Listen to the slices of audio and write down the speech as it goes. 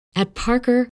At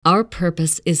Parker, our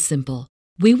purpose is simple.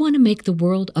 We want to make the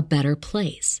world a better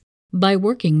place by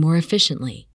working more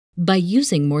efficiently, by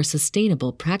using more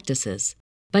sustainable practices,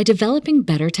 by developing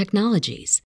better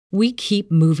technologies. We keep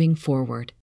moving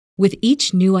forward. With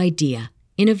each new idea,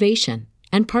 innovation,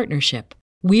 and partnership,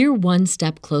 we're one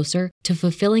step closer to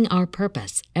fulfilling our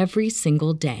purpose every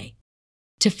single day.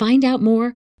 To find out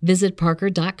more, visit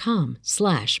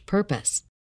parker.com/purpose.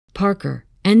 Parker,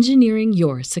 engineering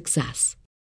your success.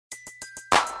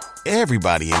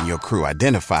 Everybody in your crew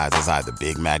identifies as either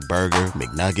Big Mac Burger,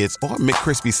 McNuggets, or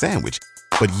McCrispy Sandwich.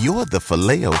 But you're the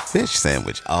Filet-O-Fish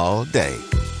Sandwich all day.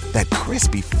 That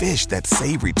crispy fish, that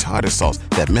savory tartar sauce,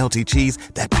 that melty cheese,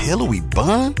 that pillowy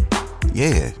bun.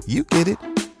 Yeah, you get it.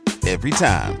 Every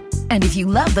time. And if you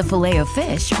love the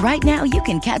Filet-O-Fish, right now you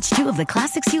can catch two of the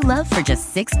classics you love for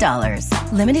just $6.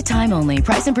 Limited time only.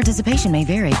 Price and participation may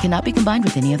vary. Cannot be combined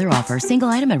with any other offer. Single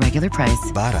item at regular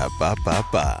price.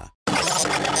 Ba-da-ba-ba-ba.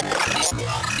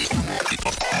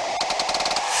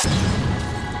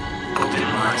 Open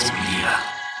Minds Media.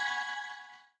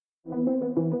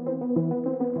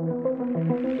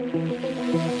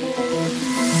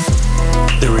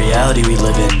 The reality we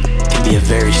live in can be a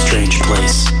very strange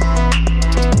place.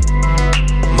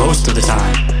 Most of the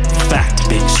time, fact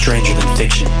being stranger than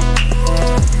fiction.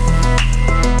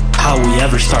 How will we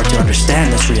ever start to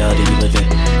understand this reality we live in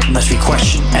unless we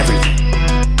question everything?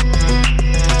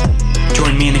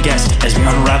 Join me and a guest as we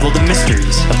unravel the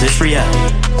mysteries of this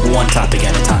reality, one topic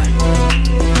at a time.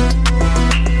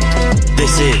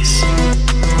 This is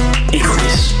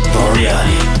Inquiries of Our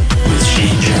Reality with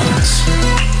Shane Jones.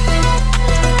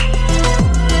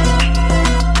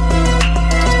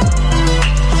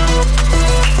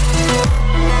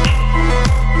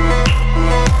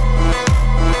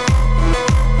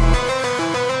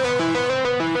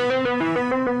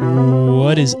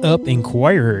 What is up,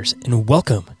 Inquirers, and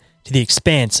welcome to the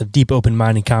expanse of deep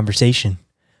open-minded conversation.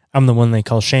 I'm the one they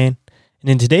call Shane, and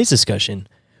in today's discussion,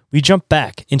 we jump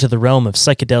back into the realm of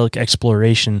psychedelic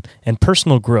exploration and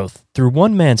personal growth through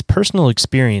one man's personal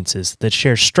experiences that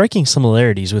share striking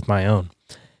similarities with my own.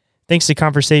 Thanks to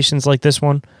conversations like this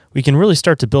one, we can really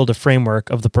start to build a framework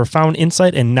of the profound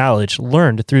insight and knowledge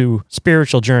learned through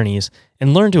spiritual journeys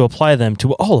and learn to apply them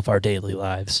to all of our daily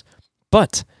lives.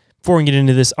 But before we get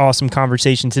into this awesome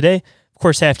conversation today, of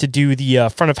course, I have to do the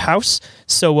front of house.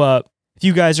 So if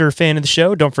you guys are a fan of the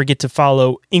show, don't forget to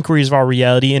follow Inquiries of Our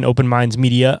Reality and Open Minds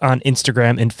Media on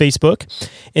Instagram and Facebook.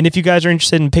 And if you guys are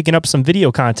interested in picking up some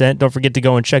video content, don't forget to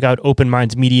go and check out Open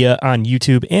Minds Media on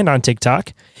YouTube and on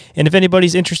TikTok. And if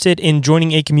anybody's interested in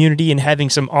joining a community and having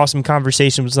some awesome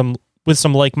conversations with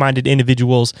some like-minded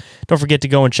individuals, don't forget to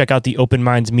go and check out the Open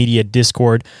Minds Media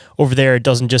Discord. Over there, it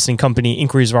doesn't just accompany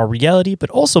Inquiries of Our Reality, but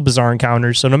also Bizarre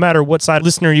Encounters. So no matter what side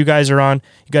listener you guys are on,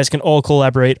 you guys can all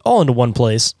collaborate all into one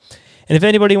place. And if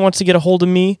anybody wants to get a hold of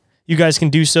me, you guys can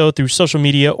do so through social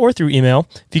media or through email.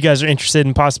 If you guys are interested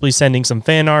in possibly sending some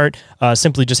fan art,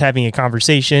 simply just having a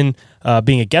conversation,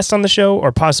 being a guest on the show,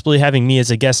 or possibly having me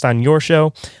as a guest on your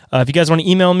show. If you guys want to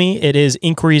email me, it is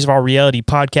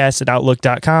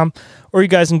inquiriesofourrealitypodcast@outlook.com, or you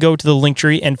guys can go to the link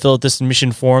tree and fill out the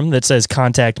submission form that says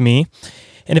contact me.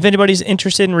 And if anybody's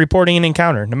interested in reporting an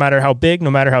encounter, no matter how big, no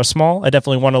matter how small, I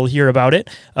definitely want to hear about it.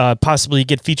 Possibly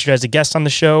get featured as a guest on the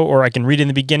show, or I can read in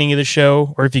the beginning of the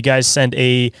show, or if you guys send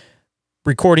a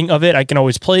recording of it, I can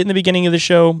always play it in the beginning of the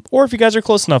show, or if you guys are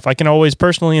close enough, I can always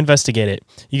personally investigate it.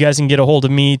 You guys can get a hold of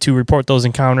me to report those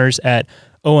encounters at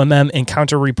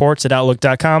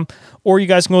OMMEncounterReports@outlook.com, or you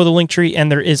guys can go to the link tree,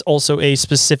 and there is also a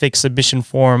specific submission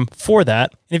form for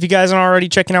that. And if you guys aren't already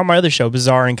checking out my other show,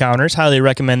 Bizarre Encounters, highly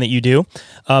recommend that you do.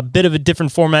 A bit of a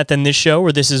different format than this show,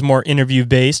 where this is more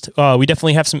interview-based. We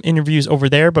definitely have some interviews over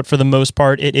there, but for the most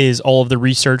part, it is all of the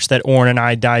research that Oren and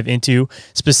I dive into,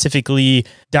 specifically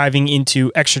diving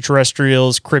into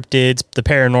extraterrestrials, cryptids, the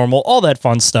paranormal, all that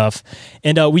fun stuff.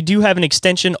 And we do have an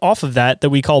extension off of that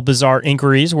we call Bizarre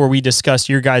Inquiries, where we discuss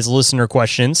your guys' listener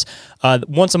questions.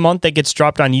 Once a month, that gets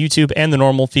dropped on YouTube and the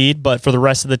normal feed, but for the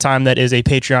rest of the time, that is a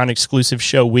Patreon exclusive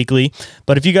show weekly.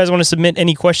 But if you guys want to submit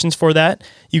any questions for that,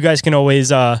 you guys can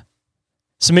always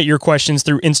submit your questions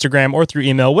through Instagram or through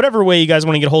email. Whatever way you guys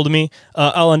want to get a hold of me,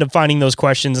 I'll end up finding those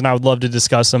questions, and I would love to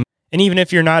discuss them. And even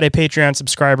if you're not a Patreon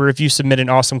subscriber, if you submit an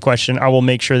awesome question, I will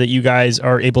make sure that you guys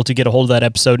are able to get a hold of that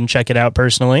episode and check it out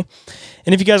personally.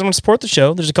 And if you guys want to support the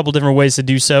show, there's a couple different ways to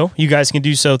do so. You guys can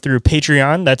do so through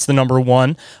Patreon. That's the number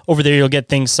one. Over there, you'll get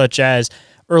things such as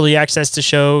early access to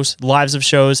shows, lives of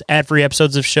shows, ad-free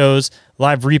episodes of shows,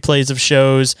 live replays of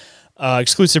shows,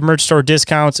 exclusive merch store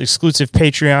discounts, exclusive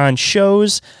Patreon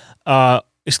shows,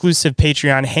 exclusive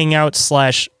Patreon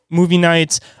hangouts / movie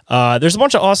nights. There's a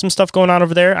bunch of awesome stuff going on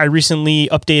over there. I recently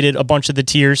updated a bunch of the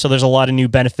tiers, so there's a lot of new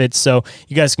benefits. So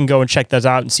you guys can go and check those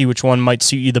out and see which one might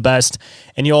suit you the best.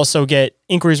 And you also get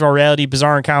Inquiries of Our Reality,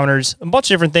 Bizarre Encounters, a bunch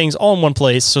of different things all in one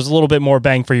place. So it's a little bit more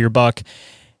bang for your buck.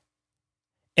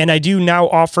 And I do now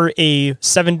offer a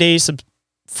 7-day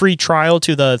free trial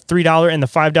to the $3 and the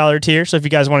 $5 tier. So if you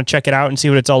guys want to check it out and see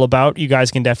what it's all about, you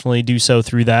guys can definitely do so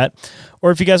through that.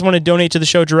 Or if you guys want to donate to the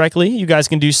show directly, you guys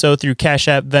can do so through Cash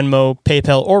App, Venmo,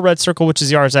 PayPal, or Red Circle, which is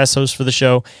the RSS host for the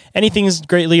show. Anything is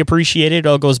greatly appreciated. It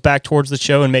all goes back towards the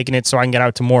show and making it so I can get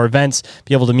out to more events,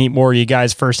 be able to meet more of you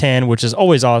guys firsthand, which is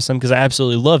always awesome because I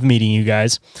absolutely love meeting you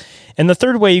guys. And the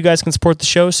third way you guys can support the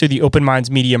show is through the Open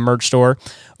Minds Media merch store.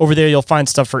 Over there, you'll find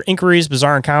stuff for Inquiries,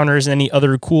 Bizarre Encounters, and any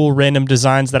other cool random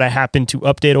designs that I happen to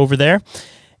update over there.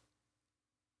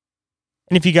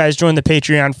 And if you guys join the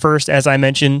Patreon first, as I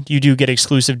mentioned, you do get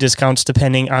exclusive discounts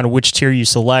depending on which tier you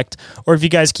select. Or if you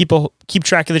guys keep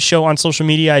track of the show on social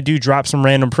media, I do drop some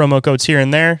random promo codes here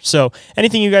and there. So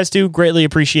anything you guys do, greatly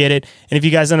appreciate it. And if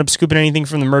you guys end up scooping anything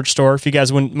from the merch store, if you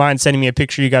guys wouldn't mind sending me a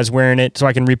picture of you guys wearing it so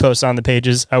I can repost on the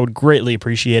pages, I would greatly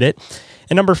appreciate it.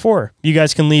 And number 4, you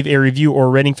guys can leave a review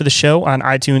or rating for the show on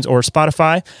iTunes or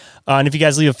Spotify. And if you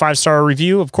guys leave a 5-star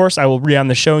review, of course, I will read on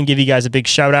the show and give you guys a big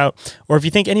shout out. Or if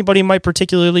you think anybody might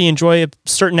particularly enjoy a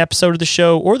certain episode of the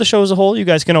show or the show as a whole, you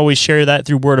guys can always share that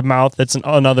through word of mouth. That's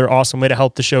another awesome way to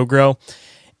help the show grow.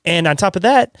 And on top of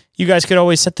that, you guys could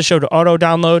always set the show to auto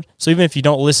download. So even if you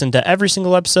don't listen to every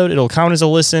single episode, it'll count as a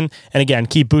listen. And again,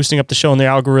 keep boosting up the show in the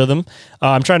algorithm.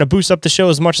 I'm trying to boost up the show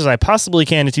as much as I possibly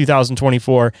can in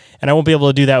 2024. And I won't be able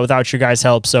to do that without your guys'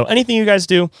 help. So anything you guys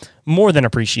do, more than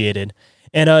appreciated.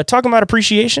 And talking about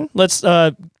appreciation, let's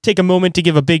take a moment to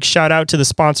give a big shout out to the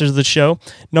sponsors of the show.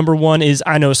 Number 1 is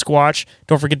I Know Squatch.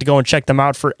 Don't forget to go and check them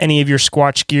out for any of your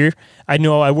Squatch gear. I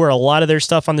know I wear a lot of their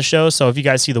stuff on the show, so if you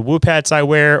guys see the Whoop hats I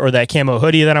wear or that camo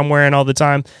hoodie that I'm wearing all the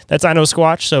time, that's I Know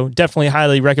Squatch, so definitely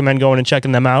highly recommend going and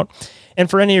checking them out. And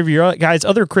for any of your guys'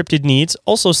 other cryptid needs,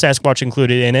 also Sasquatch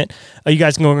included in it, you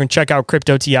guys can go and check out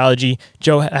Cryptoteology.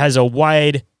 Joe has a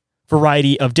wide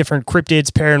variety of different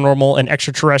cryptids, paranormal, and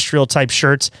extraterrestrial type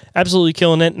shirts. Absolutely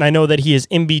killing it. And I know that he is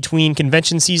in between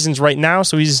convention seasons right now,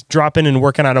 so he's dropping and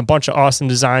working on a bunch of awesome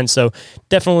designs. So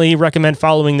definitely recommend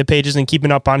following the pages and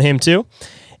keeping up on him too.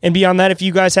 And beyond that, if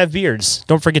you guys have beards,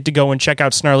 don't forget to go and check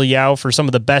out Snarly Yow for some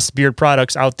of the best beard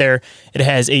products out there. It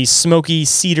has a smoky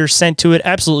cedar scent to it.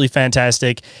 Absolutely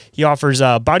fantastic. He offers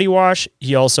body wash.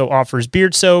 He also offers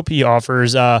beard soap. He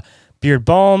offers beard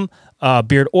balm,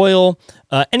 beard oil,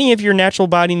 any of your natural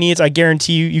body needs. I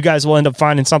guarantee you guys will end up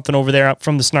finding something over there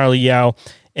from the Snarly Yow.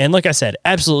 And like I said,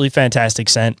 absolutely fantastic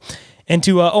scent. And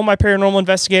to all my paranormal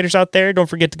investigators out there, don't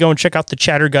forget to go and check out the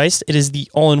Chattergeist. It is the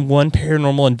all-in-one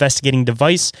paranormal investigating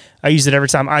device. I use it every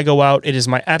time I go out. It is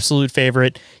my absolute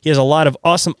favorite. He has a lot of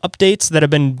awesome updates that have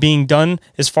been being done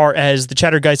as far as the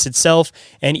Chattergeist itself,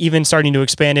 and even starting to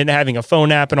expand it and having a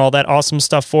phone app and all that awesome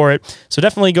stuff for it. So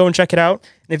definitely go and check it out.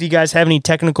 And if you guys have any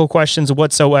technical questions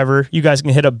whatsoever, you guys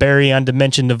can hit up Barry on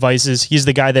Dimension Devices. He's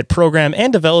the guy that programmed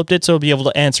and developed it, so he'll be able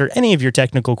to answer any of your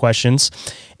technical questions.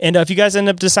 And if you guys end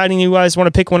up deciding you guys want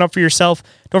to pick one up for yourself,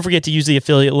 don't forget to use the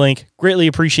affiliate link. Greatly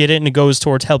appreciate it, and it goes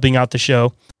towards helping out the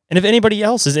show. And if anybody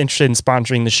else is interested in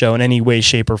sponsoring the show in any way,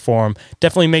 shape, or form,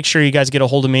 definitely make sure you guys get a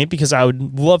hold of me, because I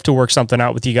would love to work something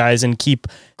out with you guys and keep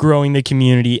growing the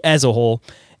community as a whole.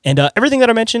 And everything that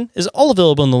I mentioned is all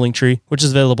available in the link tree, which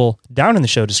is available down in the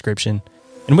show description.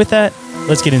 And with that,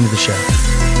 let's get into the show.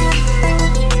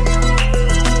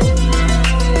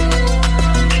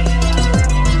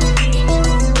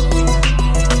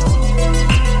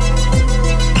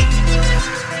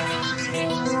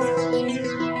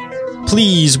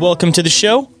 Please welcome to the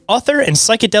show, author and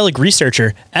psychedelic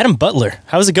researcher, Adam Butler.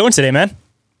 How's it going today, man?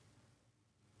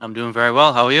 I'm doing very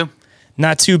well. How are you?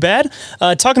 Not too bad.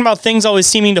 Talking about things always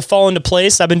seeming to fall into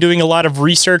place. I've been doing a lot of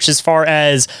research as far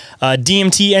as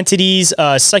DMT entities,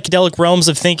 psychedelic realms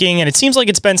of thinking, and it seems like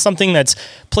it's been something that's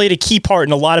played a key part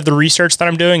in a lot of the research that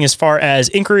I'm doing as far as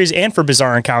inquiries and for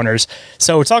bizarre encounters.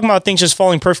 So we're talking about things just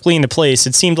falling perfectly into place.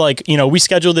 It seemed like, we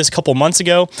scheduled this a couple months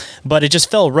ago, but it just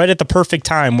fell right at the perfect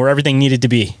time where everything needed to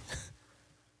be.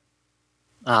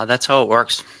 That's how it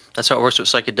works. That's how it works with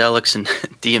psychedelics and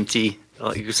DMT.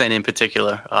 like you're saying in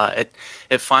particular,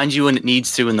 it finds you when it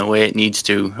needs to in the way it needs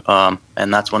to,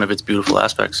 and that's one of its beautiful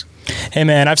aspects. Hey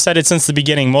man, I've said it since the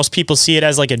beginning. Most people see it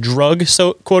as like a drug,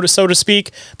 so to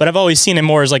speak, but I've always seen it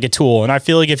more as like a tool. And I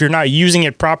feel like if you're not using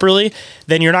it properly,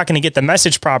 then you're not going to get the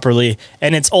message properly,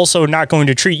 and it's also not going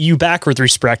to treat you back with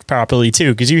respect properly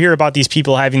too. Because you hear about these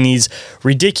people having these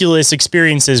ridiculous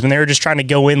experiences when they were just trying to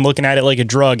go in looking at it like a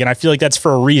drug, and I feel like that's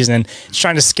for a reason. It's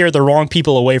trying to scare the wrong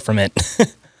people away from it.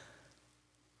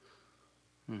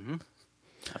 Mm-hmm.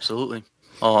 Absolutely.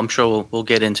 Oh, I'm sure we'll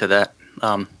get into that.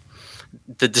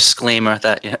 The disclaimer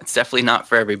that it's definitely not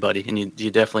for everybody, and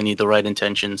you definitely need the right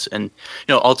intentions. And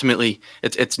ultimately,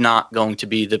 it's not going to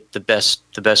be the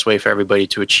best way for everybody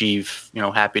to achieve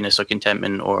happiness or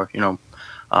contentment, or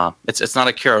it's not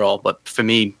a cure-all. But for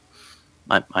me,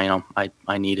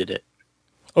 I needed it.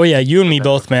 Oh yeah, you and me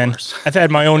both, man. I've had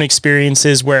my own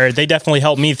experiences where they definitely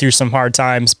helped me through some hard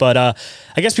times. But I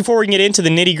guess before we can get into the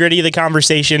nitty-gritty of the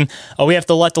conversation, we have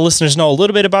to let the listeners know a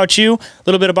little bit about you, a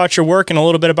little bit about your work, and a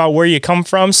little bit about where you come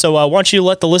from. So why don't you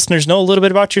let the listeners know a little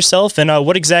bit about yourself and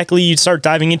what exactly you start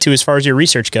diving into as far as your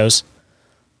research goes?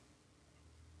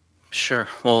 Sure.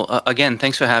 Well, again,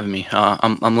 thanks for having me.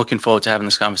 I'm looking forward to having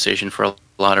this conversation for a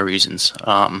lot of reasons.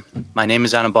 My name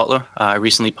is Adam Butler. I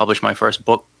recently published my first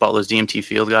book, Butler's DMT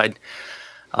Field Guide.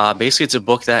 Basically, it's a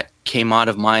book that came out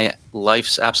of my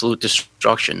life's absolute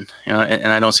destruction, and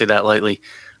I don't say that lightly.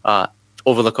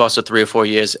 Over the course of 3 or 4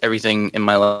 years, everything in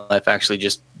my life actually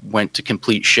just went to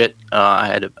complete shit. I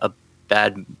had a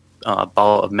bad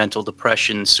bout of mental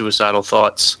depression, suicidal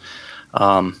thoughts,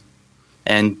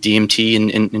 and DMT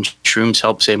and shrooms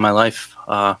helped save my life.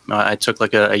 I took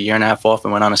like a year and a half off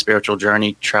and went on a spiritual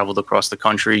journey, traveled across the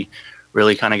country,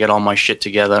 really kind of get all my shit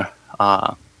together.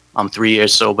 I'm 3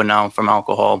 years sober now from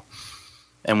alcohol.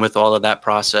 And with all of that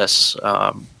process,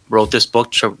 wrote this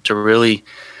book to really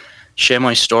share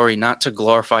my story, not to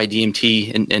glorify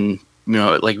DMT. And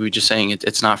like we were just saying,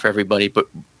 it's not for everybody, but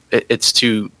it's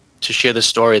to share the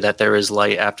story that there is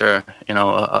light after,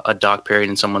 a dark period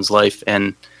in someone's life,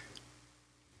 and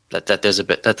that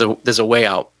there's a way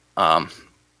out.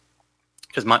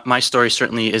 Because my story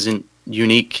certainly isn't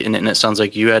unique, and it sounds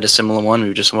like you had a similar one.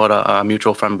 We just met a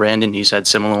mutual friend, Brandon. He's had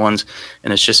similar ones,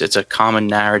 and it's a common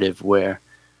narrative where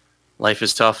life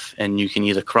is tough, and you can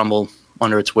either crumble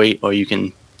under its weight, or you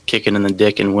can kick it in the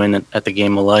dick and win at the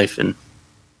game of life. And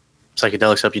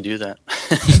psychedelics help you do that.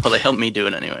 Well, they help me do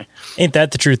it anyway. Ain't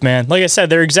that the truth, man? Like I said,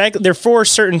 they're for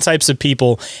certain types of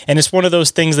people, and it's one of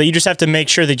those things that you just have to make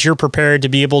sure that you're prepared to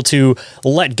be able to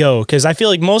let go. Because I feel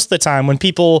like most of the time when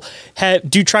people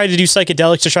do try to do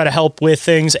psychedelics to try to help with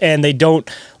things, and they don't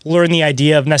learn the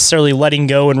idea of necessarily letting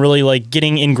go and really like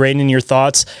getting ingrained in your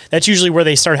thoughts, that's usually where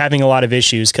they start having a lot of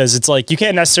issues, because it's like you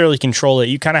can't necessarily control it.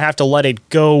 You kind of have to let it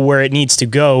go where it needs to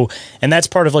go, and that's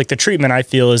part of like the treatment, I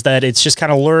feel, is that it's just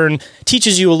kind of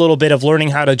teaches you a little bit of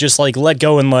learning how to just like let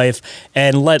go in life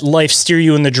and let life steer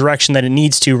you in the direction that it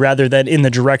needs to, rather than in the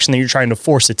direction that you're trying to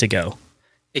force it to go.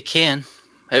 It can,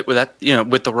 with that,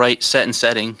 with the right set and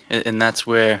setting, and that's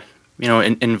where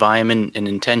environment and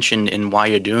intention and why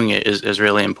you're doing it is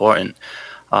really important.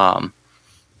 Once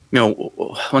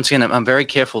again, I'm very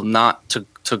careful not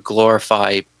to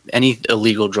glorify any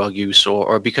illegal drug use,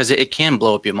 or because it can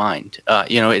blow up your mind.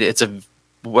 It's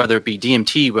whether it be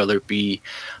DMT, whether it be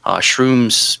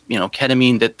shrooms,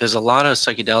 ketamine, that there's a lot of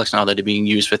psychedelics now that are being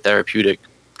used for therapeutic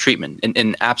treatment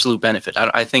and absolute benefit.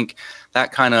 I think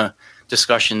that kind of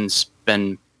discussion's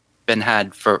been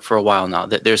had for a while now,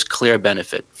 that there's clear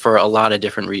benefit for a lot of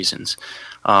different reasons.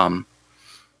 But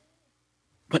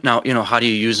now, how do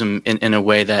you use them in a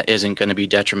way that isn't going to be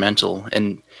detrimental?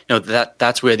 And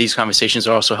that's where these conversations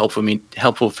are also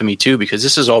helpful for me too, because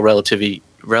this is all relatively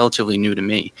new to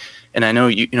me. And I know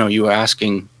you were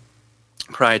asking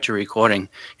prior to recording,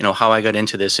 how I got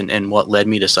into this and what led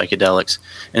me to psychedelics.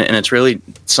 And it's really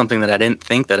something that I didn't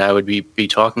think that I would be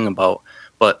talking about,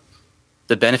 but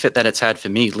the benefit that it's had for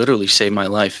me literally saved my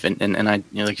life. And I,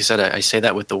 like you said, I say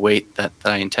that with the weight that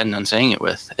I intend on saying it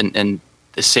with, and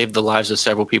it saved the lives of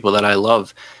several people that I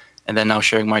love. And then now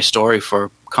sharing my story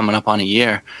for coming up on a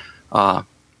year, I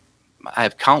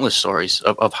have countless stories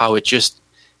of how it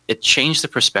changed the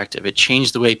perspective. It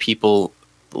changed the way people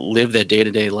live their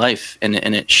day-to-day life, and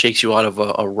it shakes you out of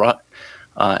a rut,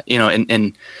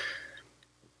 and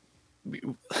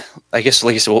I guess,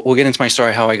 like I said, we'll get into my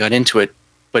story, how I got into it,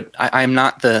 but I'm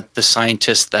not the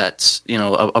scientist that's,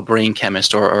 a brain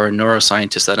chemist or a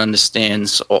neuroscientist that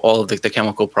understands all of the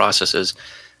chemical processes.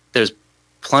 There's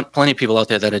plenty of people out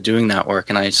there that are doing that work,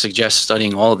 and I suggest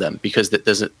studying all of them, because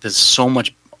there's so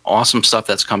much awesome stuff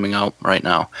that's coming out right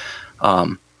now.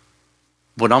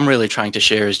 what I'm really trying to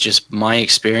share is just my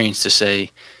experience to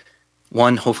say,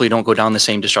 one, hopefully don't go down the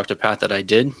same destructive path that I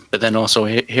did, but then also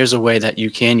here's a way that you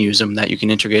can use them, that you can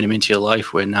integrate them into your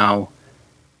life where now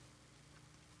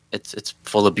it's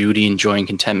full of beauty and joy and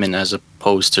contentment, as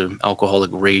opposed to alcoholic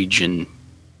rage and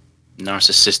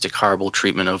narcissistic, horrible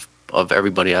treatment of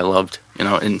everybody I loved,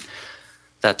 and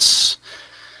that's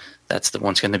the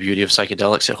once again the beauty of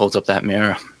psychedelics. It holds up that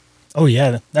mirror. Oh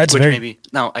yeah, that's which very. Maybe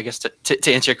now I guess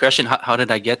to answer your question, how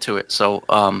did I get to it? So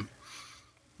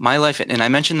my life, and I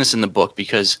mentioned this in the book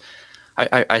because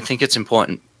I think it's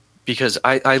important, because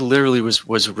I literally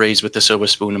was raised with the silver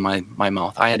spoon in my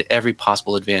mouth. I had every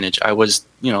possible advantage. I was,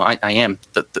 I am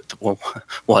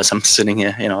I'm sitting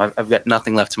here, I've got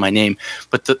nothing left to my name,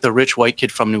 but the rich white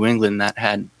kid from New England that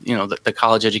had, the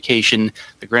college education,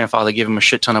 the grandfather gave him a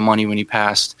shit ton of money when he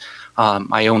passed.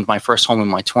 I owned my first home in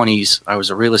my 20s. I was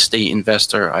a real estate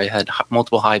investor. I had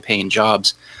multiple high-paying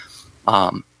jobs.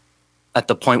 At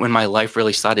the point when my life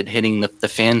really started hitting the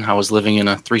fan, I was living in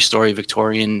a 3-story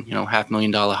Victorian,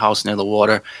 $500,000 house near the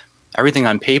water. Everything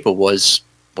on paper was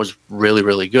really,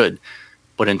 really good.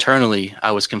 But internally,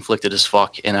 I was conflicted as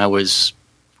fuck, and I was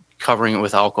covering it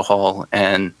with alcohol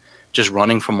and just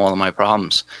running from all of my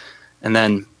problems. And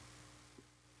then,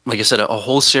 like I said, a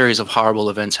whole series of horrible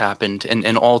events happened,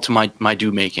 and all to my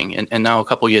due making. And now a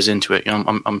couple years into it,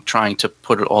 I'm trying to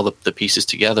put all the pieces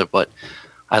together, but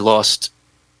I lost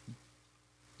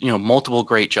multiple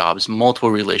great jobs, multiple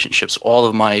relationships, all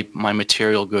of my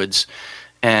material goods.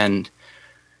 And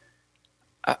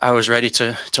I was ready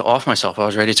to off myself. I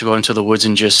was ready to go into the woods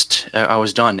and I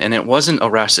was done. And it wasn't a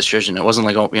rash decision. It wasn't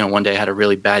like, one day I had a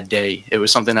really bad day. It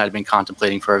was something I'd been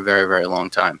contemplating for a very, very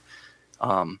long time.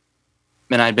 And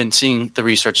I'd been seeing the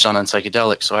research done on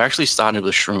psychedelics. So I actually started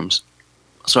with shrooms.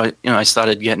 So I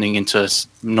started getting into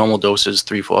normal doses,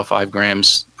 3, 4, 5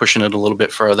 grams, pushing it a little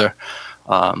bit further.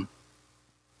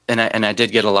 And I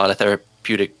did get a lot of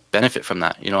therapeutic benefit from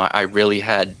that. I really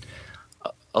had,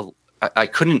 I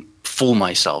couldn't fool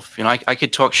myself. I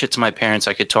could talk shit to my parents.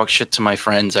 I could talk shit to my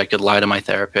friends. I could lie to my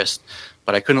therapist,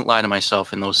 but I couldn't lie to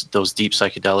myself in those deep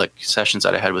psychedelic sessions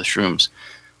that I had with shrooms.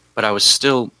 But I was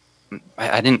still,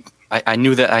 I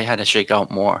knew that I had to shake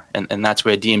out more. And that's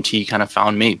where DMT kind of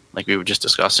found me, like we were just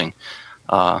discussing.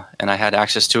 And I had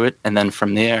access to it. And then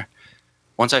from there,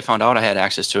 once I found out I had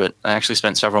access to it, I actually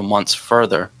spent several months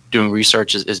further doing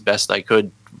research as best I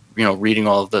could, reading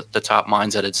all of the top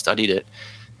minds that had studied it,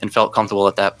 and felt comfortable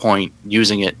at that point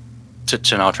using it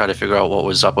to now try to figure out what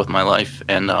was up with my life.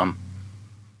 And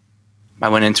I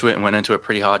went into it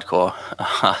pretty hardcore.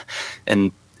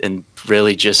 And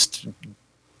really just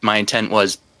my intent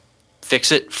was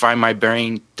fix it, fry my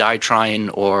brain, die trying,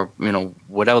 or,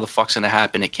 whatever the fuck's going to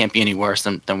happen. It can't be any worse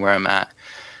than where I'm at.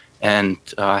 And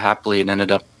happily, it ended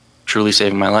up truly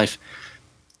saving my life.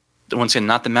 Once again,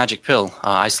 not the magic pill.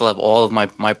 I still have all of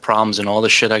my problems and all the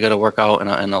shit I got to work out,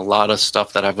 and a lot of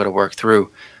stuff that I've got to work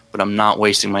through. But I'm not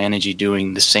wasting my energy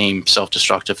doing the same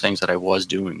self-destructive things that I was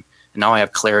doing. And now I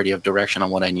have clarity of direction on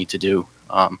what I need to do.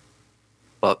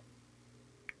 But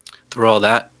through all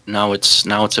that, now it's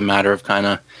a matter of kind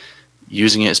of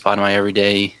using it as part of my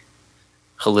everyday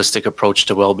holistic approach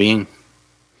to well-being.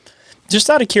 Just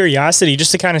out of curiosity,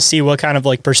 just to kind of see what kind of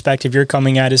like perspective you're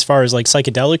coming at as far as like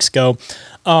psychedelics go,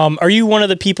 are you one of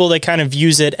the people that kind of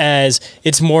views it as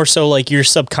it's more so like your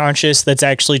subconscious that's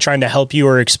actually trying to help you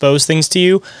or expose things to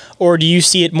you? Or do you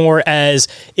see it more as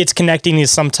it's connecting to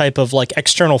some type of like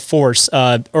external force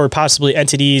or possibly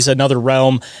entities, another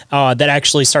realm that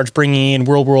actually starts bringing in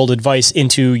real world advice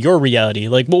into your reality?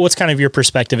 Like what's kind of your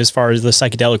perspective as far as the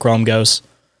psychedelic realm goes?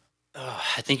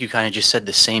 I think you kind of just said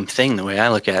the same thing the way I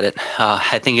look at it.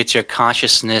 I think it's your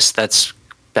consciousness that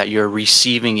you're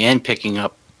receiving and picking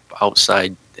up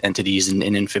outside entities and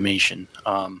information.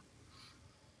 And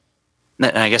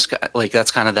I guess like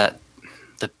that's kind of the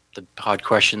hard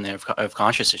question there of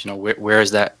consciousness. Where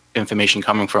is that information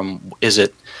coming from? Is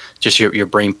it just your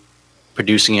brain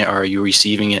producing it, or are you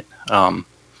receiving it? I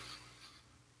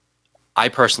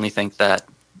personally think that.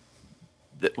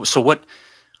 So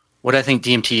what I think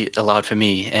DMT allowed for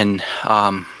me, and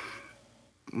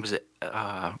was it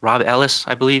Rob Ellis,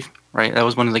 I believe, right? That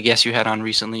was one of the guests you had on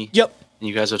recently. Yep. And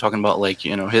you guys were talking about like,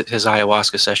 his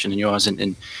ayahuasca session and yours,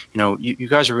 and you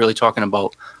guys are really talking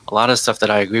about a lot of stuff that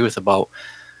I agree with, about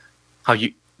how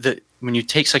when you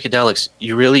take psychedelics,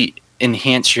 you really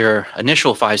enhance your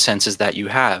initial 5 senses that you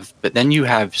have, but then you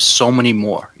have so many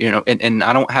more, and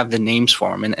I don't have the names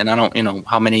for them, and I don't,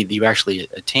 how many you actually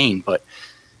attain, but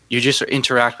you just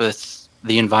interact with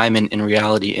the environment in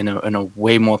reality in a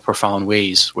way more profound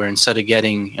ways, where instead of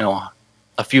getting,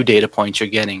 a few data points, you're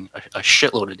getting a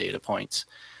shitload of data points.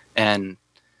 And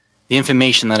the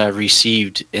information that I've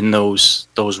received in those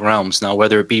realms. Now,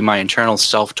 whether it be my internal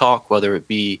self-talk, whether it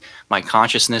be my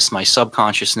consciousness, my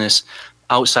subconsciousness,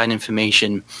 outside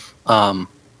information, I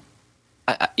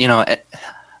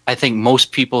think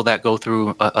most people that go through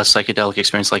a psychedelic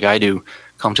experience like I do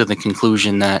come to the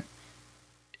conclusion that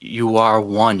you are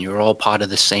one. You're all part of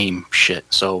the same shit.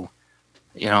 So,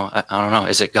 I don't know.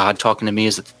 Is it God talking to me?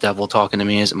 Is it the devil talking to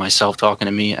me? Is it myself talking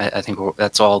to me? I think we're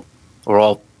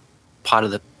all part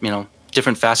of the,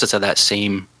 different facets of that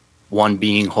same one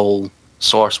being, whole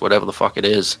source, whatever the fuck it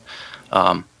is.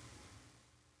 But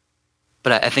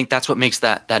I think that's what makes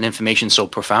that information so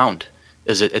profound.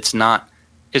 Is it's not,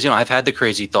 because I've had the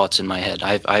crazy thoughts in my head.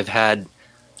 I've had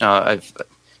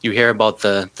you hear about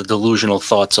the delusional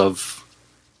thoughts of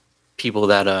people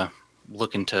that are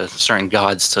looking to certain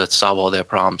gods to solve all their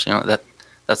problems.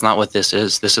 That's not what this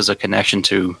is. This is a connection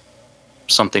to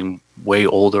something way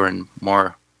older and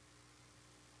more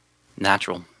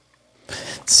natural.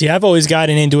 See, I've always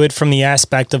gotten into it from the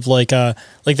aspect of like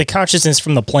the consciousness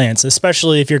from the plants,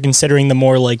 especially if you're considering the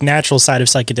more like natural side of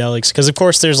psychedelics. Because of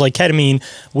course there's like ketamine,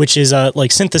 which is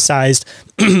like synthesized.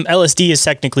 LSD is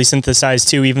technically synthesized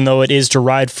too, even though it is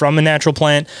derived from a natural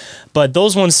plant. But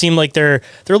those ones seem like they're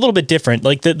a little bit different.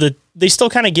 Like they still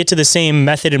kind of get to the same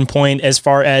method and point as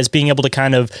far as being able to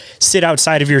kind of sit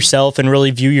outside of yourself and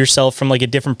really view yourself from like a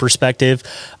different perspective.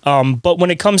 But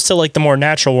when it comes to like the more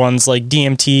natural ones, like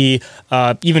DMT,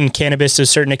 even cannabis to a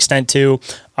certain extent too,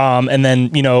 and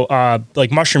then,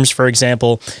 like mushrooms, for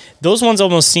example, those ones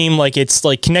almost seem like it's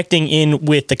like connecting in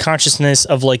with the consciousness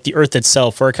of like the earth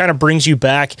itself, where it kind of brings you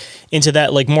back into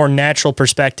that like more natural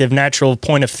perspective, natural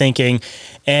point of thinking.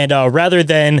 And rather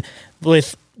than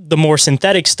with the more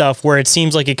synthetic stuff where it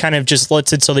seems like it kind of just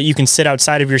lets it so that you can sit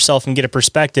outside of yourself and get a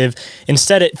perspective.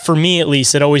 Instead, for me at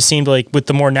least, it always seemed like with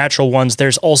the more natural ones,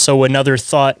 there's also another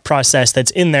thought process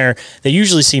that's in there that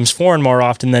usually seems foreign more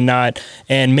often than not.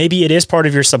 And maybe it is part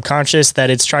of your subconscious that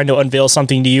it's trying to unveil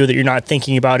something to you that you're not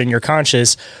thinking about in your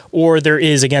conscious. Or there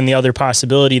is, again, the other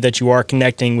possibility that you are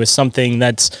connecting with something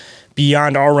that's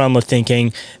beyond our realm of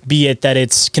thinking, be it that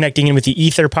it's connecting in with the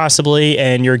ether possibly,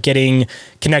 and you're getting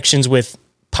connections with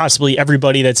possibly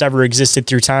everybody that's ever existed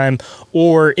through time,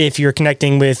 or if you're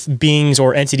connecting with beings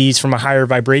or entities from a higher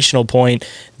vibrational point,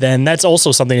 then that's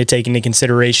also something to take into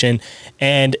consideration.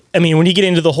 And I mean, when you get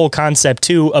into the whole concept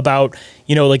too about,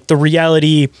 like the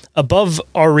reality above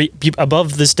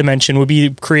above this dimension would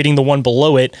be creating the one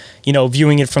below it,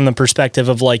 viewing it from the perspective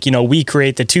of like, we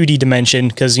create the 2D dimension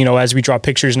because, as we draw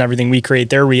pictures and everything, we create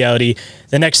their reality.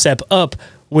 The next step up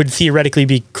would theoretically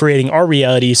be creating our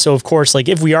reality. So of course, like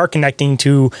if we are connecting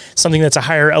to something that's a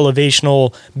higher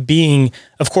elevational being,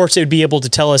 of course it would be able to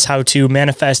tell us how to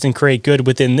manifest and create good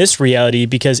within this reality,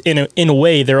 because in a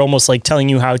way they're almost like telling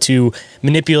you how to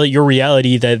manipulate your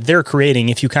reality that they're creating,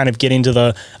 if you kind of get into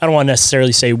the, I don't want to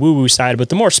necessarily say woo-woo side, but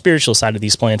the more spiritual side of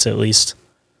these plants at least.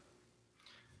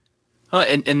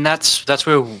 And that's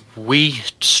where we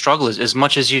struggle, is as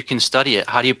much as you can study it,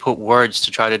 how do you put words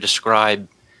to try to describe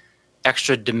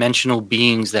extra dimensional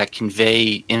beings that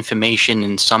convey information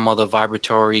in some other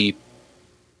vibratory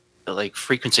like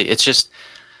frequency? It's just,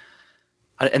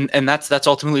 and that's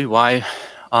ultimately why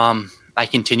I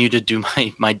continue to do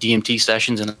my DMT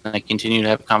sessions, and I continue to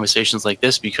have conversations like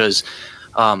this, because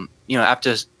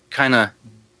after kind of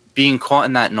being caught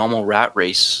in that normal rat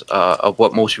race of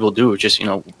what most people do, just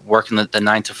working the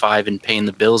 9 to 5 and paying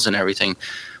the bills and everything,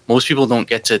 most people don't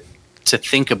get to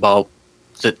think about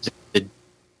the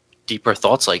deeper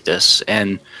thoughts like this.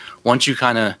 And once you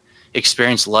kind of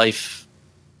experience life,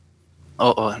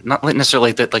 not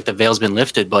necessarily that like the veil's been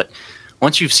lifted, but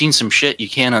once you've seen some shit, you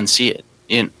can't unsee it.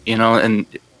 And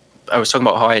I was talking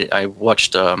about how I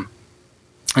watched an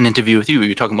interview with you where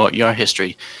you were talking about your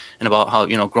history and about how,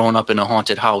 growing up in a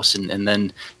haunted house and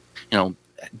then,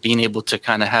 being able to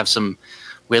kind of have some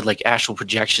weird like astral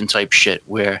projection type shit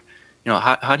where,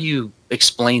 how do you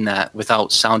explain that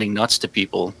without sounding nuts to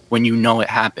people when it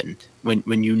happened, when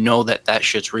that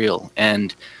shit's real?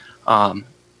 And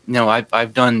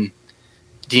I've done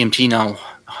DMT now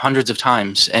hundreds of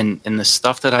times, and the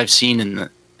stuff that I've seen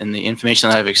and the information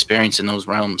that I've experienced in those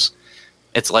realms,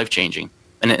 it's life changing.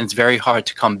 And it's very hard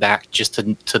to come back just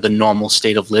to the normal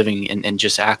state of living and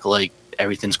just act like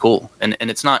everything's cool. And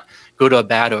it's not good or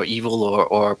bad or evil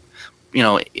or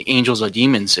angels or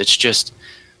demons. It's just,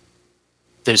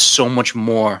 there's so much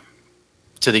more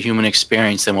to the human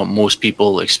experience than what most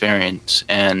people experience.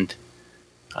 And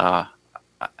I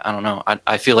don't know.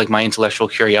 I feel like my intellectual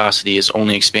curiosity is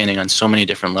only expanding on so many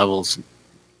different levels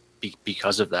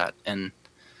because of that. And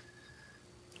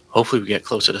hopefully we get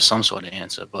closer to some sort of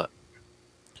answer. But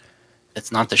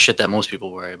it's not the shit that most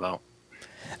people worry about.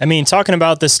 I mean, talking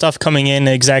about this stuff coming in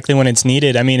exactly when it's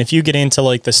needed. I mean, if you get into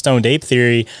like the stoned ape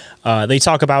theory, they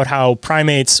talk about how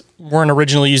primates weren't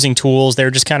originally using tools. They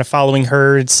were just kind of following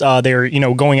herds. They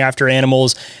were, going after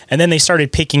animals. And then they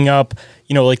started picking up,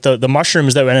 like the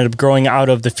mushrooms that ended up growing out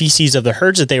of the feces of the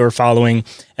herds that they were following.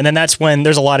 And then that's when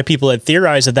there's a lot of people that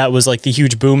theorize that was like the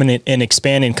huge boom in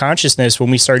expanding consciousness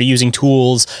when we started using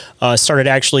tools, started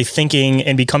actually thinking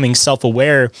and becoming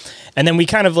self-aware. And then we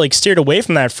kind of like steered away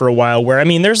from that for a while, where, I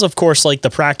mean, there's of course like the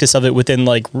practice of it within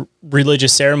like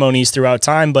religious ceremonies throughout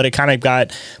time, but it kind of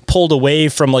got pulled away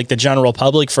from like the general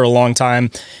public for a long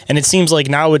time. And it seems like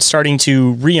now it's starting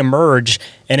to reemerge,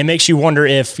 and it makes you wonder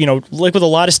if, like with a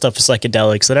lot of stuff with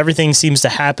psychedelics, that everything seems to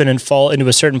happen and fall into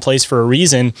a certain place for a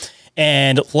reason.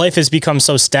 And life has become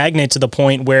so stagnant to the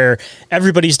point where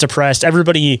everybody's depressed.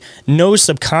 Everybody knows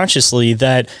subconsciously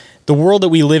that the world that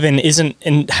we live in isn't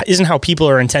how people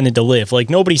are intended to live. Like,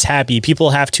 nobody's happy. People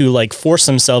have to like force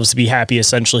themselves to be happy,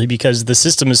 essentially, because the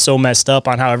system is so messed up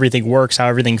on how everything works, how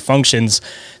everything functions.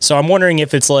 So I'm wondering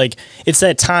if it's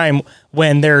that time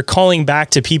when they're calling back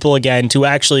to people again to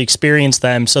actually experience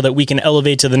them, so that we can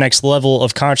elevate to the next level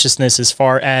of consciousness as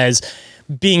far as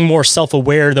being more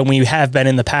self-aware than we have been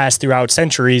in the past throughout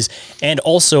centuries, and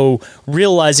also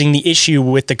realizing the issue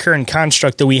with the current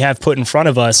construct that we have put in front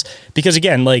of us. Because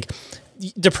again, like,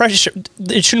 depression,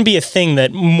 it shouldn't be a thing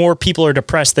that more people are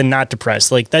depressed than not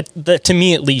depressed. Like that to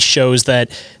me at least shows that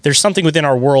there's something within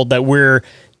our world that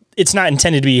it's not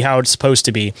intended to be how it's supposed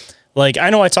to be. Like, I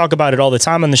know I talk about it all the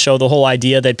time on the show, the whole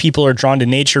idea that people are drawn to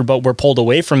nature, but we're pulled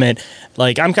away from it.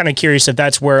 Like, I'm kind of curious if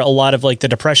that's where a lot of like the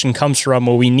depression comes from,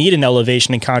 where we need an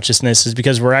elevation in consciousness, is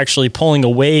because we're actually pulling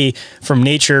away from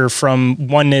nature, from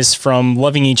oneness, from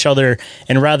loving each other.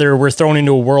 And rather we're thrown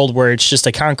into a world where it's just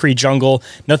a concrete jungle,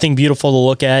 nothing beautiful to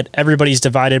look at. Everybody's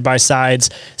divided by sides.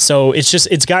 So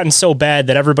it's gotten so bad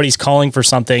that everybody's calling for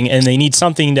something, and they need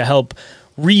something to help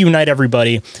reunite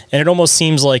everybody. And it almost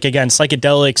seems like, again,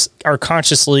 psychedelics are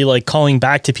consciously like calling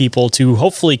back to people to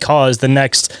hopefully cause the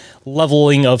next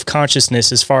leveling of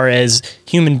consciousness as far as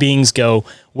human beings go,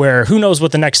 where who knows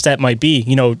what the next step might be.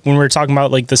 When we were talking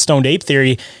about like the stoned ape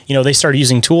theory, they started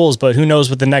using tools, but who knows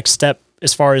what the next step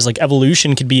as far as like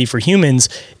evolution could be for humans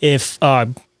if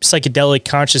psychedelic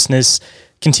consciousness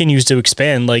continues to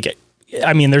expand. Like,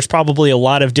 I mean, there's probably a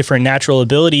lot of different natural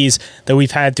abilities that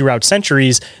we've had throughout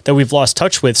centuries that we've lost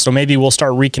touch with. So maybe we'll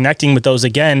start reconnecting with those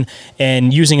again,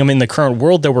 and using them in the current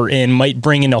world that we're in might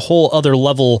bring in a whole other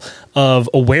level of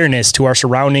awareness to our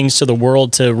surroundings, to the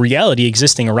world, to reality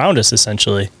existing around us,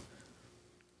 essentially.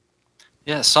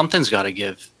 Yeah, something's got to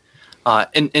give.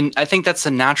 And I think that's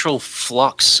the natural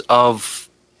flux of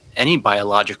any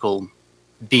biological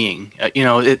being.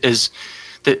 It is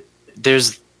that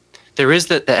there is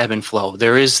the ebb and flow.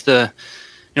 There is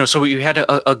so we had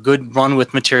a good run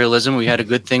with materialism. We had a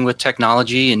good thing with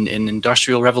technology and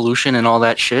industrial revolution and all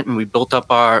that shit. And we built up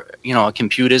our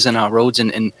computers and our roads.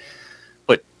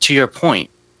 But to your point,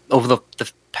 over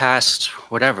the past,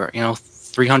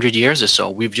 300 years or so,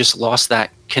 we've just lost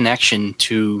that connection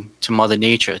to Mother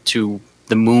Nature, to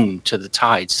the moon, to the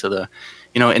tides, to the,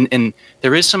 and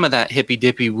there is some of that hippy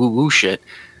dippy woo woo shit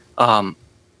that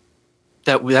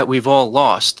we've all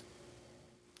lost.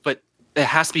 It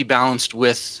has to be balanced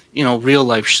with, real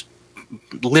life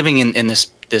living in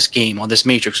this game or this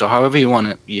matrix, or however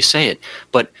you say it.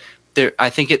 But I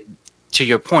think to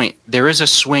your point, there is a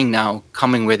swing now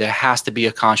coming where there has to be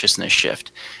a consciousness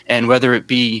shift. And whether it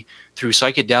be through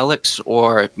psychedelics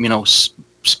or,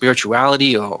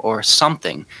 spirituality or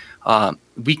something,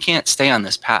 we can't stay on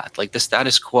this path. Like, the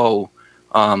status quo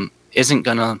isn't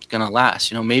gonna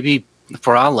last, maybe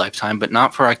for our lifetime, but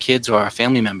not for our kids or our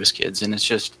family members' kids. And it's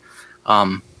just,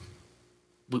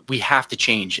 we have to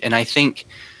change. And I think,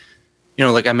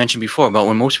 like I mentioned before, about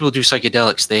when most people do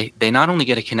psychedelics, they not only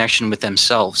get a connection with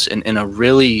themselves and a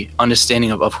really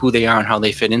understanding of who they are and how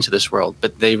they fit into this world,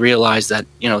 but they realize that,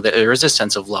 that there is a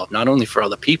sense of love, not only for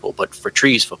other people, but for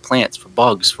trees, for plants, for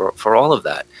bugs, for all of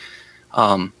that.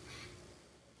 And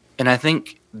I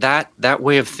think that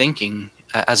way of thinking,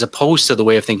 as opposed to the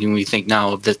way of thinking we think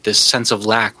now of this sense of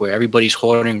lack, where everybody's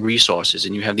hoarding resources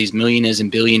and you have these millionaires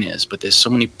and billionaires, but there's so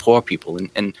many poor people.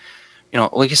 And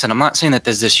like I said, I'm not saying that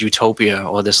there's this utopia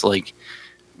or this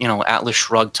Atlas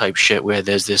Shrugged type shit where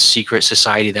there's this secret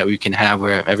society that we can have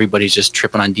where everybody's just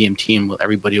tripping on DMT and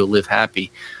everybody will live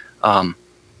happy. But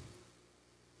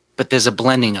there's a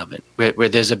blending of it where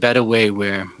there's a better way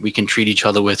where we can treat each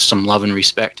other with some love and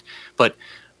respect.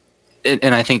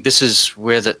 And I think this is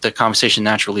where the conversation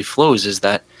naturally flows, is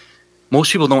that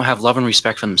most people don't have love and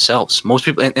respect for themselves. Most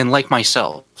people, and like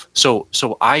myself. So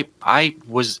I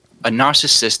was a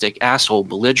narcissistic, asshole,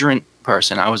 belligerent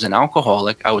person. I was an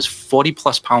alcoholic. I was 40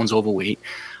 plus pounds overweight.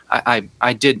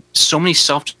 I did so many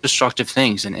self-destructive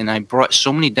things, and I brought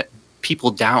so many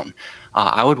people down.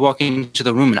 I would walk into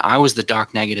the room and I was the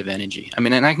dark negative energy. I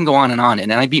mean, and I can go on.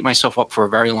 And I beat myself up for a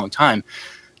very long time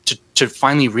to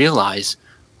finally realize,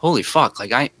 holy fuck,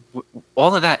 like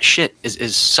all of that shit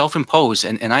is self-imposed,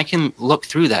 and I can look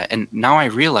through that. And now I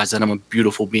realize that I'm a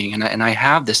beautiful being, and I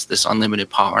have this unlimited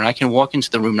power, and I can walk into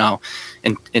the room now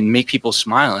and make people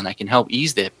smile, and I can help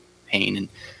ease their pain.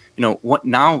 And what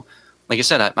now, like I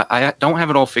said, I don't have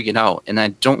it all figured out, and I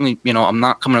don't, I'm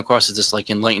not coming across as this like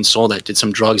enlightened soul that did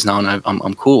some drugs now and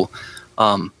I'm cool.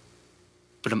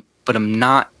 But I'm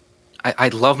not. I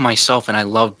love myself, and I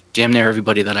love damn near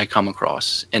everybody that I come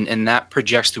across, and that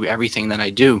projects through everything that I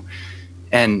do.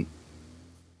 And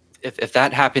if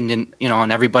that happened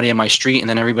on everybody in my street, and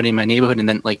then everybody in my neighborhood, and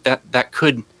then like that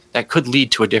could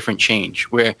lead to a different change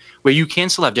where you can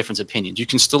still have different opinions. You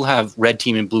can still have red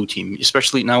team and blue team,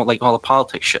 especially now like all the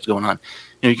politics shit going on.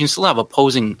 You can still have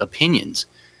opposing opinions,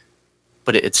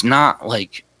 but it's not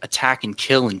like attack and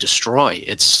kill and destroy.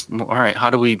 It's all right. How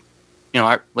do we,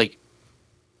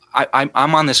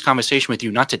 I'm on this conversation with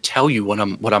you not to tell you what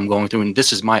I'm going through, and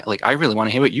this is my, like, I really want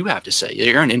to hear what you have to say.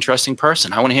 You're an interesting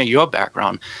person. I want to hear your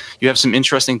background. You have some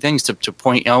interesting things to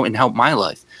point out and help my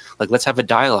life. Like, let's have a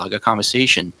dialogue, a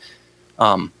conversation.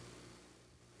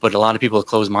 But a lot of people are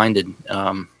closed-minded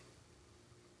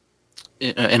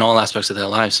in all aspects of their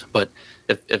lives. But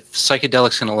if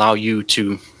psychedelics can allow you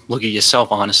to look at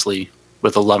yourself honestly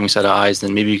with a loving set of eyes,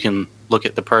 then maybe you can look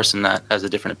at the person that has a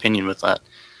different opinion with that.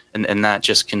 And that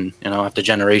just can, after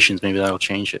generations, maybe that'll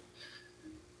change it.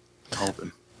 I'm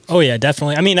hoping. Oh, yeah,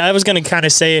 definitely. I mean, I was going to kind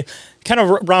of say, kind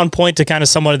of round point to kind of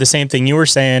somewhat of the same thing you were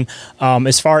saying,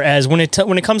 as far as when it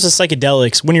comes to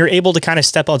psychedelics, when you're able to kind of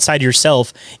step outside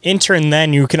yourself, in turn,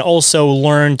 then you can also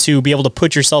learn to be able to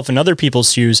put yourself in other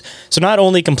people's shoes. So not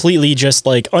only completely just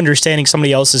like understanding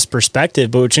somebody else's perspective,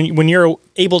 but when you're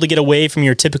able to get away from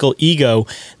your typical ego,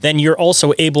 then you're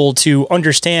also able to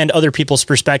understand other people's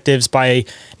perspectives by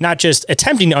not just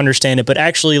attempting to understand it, but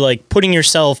actually like putting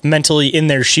yourself mentally in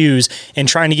their shoes and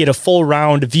trying to get a full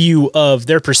round view of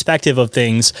their perspective of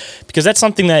things, because that's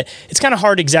something that it's kind of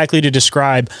hard exactly to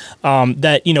describe,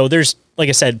 that, there's, like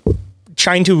I said,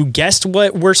 trying to guess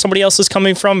where somebody else is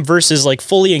coming from versus like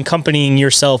fully accompanying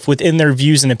yourself within their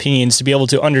views and opinions to be able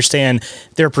to understand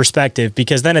their perspective.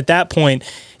 Because then at that point,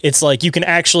 it's like you can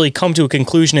actually come to a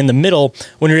conclusion in the middle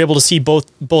when you're able to see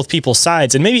both people's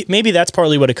sides. And maybe that's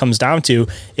partly what it comes down to,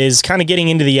 is kind of getting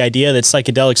into the idea that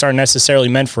psychedelics aren't necessarily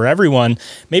meant for everyone.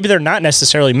 Maybe they're not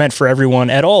necessarily meant for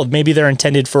everyone at all. Maybe they're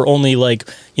intended for only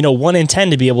 1 in 10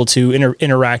 to be able to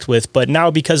interact with. But now,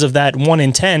 because of that 1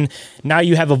 in 10, now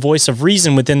you have a voice of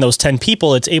reason within those 10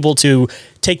 people. It's able to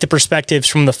take the perspectives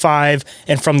from the 5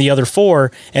 and from the other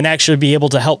 4 and actually be able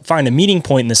to help find a meeting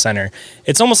point in the center.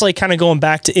 It's almost like kind of going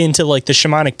back into like the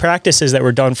shamanic practices that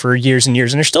were done for years and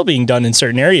years, and they're still being done in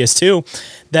certain areas too,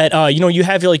 that you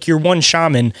have like your one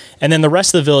shaman, and then the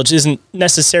rest of the village isn't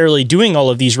necessarily doing all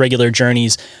of these regular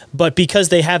journeys, but because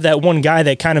they have that one guy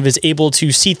that kind of is able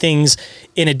to see things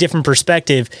in a different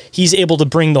perspective, he's able to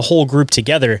bring the whole group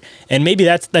together. And maybe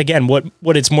that's, again,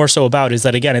 what it's more so about, is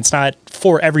that, again, it's not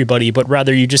for everybody, but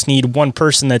rather you just need one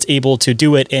person that's able to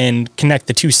do it and connect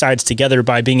the two sides together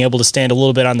by being able to stand a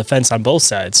little bit on the fence on both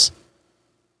sides.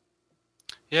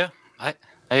 Yeah, I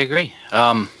agree.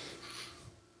 And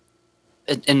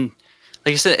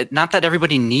like I said, not that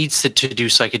everybody needs to do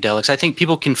psychedelics. I think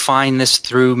people can find this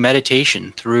through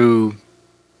meditation, through,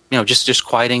 just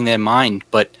quieting their mind.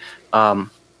 But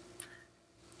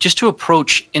just to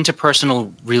approach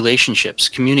interpersonal relationships,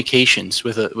 communications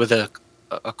with a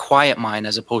quiet mind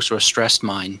as opposed to a stressed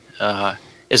mind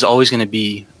is always going to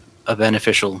be a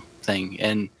beneficial thing.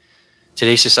 And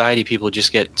today's society, people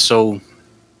just get so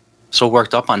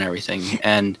worked up on everything.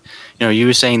 And you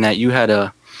were saying that you had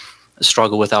a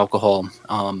struggle with alcohol,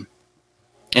 and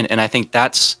I think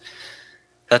that's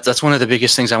one of the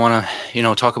biggest things I want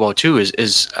to talk about too.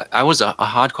 Is I was a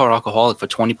hardcore alcoholic for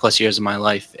 20 plus years of my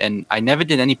life, and I never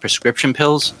did any prescription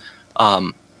pills.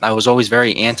 I was always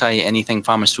very anti anything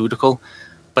pharmaceutical,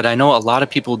 but I know a lot of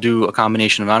people do a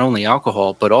combination of not only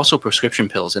alcohol but also prescription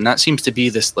pills, and that seems to be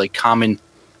this like common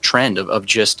trend of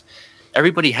just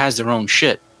everybody has their own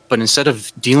shit. But instead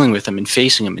of dealing with them and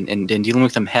facing them and dealing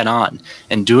with them head on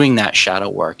and doing that shadow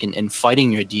work and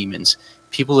fighting your demons,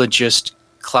 people are just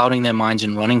clouding their minds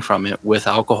and running from it with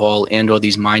alcohol and or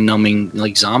these mind-numbing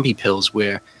like zombie pills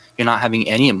where you're not having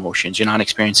any emotions, you're not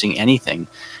experiencing anything.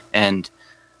 And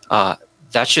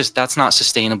that's not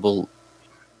sustainable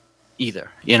either,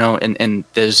 and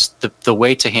there's the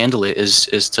way to handle it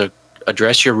is to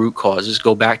address your root causes,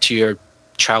 go back to your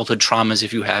childhood traumas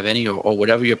if you have any, or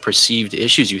whatever your perceived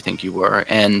issues you think you were,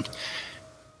 and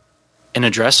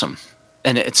address them.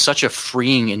 And it's such a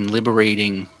freeing and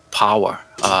liberating power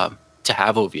to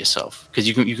have over yourself, because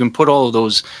you can put all of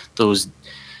those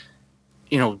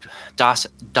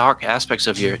dark aspects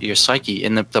of your psyche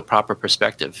in the proper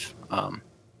perspective.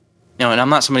 And I'm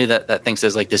not somebody that thinks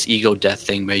there's like this ego death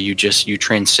thing where you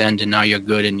transcend and now you're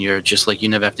good and you're just like, you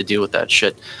never have to deal with that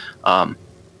shit. My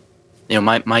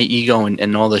ego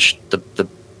and all the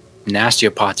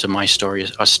nastier parts of my story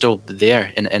are still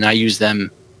there, and I use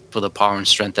them for the power and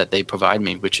strength that they provide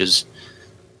me, which is,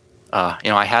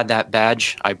 I had that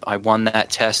badge, I won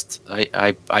that test,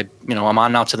 I'm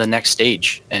on now to the next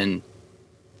stage, and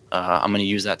I'm going to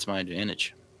use that to my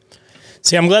advantage.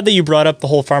 See, I'm glad that you brought up the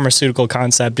whole pharmaceutical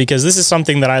concept, because this is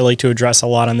something that I like to address a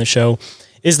lot on the show,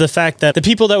 is the fact that the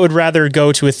people that would rather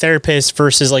go to a therapist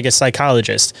versus like a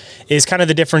psychologist is kind of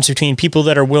the difference between people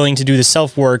that are willing to do the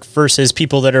self-work versus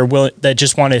people that are that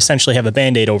just want to essentially have a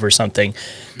Band-Aid over something.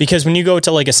 Because when you go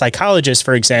to like a psychologist,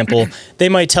 for example, they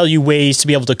might tell you ways to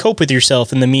be able to cope with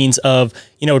yourself in the means of,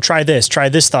 try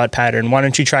this thought pattern. Why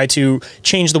don't you try to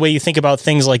change the way you think about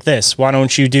things like this? Why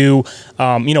don't you do,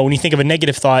 when you think of a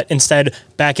negative thought, instead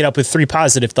back it up with 3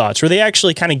 positive thoughts, where they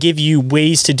actually kind of give you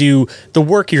ways to do the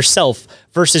work yourself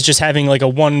versus just having like a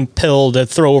one pill to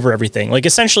throw over everything. Like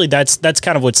essentially that's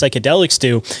kind of what psychedelics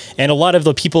do. And a lot of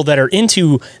the people that are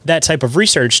into that type of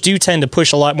research do tend to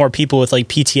push a lot more people with like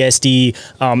PTSD,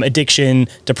 addiction,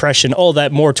 depression, all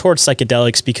that more towards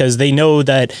psychedelics, because they know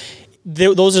that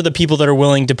those are the people that are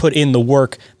willing to put in the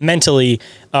work mentally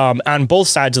on both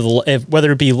sides of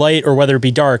whether it be light or whether it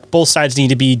be dark. Both sides need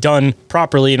to be done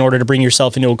properly in order to bring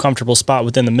yourself into a comfortable spot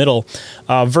within the middle,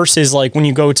 versus like when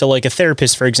you go to like a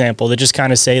therapist, for example, that just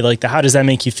kind of say like, how does that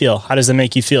make you feel? How does that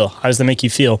make you feel? How does that make you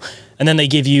feel? And then they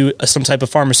give you some type of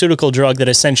pharmaceutical drug that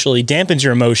essentially dampens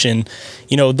your emotion.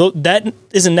 That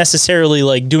isn't necessarily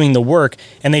like doing the work,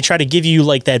 and they try to give you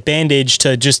like that bandage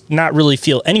to just not really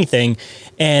feel anything.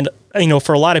 And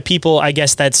for a lot of people, I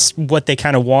guess that's what they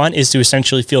kind of want, is to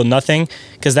essentially feel nothing,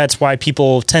 because that's why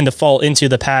people tend to fall into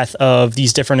the path of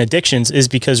these different addictions, is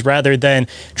because rather than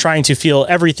trying to feel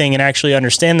everything and actually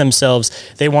understand themselves,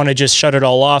 they want to just shut it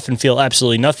all off and feel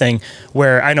absolutely nothing.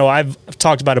 Where I know I've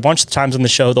talked about a bunch of times on the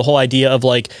show, the whole idea of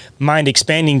like mind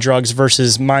expanding drugs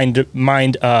versus mind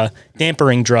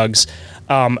dampening drugs.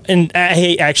 And I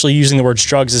hate actually using the words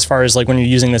drugs as far as like when you're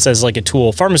using this as like a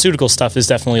tool. Pharmaceutical stuff is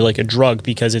definitely like a drug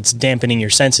because it's dampening your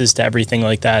senses to everything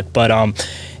like that. But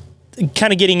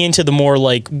kind of getting into the more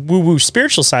like woo-woo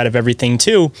spiritual side of everything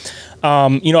too,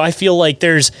 I feel like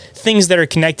there's things that are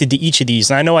connected to each of these.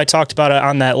 And I know I talked about it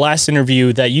on that last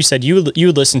interview that you said you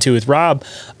would listen to with Rob,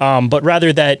 but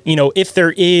rather that, if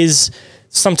there is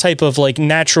some type of like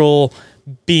natural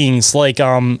beings, like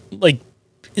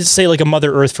say like a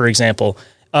Mother Earth, for example,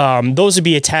 those would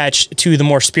be attached to the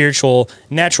more spiritual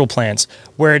natural plants,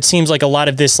 where it seems like a lot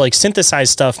of this like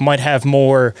synthesized stuff might have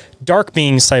more dark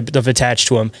beings type of attached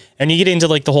to them. And you get into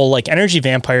like the whole like energy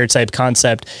vampire type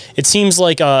concept. It seems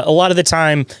like a lot of the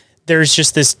time there's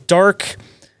just this dark,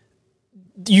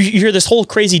 you hear this whole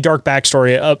crazy dark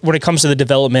backstory when it comes to the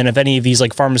development of any of these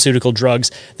like pharmaceutical drugs,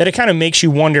 that it kind of makes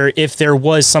you wonder if there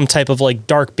was some type of like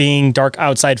dark being, dark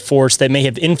outside force that may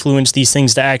have influenced these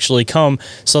things to actually come,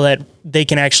 so that they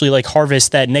can actually like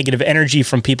harvest that negative energy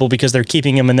from people because they're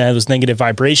keeping them in those negative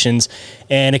vibrations.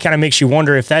 And it kind of makes you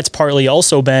wonder if that's partly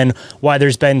also been why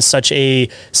there's been such a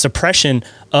suppression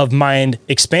of mind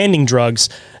expanding drugs.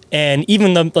 And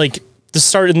even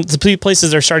the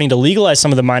places are starting to legalize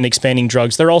some of the mind expanding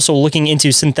drugs, they're also looking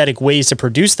into synthetic ways to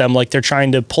produce them. Like they're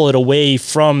trying to pull it away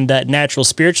from that natural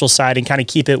spiritual side and kind of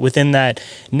keep it within that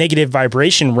negative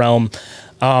vibration realm.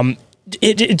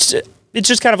 It's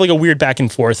just kind of like a weird back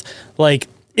and forth. Like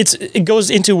it goes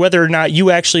into whether or not you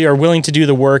actually are willing to do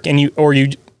the work, and you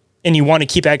want to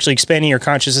keep actually expanding your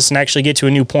consciousness and actually get to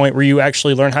a new point where you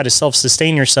actually learn how to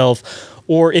self-sustain yourself,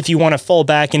 or if you want to fall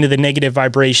back into the negative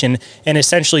vibration and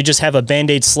essentially just have a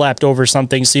Band-Aid slapped over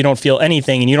something so you don't feel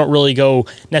anything, and you don't really go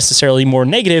necessarily more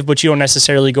negative, but you don't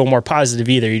necessarily go more positive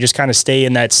either. You just kind of stay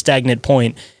in that stagnant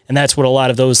point. And that's what a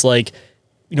lot of those like,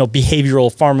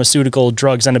 behavioral pharmaceutical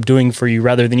drugs end up doing for you,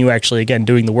 rather than you actually, again,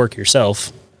 doing the work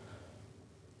yourself.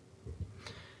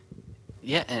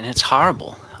 Yeah, and it's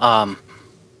horrible.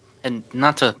 And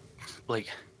not to, like,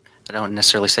 I don't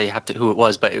necessarily say you have to who it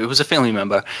was, but it was a family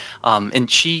member. And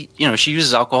she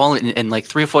uses alcohol and like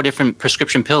 3 or 4 different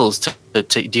prescription pills to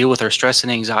deal with her stress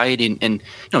and anxiety. And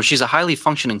she's a highly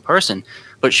functioning person,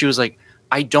 but she was like,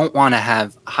 I don't want to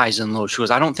have highs and lows. She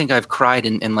goes, I don't think I've cried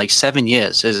in like 7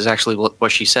 years, is actually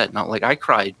what she said. Now, like, I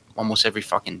cried almost every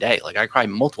fucking day. Like, I cry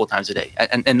multiple times a day.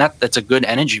 And that's a good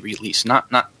energy release, not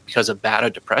because of bad or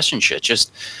depression shit,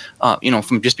 just,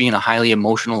 from just being a highly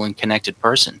emotional and connected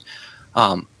person.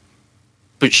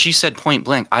 But she said point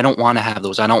blank, I don't want to have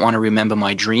those. I don't want to remember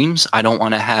my dreams. I don't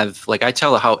want to have, like, I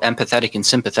tell her how empathetic and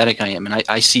sympathetic I am. And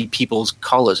I see people's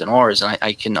colors and auras, and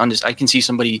I can see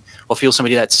somebody or feel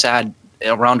somebody that's sad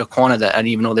around a corner that I didn't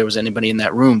even know there was anybody in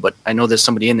that room, but I know there's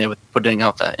somebody in there with putting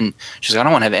out that. And she's like, I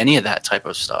don't want to have any of that type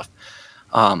of stuff.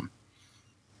 I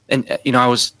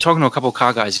was talking to a couple of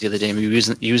car guys the other day, and we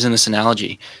were using this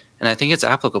analogy, and I think it's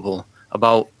applicable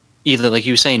about either, like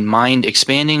you were saying, mind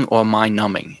expanding or mind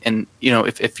numbing. And,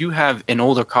 if you have an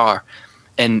older car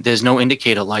and there's no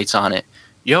indicator lights on it,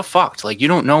 you're fucked. Like, you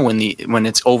don't know when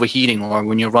it's overheating or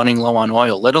when you're running low on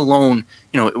oil, let alone,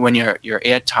 when your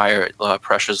air tire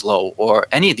pressure's low, or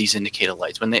any of these indicator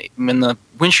lights, when the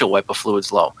windshield wiper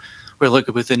fluid's low. Where, look,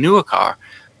 with a newer car,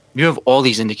 you have all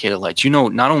these indicator lights.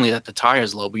 Not only that the tire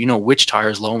is low, but which tire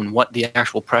is low and what the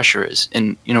actual pressure is.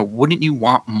 And, wouldn't you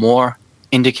want more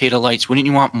indicator lights? Wouldn't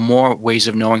you want more ways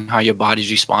of knowing how your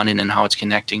body's responding and how it's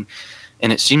connecting?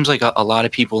 And it seems like a lot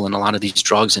of people and a lot of these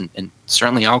drugs and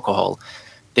certainly alcohol,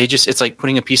 it's like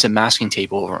putting a piece of masking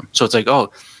tape over them. So it's like,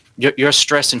 oh, you're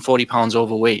stressed and 40 pounds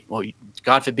overweight. Well,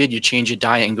 God forbid you change your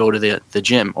diet and go to the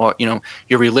gym. Or,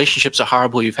 your relationships are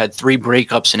horrible. You've had 3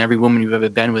 breakups and every woman you've ever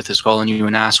been with is calling you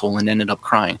an asshole and ended up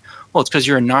crying. Well, it's because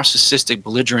you're a narcissistic,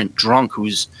 belligerent drunk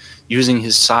who's using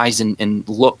his size and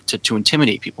look to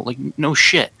intimidate people. Like, no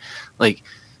shit. Like,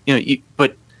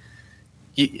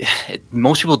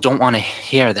 most people don't want to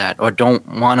hear that, or don't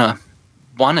want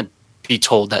to be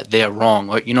told that they're wrong,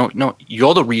 or, no,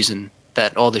 you're the reason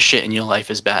that all the shit in your life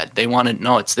is bad. They want to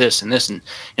know it's this and this, and,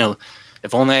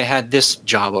 if only I had this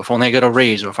job, or if only I got a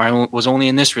raise, or if I was only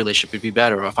in this relationship, it'd be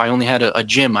better, or if I only had a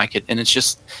gym, I could. And it's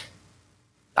just,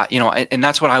 and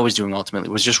that's what I was doing ultimately,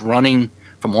 was just running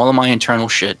from all of my internal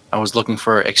shit. I was looking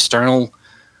for external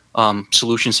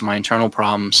solutions to my internal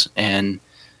problems. And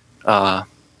I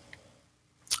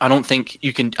don't think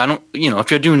you can, if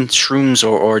you're doing shrooms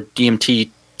or DMT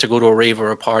to go to a rave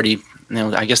or a party,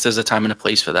 I guess there's a time and a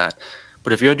place for that.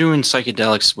 But if you're doing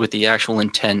psychedelics with the actual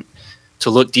intent to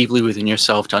look deeply within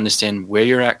yourself, to understand where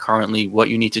you're at currently, what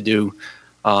you need to do,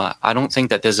 I don't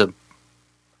think that there's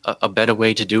a better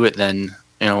way to do it than,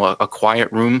 a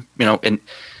quiet room, and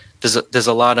there's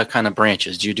a lot of kind of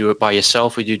branches. Do you do it by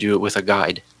yourself, or do you do it with a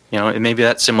guide? And maybe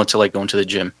that's similar to like going to the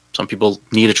gym. Some people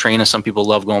need a trainer. Some people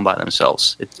love going by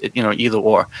themselves. Either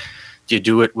or. Do you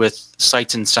do it with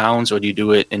sights and sounds, or do you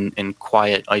do it in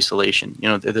quiet isolation?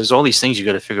 There's all these things you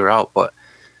got to figure out. But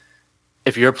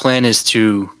if your plan is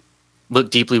to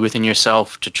look deeply within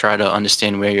yourself to try to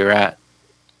understand where you're at,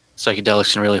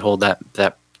 psychedelics can really hold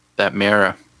that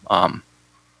mirror.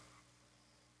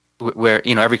 Where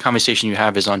every conversation you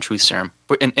have is on truth serum.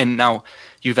 And now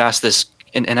you've asked this,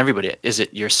 and everybody, is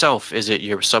it yourself? Is it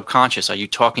your subconscious? Are you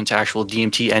talking to actual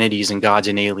DMT entities and gods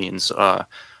and aliens?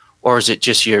 Or is it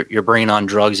just your brain on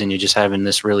drugs and you're just having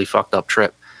this really fucked up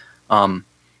trip?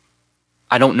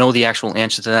 I don't know the actual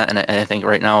answer to that, and I think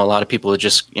right now a lot of people are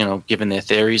just giving their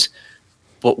theories.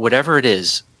 But whatever it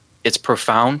is, it's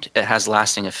profound. It has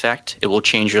lasting effect. It will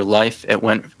change your life. I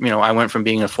went from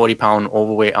being a 40-pound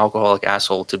overweight alcoholic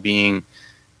asshole to being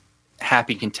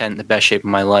happy, content, in the best shape of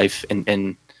my life,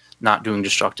 and not doing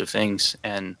destructive things.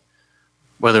 And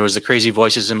whether it was the crazy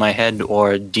voices in my head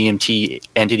or DMT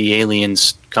entity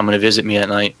aliens coming to visit me at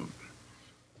night,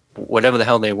 whatever the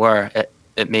hell they were,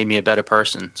 it made me a better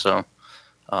person. So,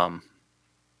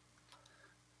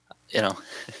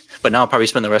 but now I'll probably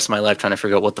spend the rest of my life trying to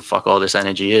figure out what the fuck all this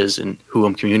energy is and who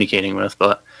I'm communicating with.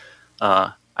 But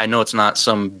I know it's not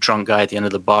some drunk guy at the end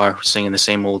of the bar singing the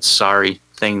same old sorry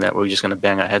thing that we're just going to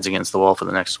bang our heads against the wall for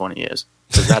the next 20 years.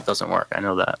 Because that doesn't work. I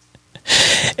know that.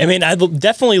 I mean, I'd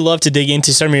definitely love to dig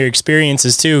into some of your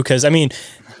experiences too, because I mean,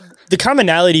 the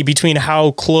commonality between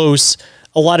how close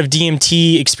a lot of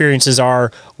DMT experiences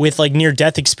are with like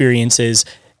near-death experiences,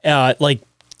 like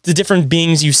the different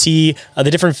beings you see, the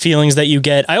different feelings that you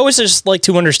get. I always just like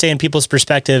to understand people's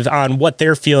perspective on what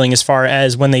they're feeling as far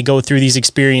as when they go through these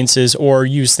experiences or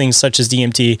use things such as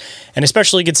DMT. And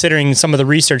especially considering some of the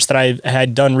research that I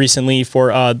had done recently for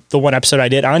the one episode I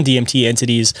did on DMT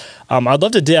entities. I'd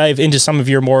love to dive into some of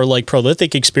your more like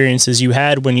prolific experiences you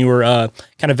had when you were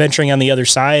kind of venturing on the other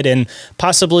side, and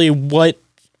possibly what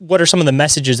are some of the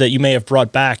messages that you may have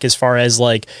brought back as far as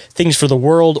like things for the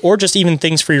world, or just even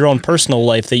things for your own personal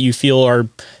life that you feel are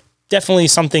definitely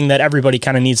something that everybody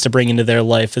kind of needs to bring into their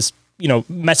life, as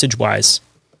message wise?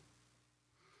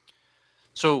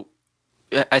 So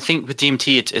I think with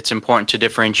DMT, it's important to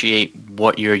differentiate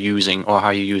what you're using or how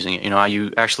you're using it. Are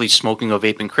you actually smoking a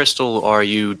vaping crystal, or are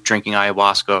you drinking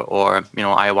ayahuasca or,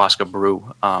 ayahuasca brew?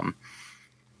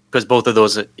 Because both of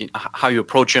those, how you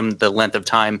approach them, the length of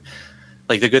time.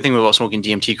 Like, the good thing about smoking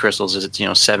DMT crystals is it's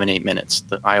 7-8 minutes.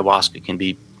 The ayahuasca can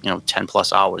be 10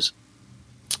 plus hours.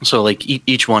 So like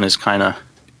each one is kind of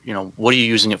what are you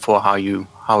using it for? How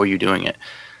are you doing it?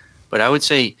 But I would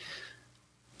say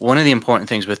one of the important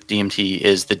things with DMT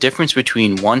is the difference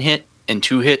between 1 hit and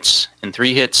 2 hits and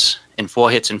 3 hits and 4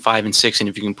 hits and 5 and 6, and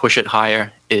if you can push it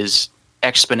higher, is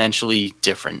exponentially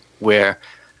different. Where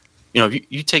if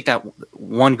you take that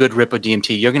one good rip of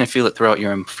DMT, you're going to feel it throughout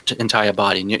your entire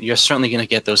body, and you're certainly going to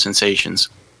get those sensations.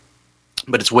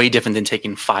 But it's way different than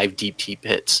taking 5 deep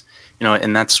hits,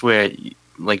 and that's where,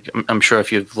 like, I'm sure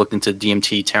if you've looked into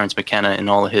DMT, Terrence McKenna and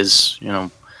all of his,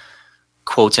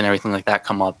 quotes and everything like that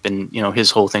come up, and his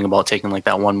whole thing about taking like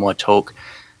that one more toke,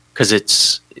 because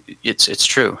it's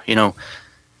true.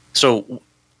 So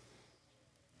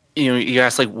you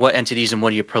ask, like, what entities and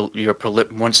what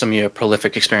are some of your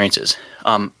prolific experiences.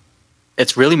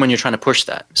 It's really when you're trying to push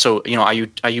that. So are you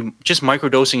just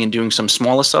microdosing and doing some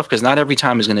smaller stuff? Because not every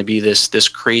time is going to be this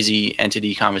crazy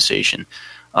entity conversation.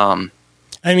 I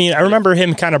remember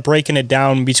him kind of breaking it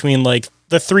down between like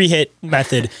the 3-hit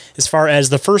method, as far as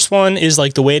the first one is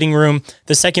like the waiting room,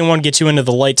 the second one gets you into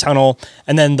the light tunnel,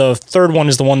 and then the third one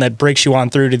is the one that breaks you on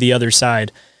through to the other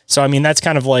side. So, that's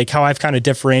kind of like how I've kind of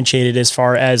differentiated, as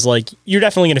far as like, you're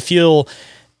definitely going to feel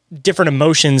different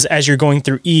emotions as you're going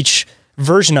through each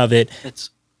version of it.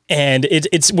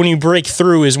 It's when you break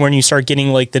through is when you start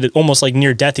getting like the almost like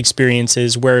near death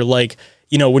experiences, where like,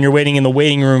 when you're waiting in the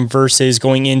waiting room versus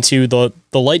going into the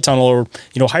light tunnel, or,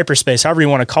 hyperspace, however you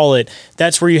want to call it,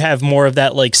 that's where you have more of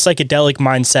that like psychedelic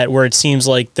mindset, where it seems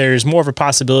like there's more of a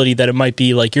possibility that it might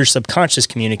be like your subconscious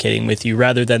communicating with you,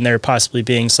 rather than there possibly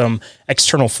being some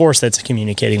external force that's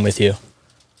communicating with you.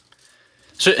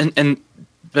 So, and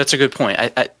that's a good point.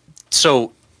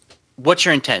 So what's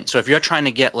your intent? So if you're trying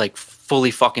to get like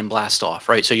fully fucking blast off,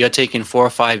 right? So you're taking 4 or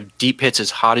 5 deep hits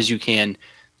as hard as you can.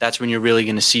 That's when you're really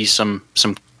going to see some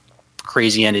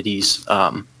crazy entities.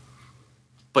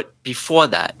 But before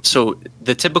that, so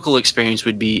the typical experience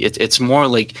would be it's more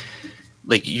like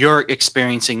you're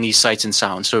experiencing these sights and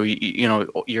sounds. So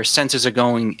your senses are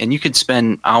going, and you could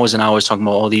spend hours and hours talking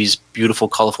about all these beautiful,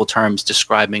 colorful terms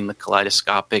describing the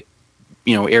kaleidoscopic,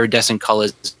 iridescent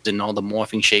colors and all the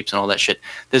morphing shapes and all that shit.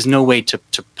 There's no way to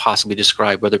possibly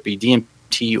describe whether it be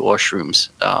DMT or shrooms.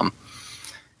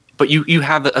 But you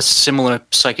have a similar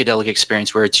psychedelic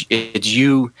experience where it's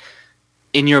you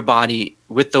in your body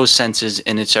with those senses,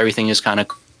 and everything is kind of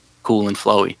cool and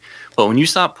flowy. But when you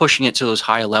start pushing it to those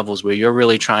higher levels, where you're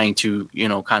really trying to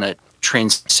kind of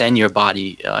transcend your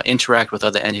body, interact with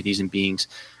other entities and beings,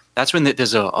 that's when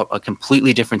there's a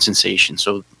completely different sensation.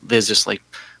 So there's this like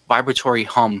vibratory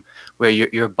hum where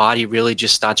your body really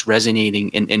just starts resonating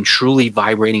and truly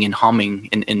vibrating and humming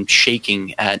and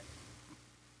shaking at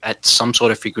some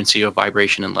sort of frequency or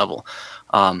vibration and level.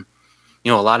 A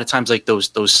lot of times like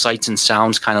those sights and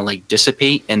sounds kind of like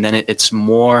dissipate, and then it's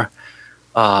more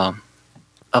of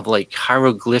like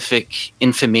hieroglyphic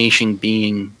information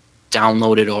being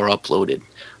downloaded or uploaded.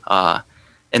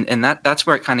 And that's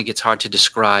where it kind of gets hard to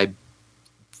describe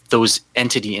those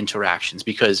entity interactions,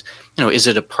 because, is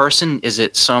it a person? Is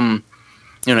it some,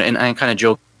 and I kind of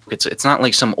joke, it's not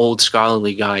like some old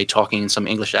scholarly guy talking in some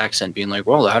English accent being like,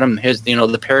 well, Adam,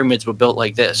 the pyramids were built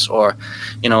like this, or,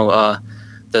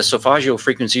 the solfeggio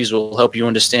frequencies will help you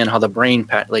understand how the brain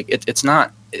it's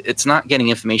not getting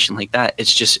information like that.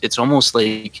 It's almost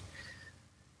like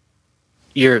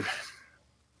you're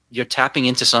tapping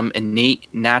into some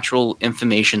innate natural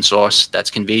information source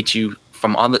that's conveyed to you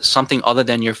from something other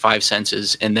than your 5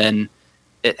 senses, and then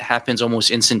it happens almost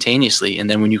instantaneously. And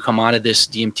then when you come out of this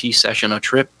DMT session or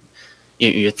trip,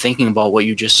 you're thinking about what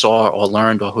you just saw or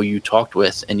learned or who you talked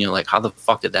with, and you're like, how the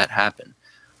fuck did that happen?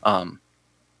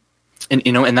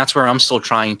 And that's where I'm still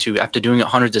trying to, after doing it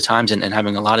hundreds of times and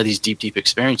having a lot of these deep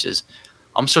experiences,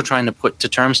 I'm still trying to put to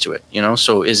terms to it.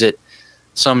 So is it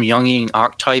some Jungian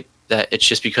archetype that it's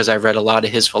just because I read a lot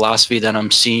of his philosophy that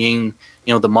I'm seeing,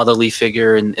 the motherly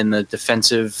figure and the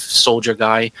defensive soldier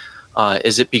guy?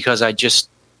 Is it because I just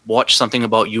watched something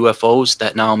about UFOs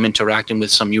that now I'm interacting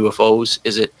with some UFOs?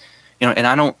 Is it, and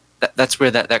I don't, that's where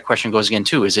that question goes again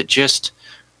too. Is it just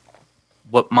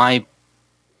what my,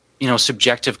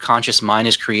 subjective conscious mind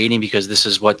is creating because this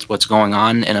is what's going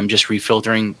on and I'm just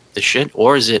refiltering the shit?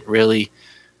 Or is it really,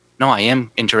 no, I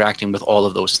am interacting with all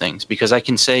of those things? Because I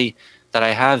can say that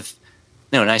I have,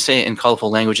 and I say it in colorful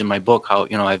language in my book, how,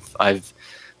 I've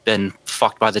been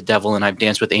fucked by the devil and I've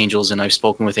danced with angels and I've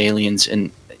spoken with aliens,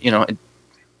 and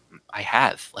I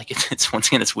have. Like, it's once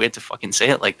again, it's weird to fucking say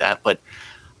it like that, but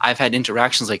I've had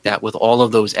interactions like that with all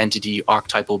of those entity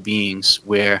archetypal beings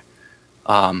where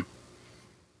I've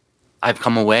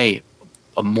come away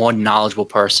a more knowledgeable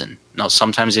person. Now,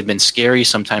 sometimes they've been scary,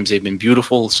 sometimes they've been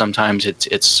beautiful, sometimes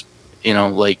it's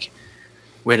like,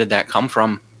 where did that come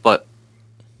from? But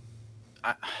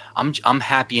I'm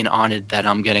happy and honored that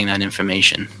I'm getting that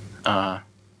information.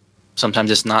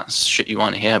 Sometimes it's not shit you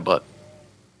want to hear, but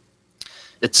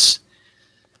it's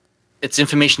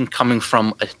information coming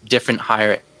from a different,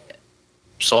 higher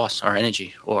source or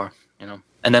energy, or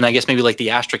and then I guess maybe like the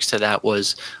asterisk to that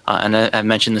was, and I've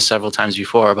mentioned this several times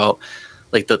before, about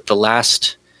like the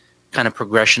last kind of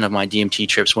progression of my DMT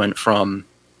trips went from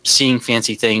seeing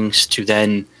fancy things to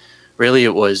then really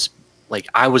it was like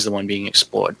I was the one being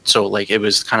explored. So like it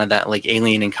was kind of that like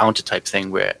alien encounter type thing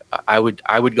where I would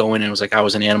go in and it was like I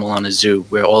was an animal on a zoo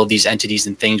where all of these entities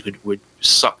and things would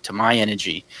suck to my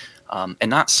energy, and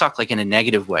not suck like in a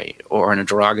negative way or in a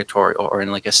derogatory or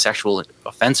in like a sexual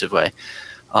offensive way.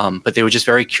 But they were just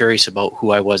very curious about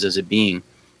who I was as a being.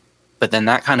 But then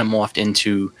that kind of morphed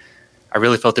into, I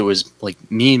really felt it was like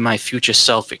me and my future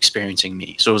self experiencing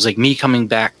me. So it was like me coming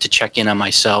back to check in on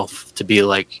myself, to be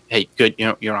like, hey, good,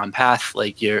 you're on path.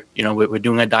 Like we're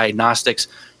doing our diagnostics,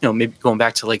 maybe going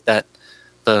back to like that,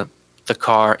 the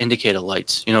car indicator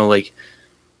lights, like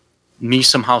me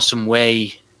somehow, some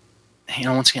way,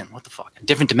 once again, what the fuck, a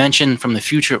different dimension from the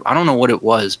future. I don't know what it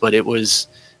was, but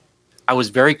I was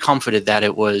very comforted that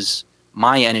it was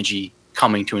my energy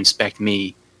coming to inspect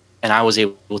me, and I was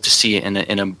able to see it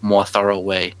in a more thorough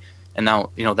way. And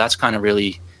now, that's kind of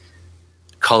really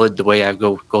colored the way I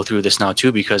go through this now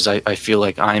too, because I feel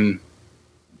like when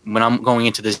I'm going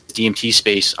into this DMT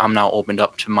space, I'm now opened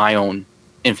up to my own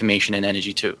information and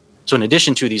energy too. So in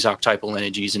addition to these archetypal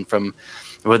energies, and from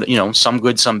whether, some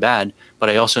good, some bad, but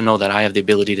I also know that I have the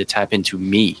ability to tap into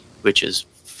me, which is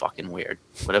fucking weird,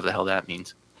 whatever the hell that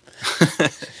means.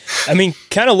 I mean,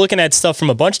 kind of looking at stuff from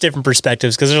a bunch of different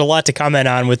perspectives, because there's a lot to comment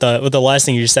on with the last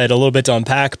thing you said, a little bit to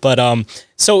unpack. But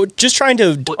so just trying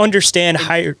to understand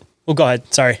higher. Well, go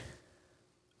ahead. Sorry.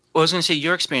 Well, I was going to say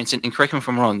your experience, and correct me if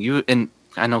I'm wrong. You, and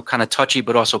I know, kind of touchy,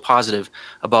 but also positive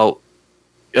about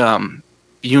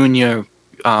you and your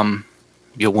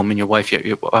woman, your wife,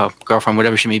 your girlfriend,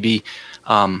 whatever she may be,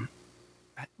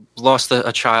 lost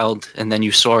a child, and then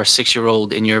you saw a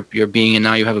 6-year-old in your being, and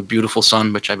now you have a beautiful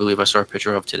son, which I believe I saw a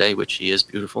picture of today, which he is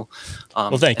beautiful.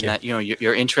 Well, thank you. That,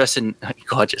 you're interested in,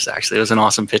 gorgeous, actually. It was an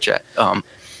awesome picture.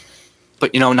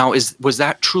 But now was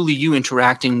that truly you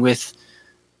interacting with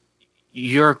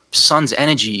your son's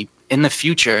energy in the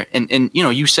future? And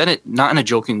you said it not in a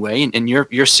joking way, and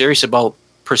you're serious about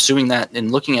pursuing that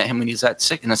and looking at him when he's that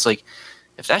sick. And it's like,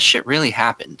 if that shit really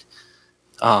happened,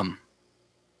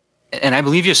 and I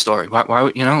believe your story. Why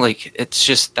like, it's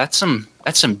just, that's some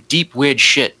deep, weird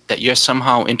shit that you're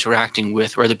somehow interacting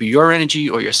with, whether it be your energy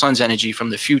or your son's energy from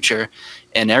the future,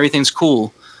 and everything's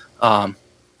cool.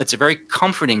 It's a very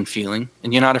comforting feeling,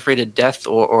 and you're not afraid of death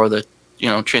or the,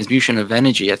 transmutation of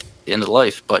energy at the end of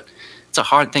life. But it's a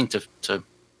hard thing to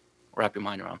wrap your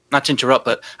mind around. Not to interrupt,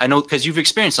 but I know, because you've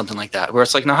experienced something like that, where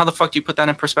it's like, now how the fuck do you put that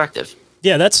in perspective?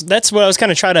 Yeah, that's what I was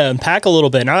kind of trying to unpack a little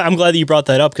bit. And I'm glad that you brought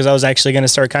that up, because I was actually going to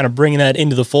start kind of bringing that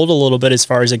into the fold a little bit as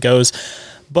far as it goes.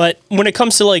 But when it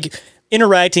comes to like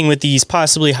interacting with these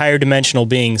possibly higher dimensional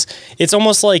beings, it's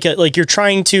almost like you're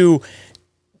trying to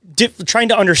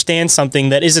understand something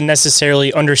that isn't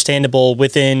necessarily understandable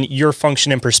within your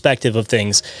function and perspective of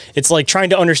things. It's like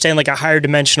trying to understand like a higher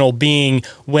dimensional being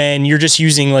when you're just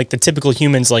using like the typical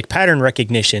humans like pattern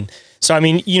recognition. So, I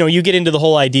mean, you get into the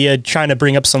whole idea trying to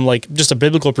bring up some like just a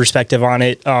biblical perspective on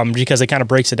it, because it kind of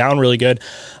breaks it down really good,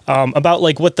 about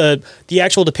like what the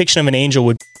actual depiction of an angel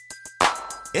would.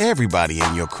 Everybody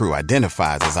in your crew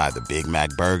identifies as either Big Mac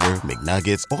Burger,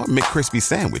 McNuggets, or McCrispy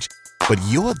Sandwich. But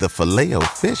you're the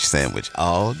Filet-O-Fish Sandwich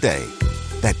all day.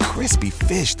 That crispy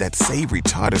fish, that savory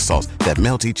tartar sauce, that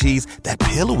melty cheese, that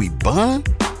pillowy bun.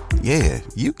 Yeah,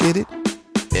 you get it.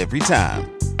 Every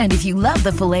time. And if you love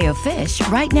the Filet-O-Fish,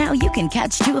 right now you can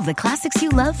catch 2 of the classics you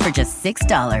love for just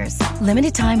 $6.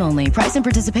 Limited time only. Price and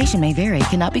participation may vary.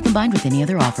 Cannot be combined with any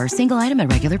other offer. Single item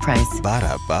at regular price.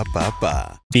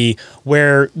 Ba-da-ba-ba-ba.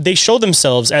 Where they show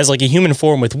themselves as like a human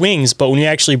form with wings, but when you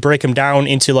actually break them down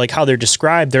into like how they're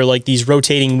described, they're like these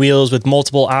rotating wheels with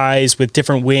multiple eyes with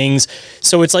different wings.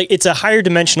 So it's like it's a higher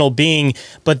dimensional being,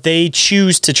 but they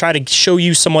choose to try to show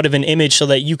you somewhat of an image so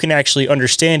that you can actually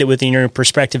understand it within your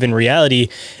perspective and reality.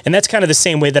 And that's kind of the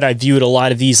same way that I viewed a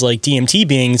lot of these like DMT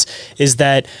beings, is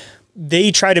that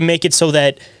they try to make it so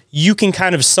that you can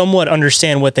kind of somewhat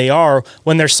understand what they are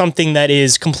when there's something that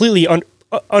is completely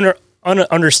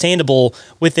understandable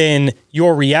within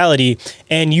your reality,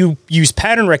 and you use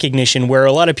pattern recognition, where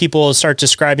a lot of people start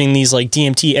describing these like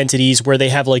DMT entities where they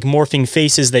have like morphing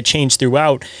faces that change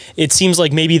throughout. It seems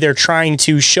like maybe they're trying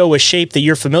to show a shape that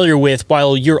you're familiar with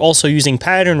while you're also using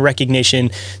pattern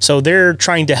recognition. So they're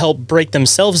trying to help break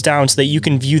themselves down so that you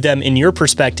can view them in your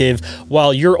perspective,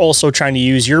 while you're also trying to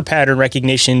use your pattern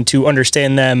recognition to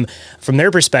understand them from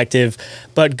their perspective.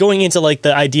 But going into like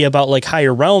the idea about like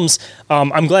higher realms,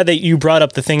 I'm glad that you brought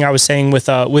up the thing I was saying with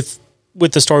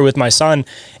the story with my son.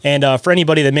 And for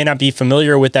anybody that may not be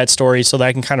familiar with that story, so that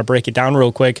I can kind of break it down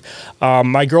real quick,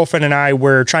 my girlfriend and I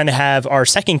were trying to have our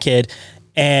second kid,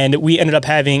 and we ended up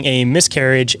having a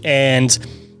miscarriage. And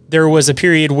there was a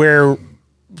period where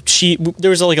there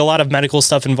was like a lot of medical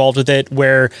stuff involved with it,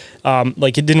 where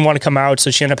like it didn't want to come out,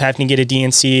 so she ended up having to get a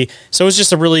DNC. So it was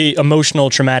just a really emotional,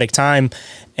 traumatic time.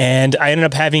 And I ended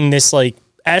up having this like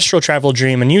astral travel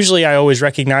dream, and usually I always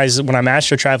recognize when I'm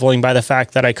astral traveling by the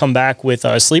fact that I come back with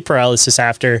sleep paralysis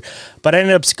after. But I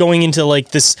ended up going into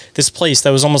like this place that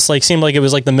was almost like, seemed like it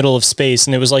was like the middle of space,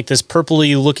 and it was like this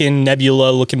purpley looking nebula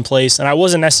looking place, and I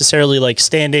wasn't necessarily like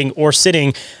standing or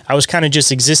sitting. I was kind of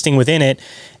just existing within it.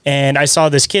 And I saw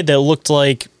this kid that looked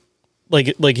like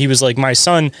he was like my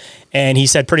son, and he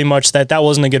said pretty much that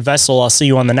wasn't a good vessel, I'll see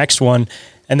you on the next one.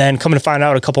 And then coming to find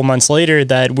out a couple months later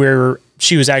that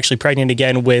she was actually pregnant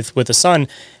again with a son,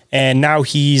 and now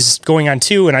he's going on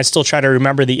 2, and I still try to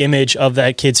remember the image of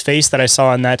that kid's face that I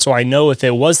saw in that, so I know if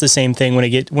it was the same thing when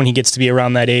he gets to be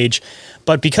around that age.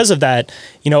 But because of that,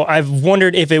 I've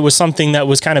wondered if it was something that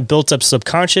was kind of built up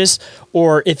subconscious,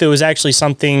 or if it was actually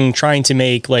something trying to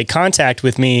make like contact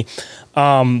with me.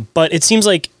 But it seems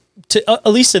like, at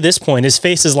least to this point, his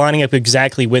face is lining up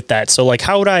exactly with that. So like,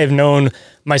 how would I have known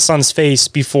my son's face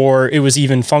before it was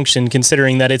even functioned,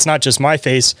 considering that it's not just my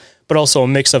face, but also a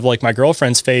mix of like my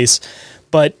girlfriend's face?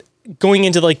 But going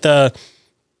into like the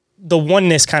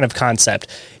oneness kind of concept,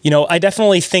 I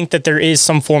definitely think that there is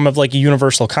some form of like a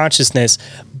universal consciousness,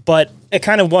 but I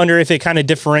kind of wonder if it kind of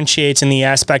differentiates in the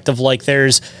aspect of like,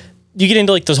 you get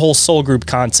into like this whole soul group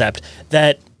concept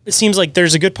that it seems like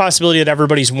there's a good possibility that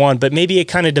everybody's one, but maybe it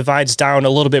kind of divides down a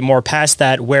little bit more past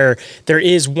that, where there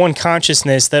is one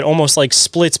consciousness that almost like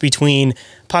splits between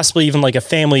possibly even like a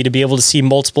family, to be able to see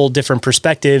multiple different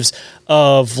perspectives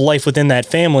of life within that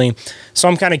family. So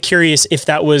I'm kind of curious if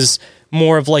that was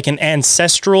more of like an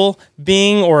ancestral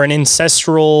being, or an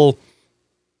ancestral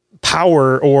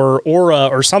power or aura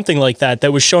or something like that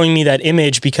was showing me that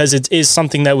image, because it is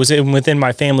something that was within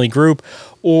my family group.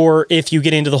 Or if you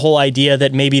get into the whole idea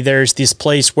that maybe there's this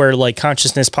place where like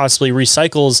consciousness possibly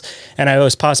recycles, and I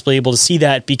was possibly able to see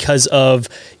that because of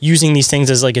using these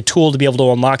things as like a tool to be able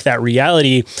to unlock that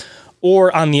reality.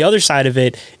 Or on the other side of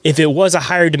it, if it was a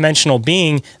higher dimensional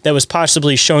being that was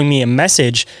possibly showing me a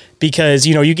message, because,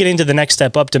 you get into the next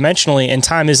step up dimensionally, and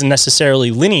time isn't necessarily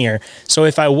linear. So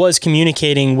if I was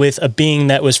communicating with a being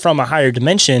that was from a higher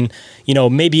dimension,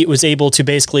 maybe it was able to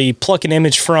basically pluck an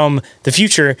image from the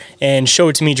future and show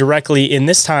it to me directly in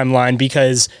this timeline,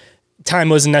 because time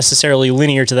wasn't necessarily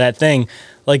linear to that thing.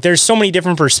 Like, there's so many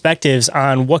different perspectives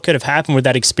on what could have happened with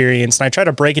that experience, and I try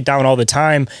to break it down all the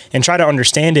time and try to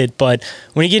understand it. But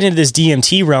when you get into this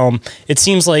DMT realm, it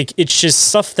seems like it's just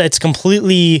stuff that's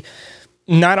completely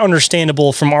not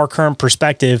understandable from our current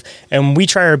perspective, and we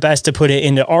try our best to put it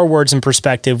into our words and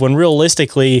perspective, when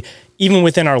realistically, even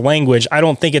within our language, I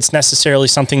don't think it's necessarily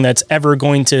something that's ever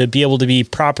going to be able to be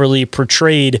properly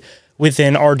portrayed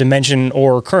within our dimension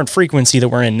or current frequency that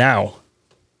we're in now.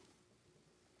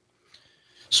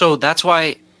 So that's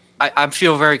why I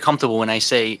feel very comfortable when I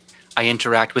say I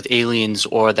interact with aliens,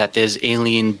 or that there's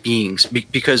alien beings,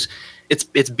 because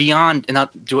it's beyond, and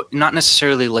not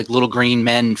necessarily like little green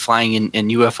men flying in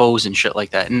UFOs and shit like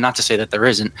that. And not to say that there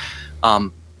isn't,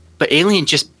 but alien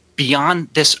just beyond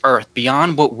this earth,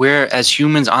 beyond what we're as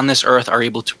humans on this earth are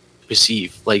able to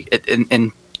perceive. Like,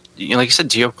 and like I said,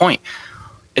 to your point,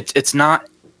 it's not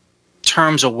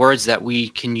terms or words that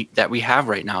we have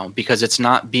right now, because it's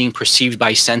not being perceived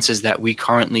by senses that we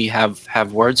currently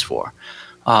have words for.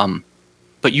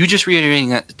 But you just reiterating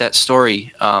that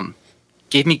story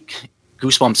gave me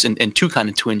goosebumps in two kind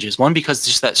of twinges. One, because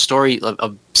just that story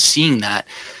of seeing that,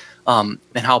 and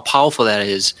how powerful that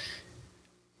is,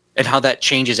 and how that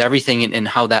changes everything, and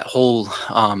how that whole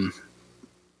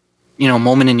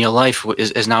moment in your life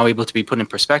is now able to be put in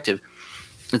perspective.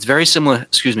 It's very similar,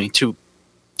 to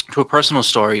a personal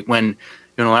story. When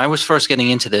I was first getting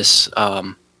into this,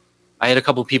 I I had a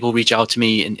couple of people reach out to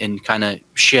me and kind of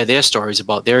share their stories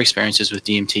about their experiences with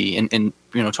DMT and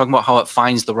talking about how it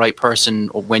finds the right person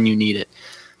or when you need it.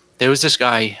 There was this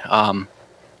guy,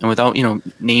 and without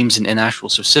names and actual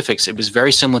specifics, it was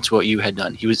very similar to what you had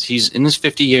done. He's in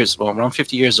his around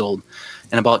 50 years old,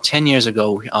 and about 10 years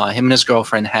ago, him and his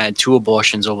girlfriend had 2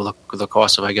 abortions over the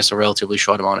course of, I guess, a relatively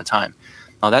short amount of time.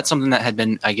 Now, that's something that had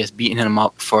been, I guess, beating him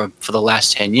up for the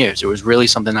last 10 years. It was really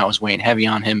something that was weighing heavy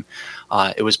on him.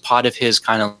 It was part of his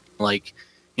kind of like,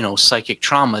 psychic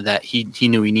trauma that he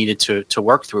knew he needed to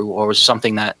work through, or was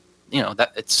something that,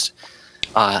 that it's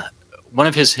one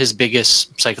of his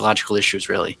biggest psychological issues,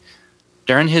 really.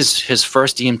 During his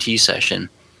first DMT session,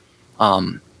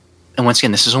 and once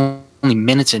again, this is only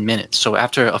minutes and minutes. So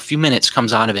after a few minutes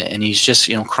comes out of it, and he's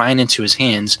just, crying into his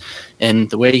hands. And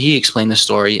the way he explained the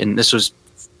story, and this was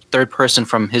third person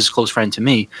from his close friend to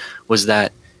me, was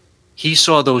that he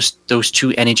saw those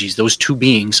 2 energies, those 2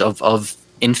 beings of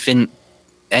infant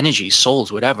energies,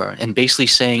 souls, whatever, and basically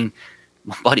saying,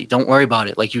 buddy, don't worry about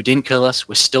it. Like, you didn't kill us.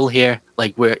 We're still here.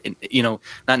 Like, we're,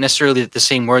 not necessarily the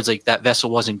same words, like that vessel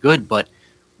wasn't good, but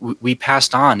we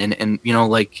passed on, and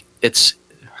like it's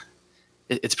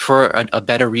for a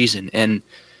better reason. And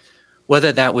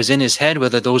whether that was in his head,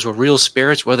 whether those were real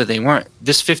spirits, whether they weren't,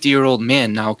 this 50-year-old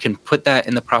man now can put that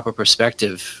in the proper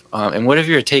perspective. And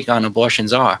whatever your take on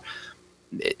abortions are,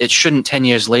 it shouldn't 10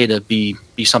 years later be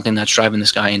something that's driving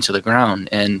this guy into the ground.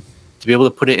 And to be able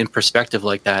to put it in perspective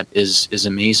like that is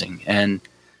amazing. And,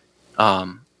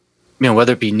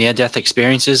 whether it be near-death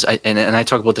experiences, and I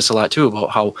talk about this a lot too,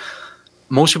 about how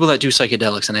most people that do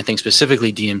psychedelics, and I think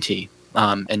specifically DMT,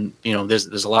 and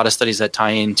there's a lot of studies that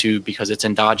tie into, because it's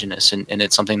endogenous and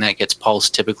it's something that gets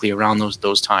pulsed typically around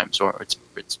those times, or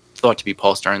it's thought to be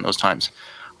pulsed during those times,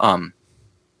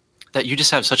 that you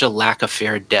just have such a lack of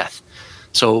fear of death.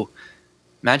 So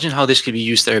imagine how this could be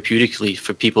used therapeutically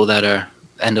for people that are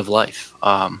end of life.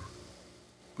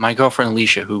 My girlfriend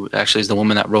Alicia, who actually is the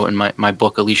woman that wrote in my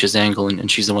book Alicia's Angle,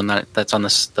 and she's the one that's on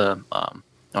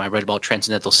I read about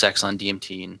transcendental sex on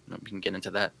DMT, and we can get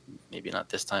into that, maybe not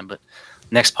this time, but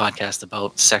next podcast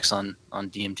about sex on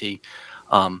DMT.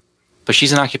 But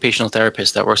she's an occupational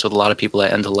therapist that works with a lot of people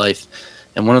at end of life,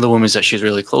 and one of the women that she's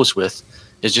really close with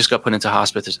is just got put into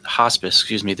hospice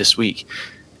this week.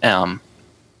 And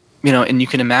you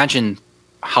can imagine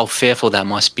how fearful that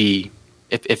must be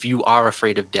if you are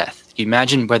afraid of death. You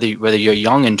imagine whether you're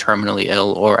young and terminally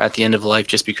ill, or at the end of life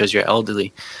just because you're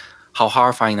elderly, how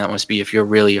horrifying that must be if you're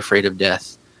really afraid of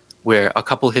death, where a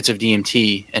couple hits of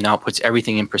DMT and now puts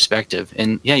everything in perspective.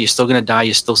 And yeah, you're still going to die,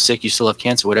 you're still sick, you still have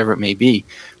cancer, whatever it may be,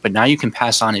 but now you can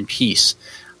pass on in peace.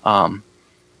 And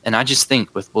I just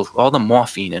think with all the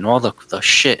morphine and all the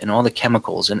shit and all the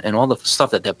chemicals and all the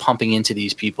stuff that they're pumping into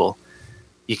these people,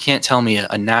 you can't tell me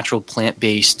a natural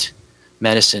plant-based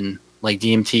medicine like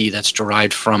DMT that's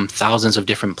derived from thousands of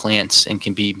different plants and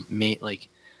can be made, like,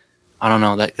 I don't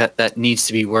know, that needs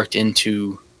to be worked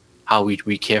into how we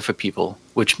care for people,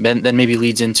 which then maybe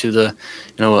leads into the,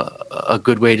 a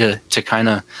good way to kind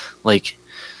of like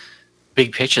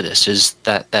big picture this is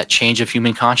that change of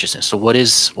human consciousness. So what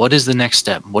is the next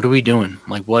step? What are we doing?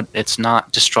 Like, it's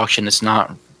not destruction. It's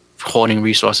not hoarding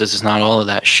resources. It's not all of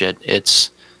that shit. It's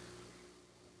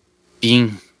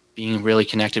being really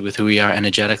connected with who we are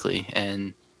energetically.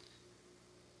 And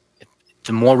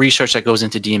the more research that goes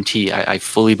into DMT, I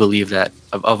fully believe that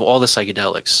of all the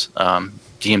psychedelics,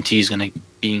 DMT is going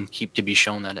to keep to be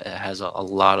shown that it has a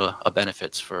lot of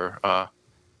benefits for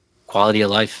quality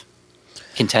of life,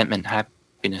 contentment,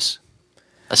 happiness,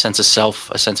 a sense of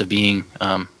self, a sense of being,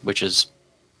 which is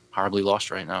horribly lost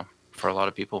right now for a lot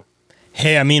of people.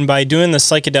 Hey, I mean, by doing the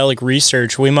psychedelic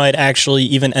research, we might actually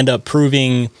even end up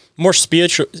proving more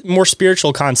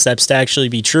spiritual concepts to actually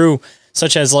be true,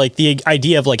 such as like the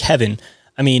idea of like heaven.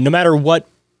 I mean, no matter what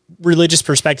religious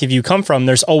perspective you come from,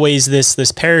 there's always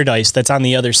this paradise that's on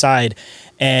the other side.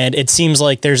 And it seems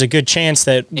like there's a good chance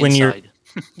that when you're,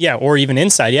 yeah, or even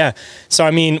inside. Yeah. So,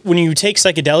 I mean, when you take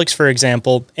psychedelics, for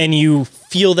example, and you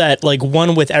feel that like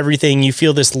one with everything, you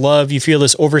feel this love, you feel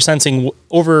this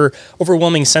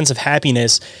overwhelming sense of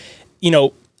happiness,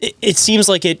 it seems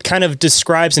like it kind of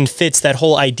describes and fits that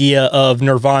whole idea of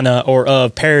nirvana or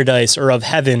of paradise or of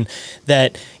heaven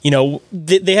that,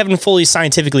 they haven't fully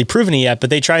scientifically proven it yet, but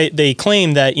they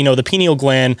claim that, the pineal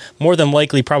gland more than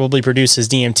likely probably produces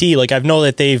DMT. Like, I know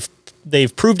that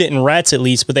they've proved it in rats at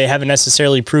least, but they haven't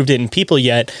necessarily proved it in people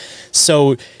yet.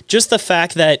 So just the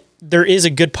fact that there is a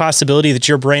good possibility that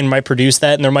your brain might produce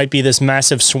that, and there might be this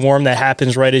massive swarm that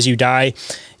happens right as you die,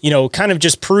 kind of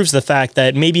just proves the fact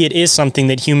that maybe it is something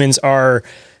that humans are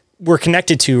we're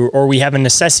connected to, or we have a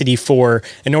necessity for,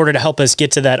 in order to help us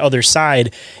get to that other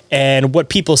side. And what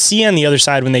people see on the other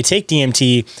side when they take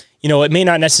DMT, it may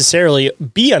not necessarily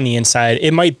be on the inside.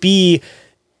 It might be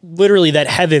literally that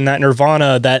heaven, that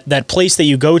nirvana, that place that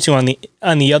you go to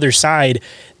on the other side,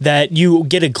 that you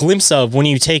get a glimpse of when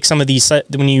you take some of these,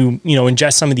 when you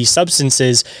ingest some of these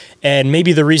substances. And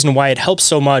maybe the reason why it helps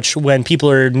so much when people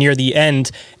are near the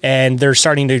end and they're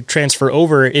starting to transfer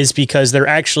over is because they're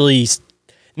actually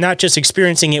not just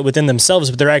experiencing it within themselves,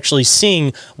 but they're actually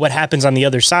seeing what happens on the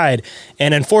other side.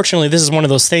 And unfortunately, this is one of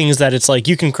those things that it's like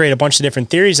you can create a bunch of different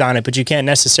theories on it, but you can't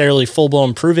necessarily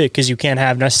full-blown prove it because you can't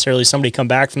have necessarily somebody come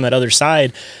back from that other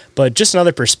side. But just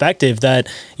another perspective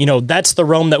that, that's the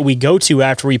realm that we go to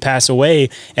after we pass away.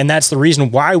 And that's the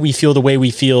reason why we feel the way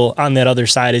we feel on that other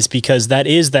side, is because that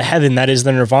is the heaven, that is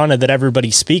the nirvana that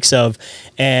everybody speaks of.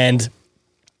 And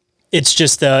it's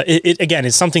just, again,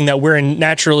 it's something that we're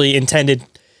naturally intended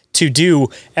to do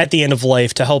at the end of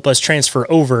life to help us transfer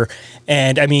over.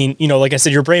 And I mean, like I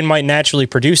said, your brain might naturally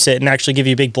produce it and actually give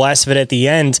you a big blast of it at the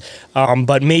end.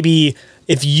 But maybe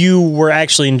if you were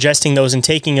actually ingesting those and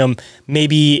taking them,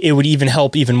 maybe it would even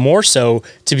help even more so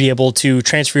to be able to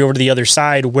transfer you over to the other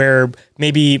side, where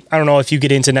maybe, I don't know if you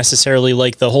get into necessarily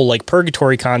like the whole like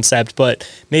purgatory concept, but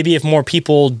maybe if more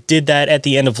people did that at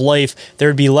the end of life, there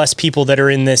would be less people that are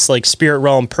in this like spirit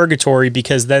realm purgatory,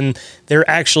 because then they're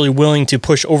actually willing to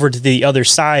push over to the other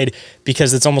side,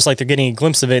 because it's almost like they're getting a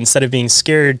glimpse of it instead of being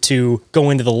scared to go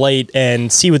into the light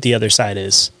and see what the other side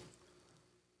is.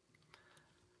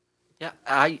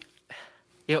 Yeah,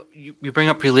 you bring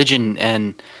up religion,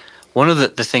 and one of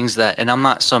the things that, and I'm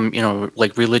not some,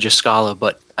 like religious scholar,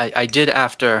 but I did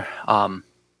after,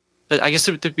 but I guess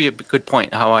it would be a good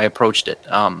point how I approached it.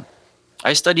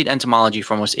 I studied entomology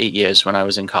for almost 8 years when I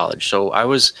was in college. So I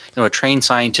was, a trained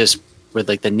scientist with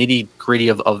like the nitty gritty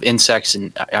of insects.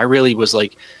 And I really was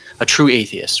like a true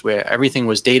atheist, where everything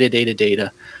was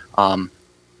data. And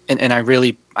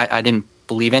I didn't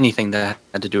believe anything that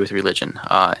had to do with religion.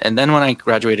 And then when I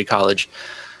graduated college,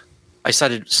 I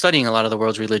started studying a lot of the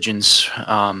world's religions,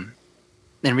 and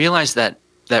realized that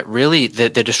really they're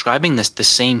describing the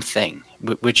same thing,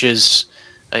 which is,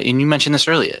 and you mentioned this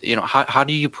earlier, how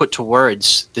do you put to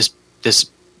words this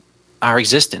our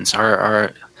existence,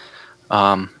 our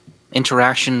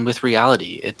interaction with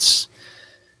reality?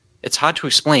 It's hard to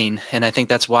explain, and I think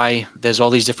that's why there's all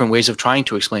these different ways of trying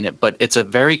to explain it. But it's a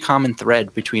very common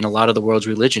thread between a lot of the world's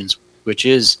religions, which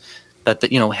is that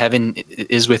heaven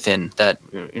is within. That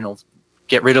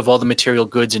get rid of all the material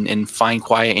goods and find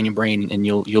quiet in your brain, and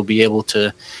you'll be able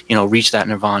to reach that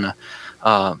nirvana.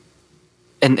 And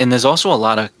there's also a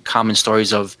lot of common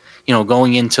stories of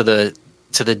going into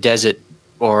the desert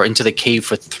or into the cave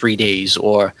for 3 days,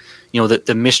 or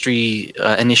the mystery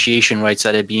initiation rites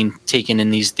that are being taken in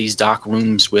these dark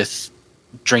rooms with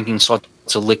drinking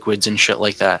sorts of liquids and shit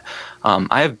like that.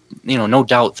 I have no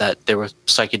doubt that there were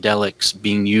psychedelics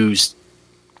being used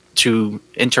to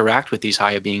interact with these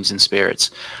higher beings and spirits.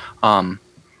 I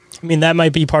mean, that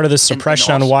might be part of the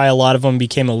suppression on why a lot of them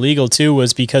became illegal too,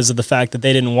 was because of the fact that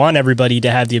they didn't want everybody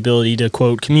to have the ability to,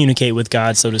 quote, communicate with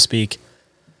God, so to speak.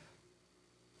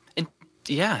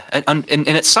 Yeah, and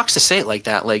it sucks to say it like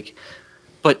that,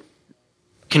 but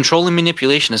control and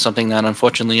manipulation is something that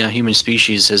unfortunately a human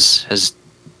species has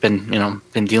been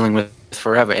dealing with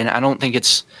forever, and I don't think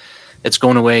it's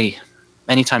going away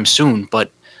anytime soon.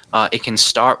 But it can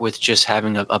start with just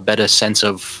having a better sense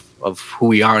of who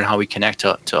we are and how we connect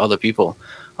to other people.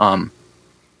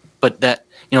 But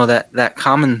that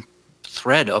common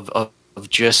thread of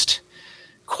just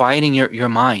quieting your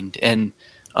mind, and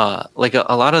like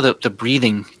a lot of the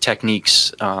breathing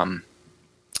techniques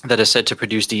that are said to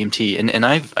produce DMT, and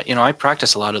I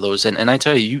practice a lot of those, and I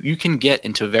tell you can get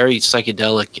into very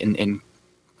psychedelic and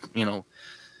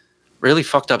really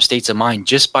fucked up states of mind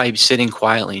just by sitting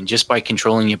quietly, and just by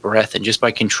controlling your breath, and just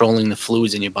by controlling the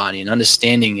fluids in your body and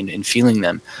understanding and feeling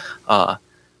them.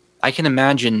 I can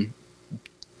imagine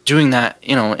doing that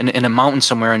in a mountain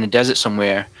somewhere, in a desert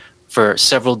somewhere, for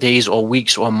several days or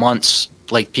weeks or months,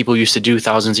 like people used to do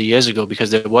thousands of years ago,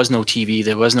 because there was no TV,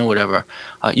 there was no whatever.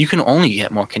 You can only get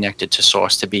more connected to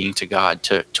source, to being, to God,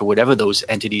 to whatever those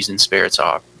entities and spirits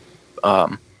are.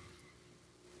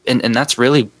 And that's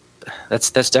really, that's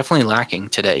definitely lacking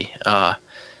today.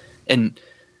 And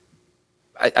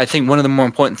I think one of the more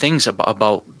important things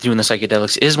about doing the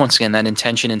psychedelics is, once again, that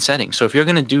intention and setting. So if you're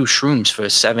going to do shrooms for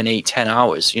 7, 8, 10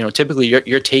 hours, typically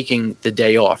you're taking the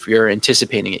day off, you're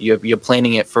anticipating it, you're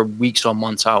planning it for weeks or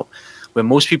months out. Where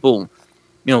most people,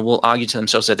 will argue to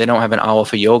themselves that they don't have an hour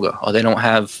for yoga, or they don't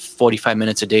have 45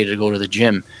 minutes a day to go to the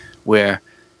gym, where,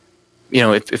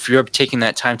 if you're taking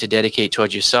that time to dedicate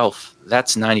towards yourself,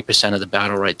 that's 90% of the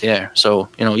battle right there. So,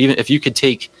 even if you could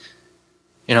take,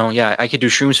 I could do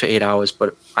shrooms for 8 hours,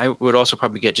 but I would also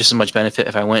probably get just as much benefit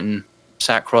if I went and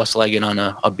sat cross-legged on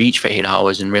a beach for 8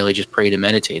 hours and really just prayed and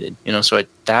meditated. So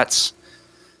that's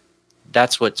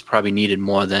what's probably needed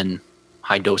more than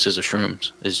high doses of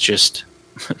shrooms, is just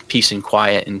peace and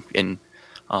quiet. And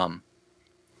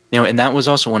that was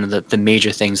also one of the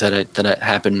major things that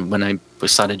happened when I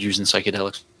started using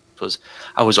psychedelics. Was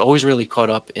I was always really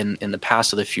caught up in the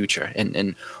past or the future,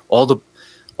 and all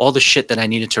the shit that I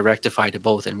needed to rectify to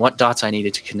both, and what dots I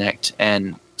needed to connect.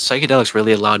 And psychedelics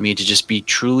really allowed me to just be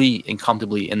truly and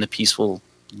comfortably in the peaceful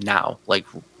now, like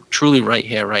truly right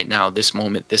here, right now, this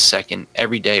moment, this second,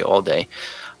 every day, all day.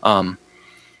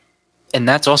 And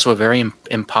that's also a very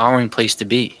empowering place to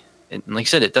be. And like I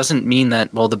said, it doesn't mean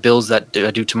that, well, the bills that I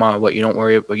do tomorrow, what, you don't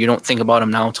worry, or you don't think about them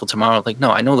now until tomorrow. Like,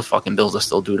 no, I know the fucking bills I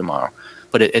still do tomorrow.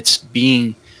 But it's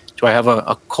being, do I have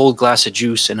a cold glass of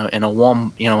juice and a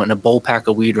warm, and a bowl pack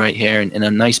of weed right here and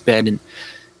a nice bed, and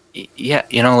yeah,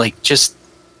 like, just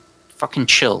fucking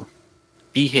chill,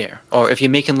 be here. Or if you're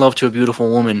making love to a beautiful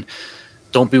woman,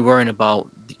 don't be worrying about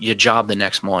your job the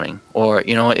next morning. Or,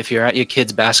 if you're at your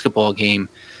kid's basketball game,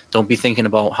 don't be thinking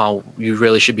about how you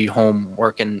really should be home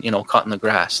working, cutting the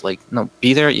grass. Like, no,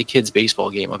 be there at your kid's baseball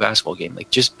game or basketball game. Like,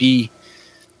 just be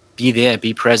there,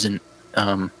 be present.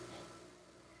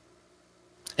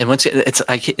 And once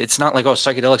it's not like, oh,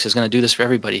 psychedelics is going to do this for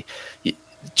everybody.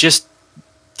 Just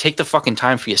take the fucking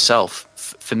time for yourself.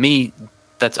 For me,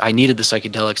 I needed the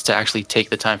psychedelics to actually take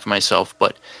the time for myself.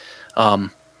 But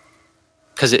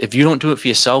because if you don't do it for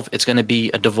yourself, it's going to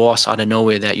be a divorce out of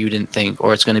nowhere that you didn't think,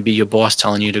 or it's going to be your boss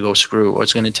telling you to go screw, or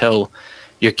it's going to tell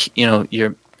your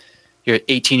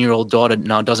 18-year-old daughter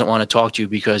now doesn't want to talk to you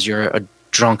because you're a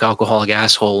drunk alcoholic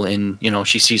asshole, and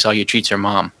she sees how you treat her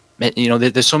mom.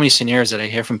 There's so many scenarios that I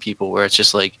hear from people where it's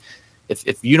just like,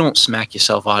 if you don't smack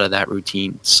yourself out of that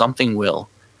routine, something will.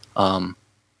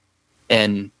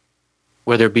 And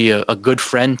whether it be a good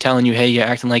friend telling you, hey, you're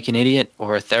acting like an idiot,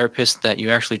 or a therapist that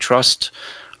you actually trust,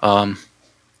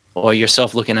 or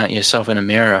yourself looking at yourself in a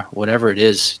mirror, whatever it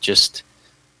is, just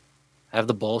have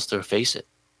the balls to face it.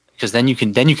 Because then you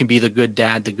can be the good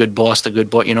dad, the good boss, the good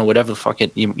boy, whatever the fuck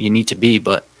you need to be.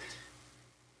 But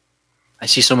I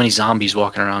see so many zombies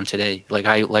walking around today, like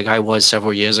I was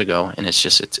several years ago, and it's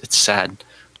just it's sad,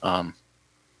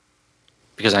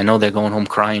 because I know they're going home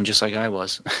crying just like I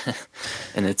was,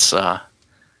 and it's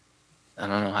I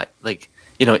don't know,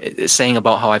 it's saying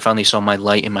about how I finally saw my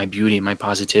light and my beauty and my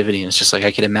positivity, and it's just like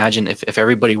I could imagine if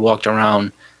everybody walked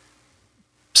around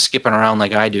skipping around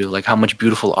like I do, like how much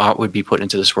beautiful art would be put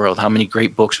into this world, how many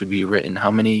great books would be written,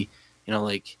 how many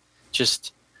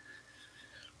just.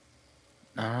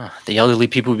 The elderly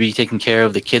people would be taken care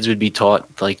of, the kids would be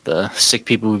taught, like the sick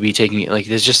people would be taking, like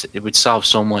it would solve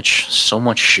so much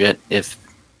shit if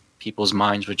people's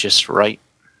minds were just right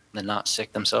and not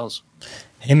sick themselves.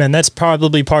 Hey man, that's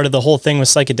probably part of the whole thing with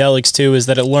psychedelics too, is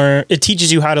that it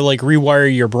teaches you how to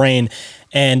rewire your brain.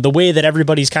 And the way that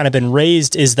everybody's kind of been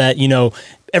raised is that,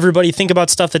 everybody think about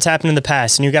stuff that's happened in the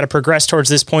past, and you got to progress towards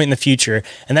this point in the future.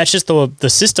 And that's just the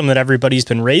system that everybody's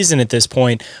been raised in at this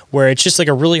point, where it's just like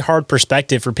a really hard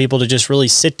perspective for people to just really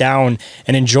sit down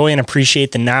and enjoy and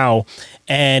appreciate the now.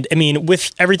 And I mean,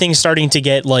 with everything starting to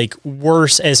get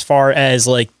worse as far as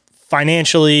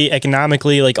financially,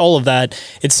 economically, all of that,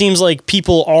 it seems like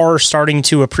people are starting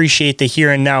to appreciate the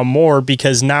here and now more,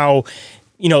 because now,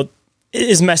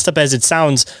 as messed up as it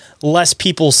sounds, less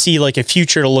people see a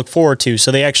future to look forward to. So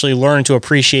they actually learn to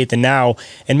appreciate the now.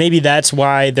 And maybe that's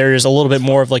why there's a little bit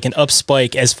more of an up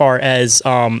spike as far as,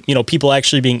 people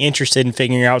actually being interested in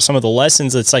figuring out some of the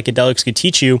lessons that psychedelics could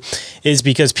teach you, is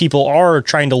because people are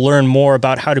trying to learn more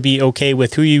about how to be okay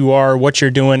with who you are, what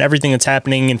you're doing, everything that's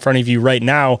happening in front of you right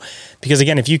now. Because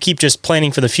again, if you keep just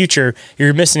planning for the future,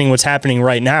 you're missing what's happening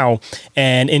right now.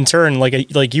 And in turn,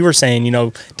 like you were saying,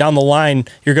 down the line,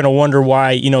 you're going to wonder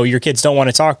why, your kids don't want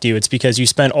to talk to you. It's because you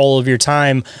spent all of your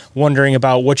time wondering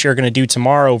about what you're going to do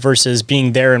tomorrow versus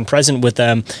being there and present with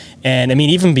them. And I mean,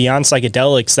 even beyond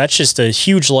psychedelics, that's just a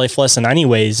huge life lesson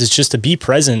anyways, is just to be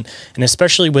present. And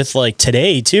especially with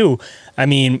today too. I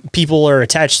mean, people are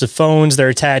attached to phones, they're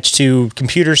attached to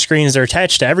computer screens, they're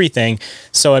attached to everything.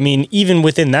 So, I mean, even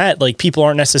within that, people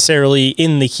aren't necessarily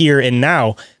in the here and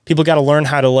now. People got to learn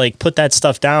how to put that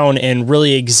stuff down and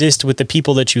really exist with the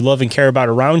people that you love and care about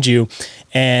around you.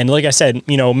 And like I said,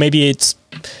 maybe it's,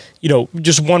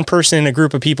 just one person in a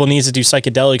group of people needs to do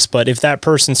psychedelics, but if that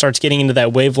person starts getting into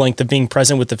that wavelength of being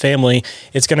present with the family,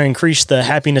 it's going to increase the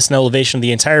happiness and elevation of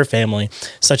the entire family.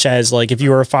 Such as like if you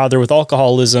were a father with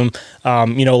alcoholism,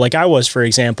 like I was, for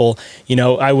example,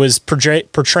 I was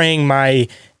portraying my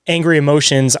angry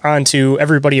emotions onto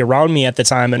everybody around me at the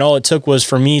time. And all it took was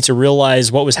for me to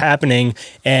realize what was happening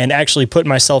and actually put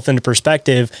myself into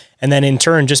perspective. And then in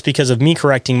turn, just because of me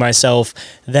correcting myself,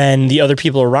 then the other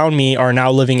people around me are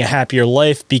now living a happier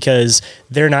life because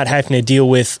they're not having to deal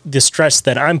with the stress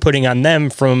that I'm putting on them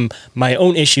from my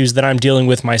own issues that I'm dealing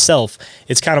with myself.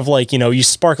 It's kind of like, you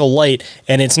spark a light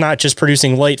and it's not just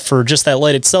producing light for just that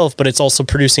light itself, but it's also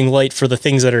producing light for the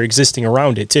things that are existing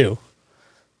around it too.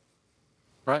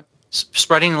 Right.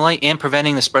 Spreading the light and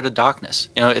preventing the spread of darkness.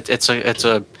 It's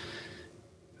a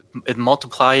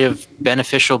multiplier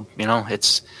beneficial.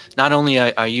 It's not only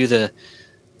are you the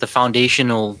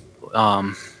foundational,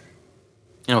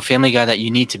 family guy that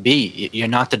you need to be. You're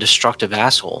not the destructive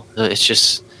asshole. It's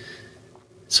just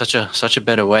such a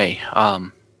better way.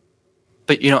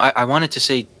 But I wanted to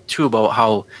say too about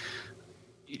how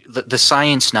the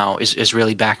science now is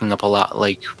really backing up a lot.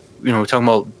 Like, we're talking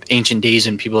about ancient days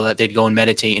and people that they'd go and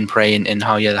meditate and pray and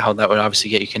how that would obviously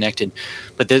get you connected.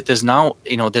 But there's now,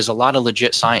 there's a lot of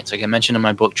legit science. Like I mentioned in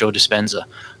my book, Joe Dispenza,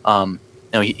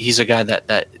 he's a guy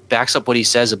that backs up what he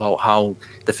says about how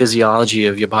the physiology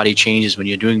of your body changes when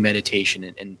you're doing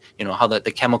meditation and how that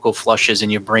the chemical flushes in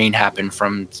your brain happen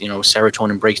from,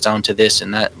 serotonin breaks down to this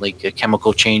and that, like a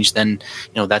chemical change. Then,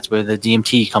 that's where the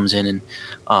DMT comes in.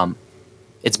 And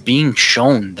it's being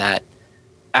shown that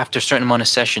after a certain amount of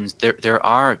sessions, there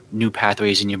are new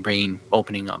pathways in your brain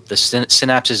opening up. The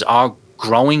synapses are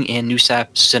growing and new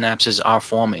synapses are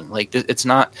forming. Like it's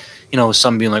not,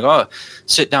 some being like, oh,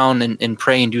 sit down and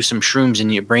pray and do some shrooms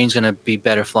and your brain's going to be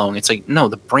better flowing. It's like, no,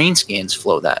 the brain scans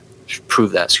prove that.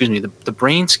 The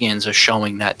brain scans are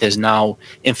showing that there's now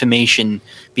information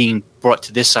being brought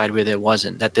to this side where there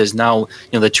wasn't, that there's now,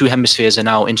 the two hemispheres are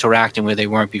now interacting where they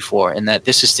weren't before, and that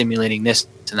this is stimulating this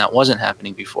and that wasn't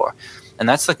happening before. And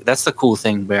that's the cool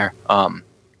thing where,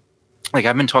 like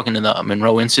I've been talking to the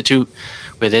Monroe Institute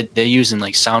where they're using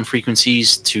like sound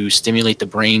frequencies to stimulate the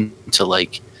brain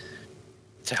to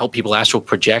help people astral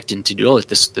project and to do all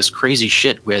this crazy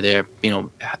shit where they're,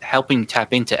 helping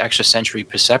tap into extrasensory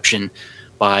perception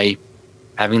by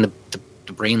having the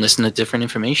brain listen to different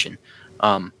information.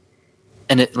 And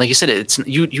it, like I said, it's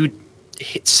you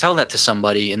sell that to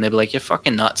somebody and they'll be like, you're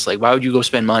fucking nuts. Like, why would you go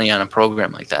spend money on a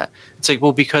program like that? It's like,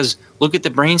 well, because look at the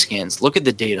brain scans, look at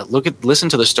the data, listen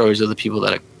to the stories of the people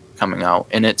that are coming out.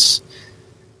 And it's,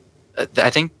 I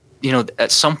think,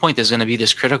 at some point there's going to be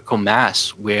this critical mass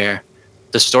where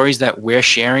the stories that we're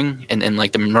sharing and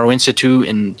like the Monroe Institute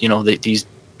and, these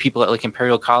people at like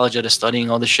Imperial College that are studying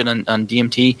all this shit on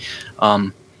DMT,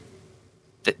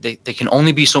 they can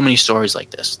only be so many stories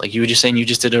like this. Like you were just saying, you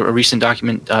just did a recent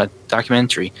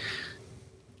documentary.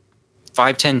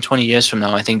 5, 10, 20 years from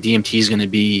now, I think DMT is going to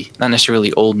be not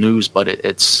necessarily old news, but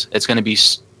it's going to be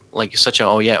like such a,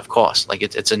 oh yeah, of course. Like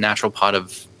it's a natural part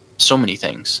of so many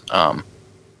things.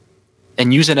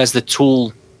 And use it as the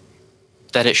tool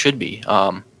that it should be.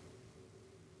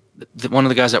 One of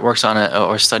the guys that works on it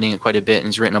or studying it quite a bit and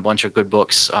has written a bunch of good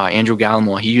books, Andrew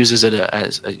Gallimore, he uses it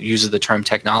uses the term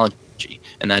technology,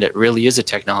 and that it really is a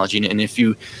technology. And if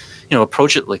you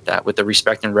approach it like that with the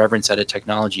respect and reverence that a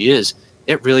technology is,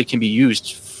 it really can be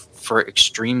used for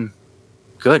extreme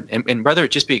good. And whether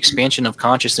it just be expansion of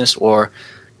consciousness or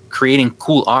creating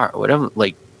cool art or whatever,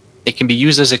 like it can be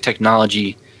used as a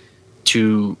technology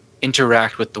to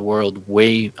interact with the world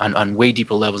on way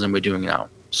deeper levels than we're doing now.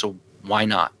 So why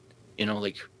not?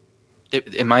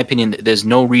 In my opinion, there's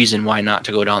no reason why not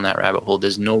to go down that rabbit hole.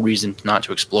 There's no reason not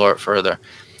to explore it further.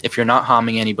 If you're not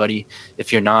harming anybody,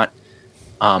 if you're not,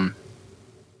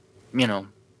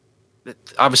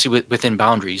 obviously within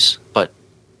boundaries, but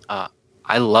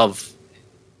I love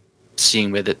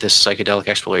seeing where this psychedelic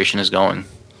exploration is going.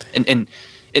 And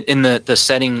in the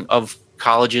setting of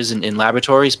colleges and in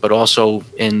laboratories, but also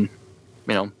in,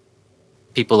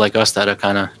 people like us that are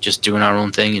kind of just doing our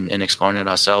own thing and exploring it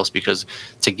ourselves, because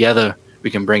together we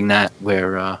can bring that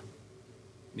where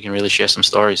we can really share some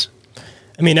stories.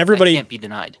 I mean, everybody can't be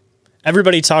denied.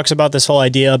 Everybody talks about this whole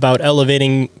idea about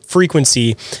elevating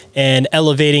frequency and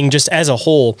elevating just as a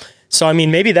whole. So, I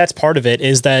mean, maybe that's part of it,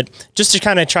 is that just to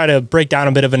kind of try to break down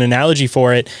a bit of an analogy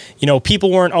for it,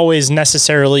 people weren't always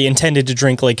necessarily intended to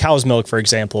drink like cow's milk, for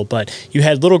example, but you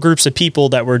had little groups of people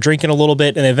that were drinking a little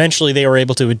bit and eventually they were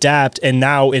able to adapt, and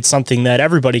now it's something that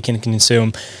everybody can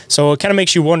consume. So it kind of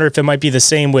makes you wonder if it might be the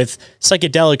same with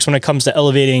psychedelics when it comes to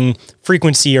elevating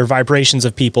frequency or vibrations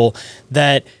of people,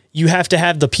 that you have to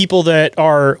have the people that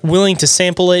are willing to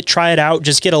sample it, try it out,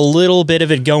 just get a little bit of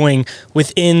it going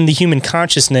within the human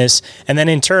consciousness. And then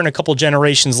in turn, a couple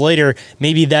generations later,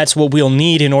 maybe that's what we'll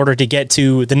need in order to get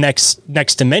to the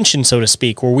next dimension, so to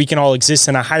speak, where we can all exist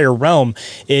in a higher realm.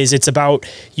 It's about,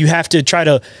 you have to try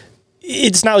to,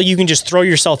 it's not like you can just throw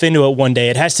yourself into it one day.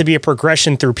 It has to be a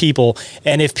progression through people.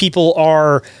 And if people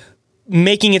are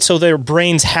making it so their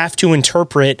brains have to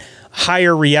interpret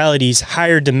higher realities,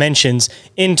 higher dimensions,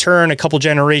 in turn, a couple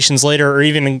generations later, or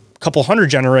even a couple hundred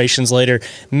generations later,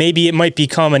 maybe it might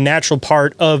become a natural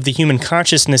part of the human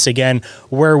consciousness again,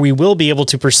 where we will be able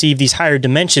to perceive these higher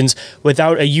dimensions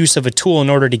without a use of a tool in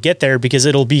order to get there, because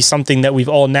it'll be something that we've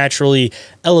all naturally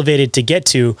elevated to get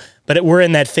to. But we're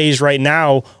in that phase right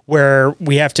now where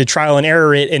we have to trial and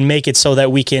error it and make it so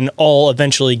that we can all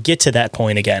eventually get to that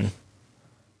point again.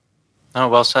 Oh,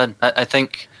 well said. I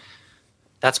think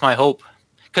that's my hope,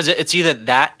 because it's either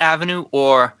that avenue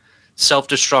or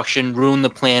self-destruction, ruin the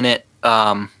planet,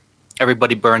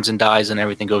 everybody burns and dies, and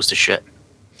everything goes to shit.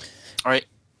 All right,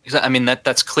 I mean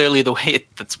that's clearly the way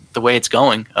that's the way it's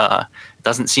going. It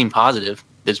doesn't seem positive.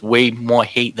 There's way more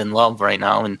hate than love right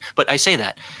now, but I say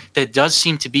that there does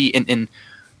seem to be in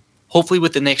hopefully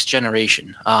with the next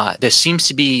generation, there seems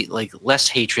to be like less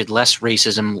hatred, less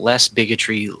racism, less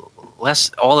bigotry,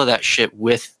 less all of that shit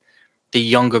with the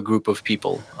younger group of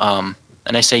people.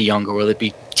 And I say younger, will it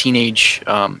be teenage?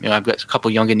 I've got a couple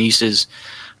younger nieces.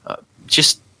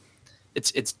 Just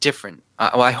it's different.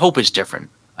 Well, I hope it's different.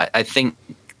 I think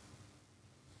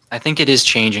it is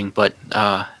changing, but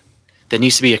there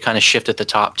needs to be a kind of shift at the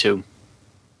top too.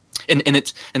 And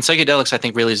psychedelics, I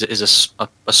think, really is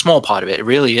a small part of it. It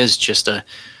really is just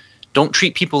don't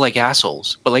treat people like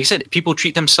assholes. But like I said, people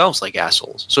treat themselves like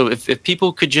assholes. So if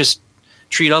people could just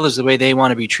treat others the way they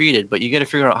want to be treated, but you got to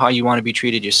figure out how you want to be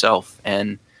treated yourself.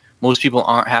 And most people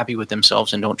aren't happy with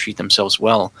themselves and don't treat themselves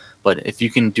well. But if you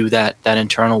can do that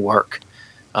internal work,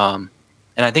 and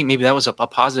I think maybe that was a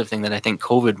positive thing that I think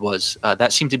COVID was,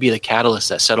 that seemed to be the catalyst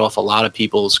that set off a lot of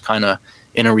people's kind of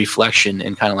inner reflection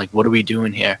and kind of like, what are we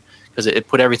doing here? Because it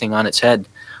put everything on its head.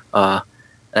 And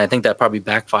I think that probably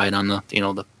backfired on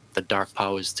the dark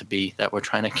powers to be that were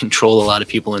trying to control a lot of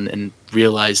people and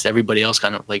realized everybody else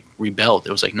kind of like rebelled.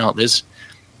 It was like, no, there's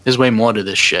way more to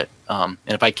this shit. And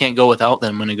if I can't go without,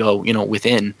 then I'm going to go,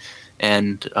 within.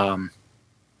 And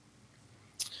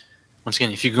once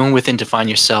again, if you're going within to find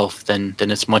yourself, then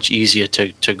it's much easier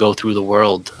to go through the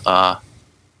world,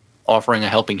 offering a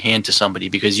helping hand to somebody,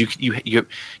 because your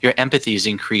empathy is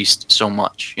increased so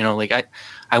much. Like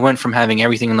I went from having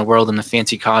everything in the world and the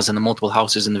fancy cars and the multiple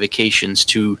houses and the vacations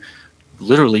to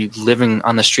literally living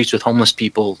on the streets with homeless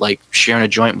people, like sharing a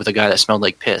joint with a guy that smelled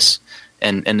like piss.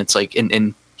 And it's like,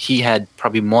 and he had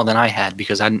probably more than I had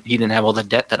because he didn't have all the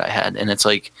debt that I had. And it's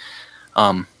like,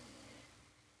 not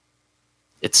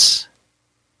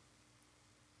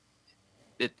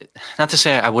to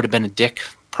say I would have been a dick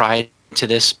prior to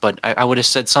this, but I would have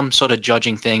said some sort of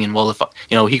judging thing. And well, if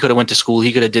he could have went to school,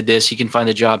 he could have did this, he can find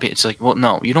a job. It's like, well,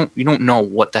 no, you don't know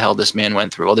what the hell this man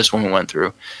went through or this woman went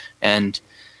through. And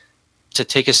to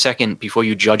take a second before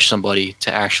you judge somebody,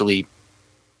 to actually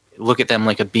look at them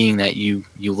like a being that you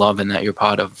love and that you're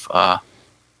part of,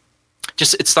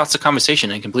 it starts the conversation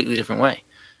in a completely different way.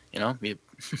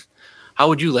 How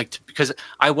would you like to, because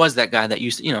I was that guy that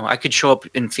used to, I could show up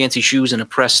in fancy shoes and a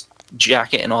pressed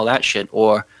jacket and all that shit,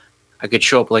 or I could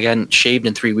show up like I hadn't shaved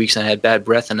in 3 weeks and I had bad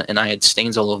breath and I had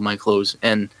stains all over my clothes.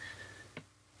 And,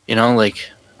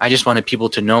 like, I just wanted people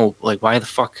to know, like, why the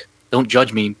fuck, don't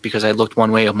judge me because I looked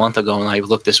one way a month ago and I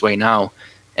look this way now.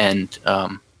 And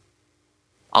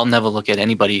I'll never look at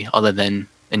anybody other than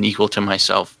an equal to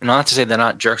myself. And not to say they're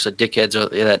not jerks or dickheads, or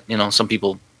that, some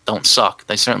people don't suck.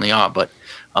 They certainly are, but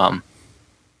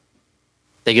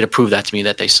they get to prove that to me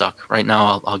that they suck. Right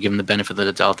now, I'll give them the benefit of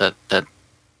the doubt that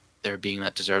they're a being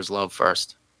that deserves love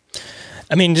first.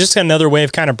 I mean, just another way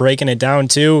of kind of breaking it down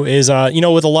too is,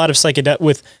 with a lot of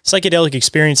psychedelic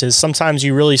experiences, sometimes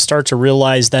you really start to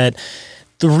realize that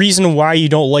the reason why you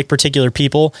don't like particular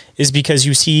people is because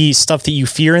you see stuff that you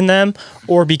fear in them,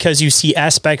 or because you see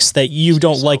aspects that you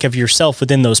don't like of yourself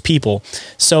within those people.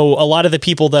 So a lot of the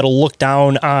people that'll look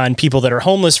down on people that are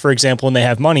homeless, for example, when they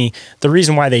have money, the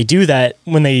reason why they do that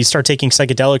when they start taking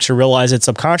psychedelics or realize it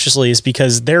subconsciously is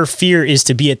because their fear is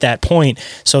to be at that point.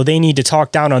 So they need to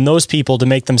talk down on those people to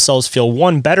make themselves feel,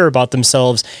 one, better about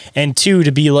themselves, and two,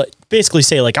 to be like, basically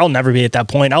say like, I'll never be at that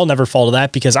point. I'll never fall to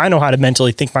that because I know how to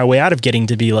mentally think my way out of getting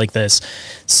to be like this.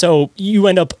 So you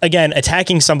end up, again,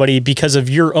 attacking somebody because of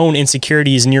your own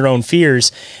insecurities and your own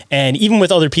fears. And even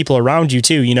with other people around you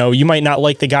too, you know, you might not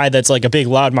like the guy that's like a big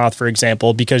loudmouth, for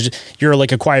example, because you're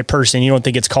like a quiet person. You don't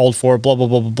think it's called for, blah, blah,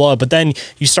 blah, blah, blah. But then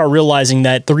you start realizing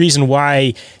that the reason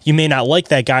why you may not like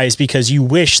that guy is because you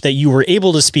wish that you were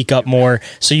able to speak up more.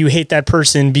 So you hate that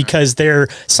person because they're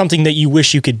something that you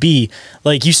wish you could be.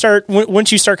 Like you start,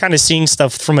 once you start kind of seeing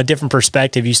stuff from a different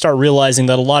perspective, you start realizing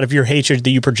that a lot of your hatred that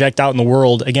you project out in the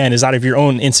world, again, is out of your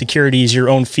own insecurities, your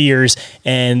own fears,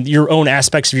 and your own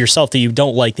aspects of yourself that you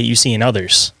don't like that you see in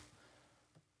others.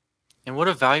 And what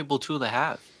a valuable tool to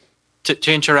have.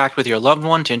 To interact with your loved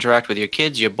one, to interact with your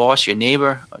kids, your boss, your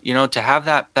neighbor, you know, to have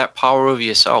that power over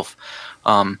yourself.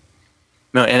 You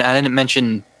know, and I didn't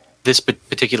mention this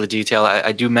particular detail.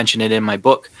 I do mention it in my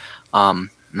book. You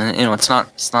know, it's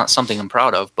not something I'm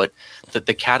proud of, but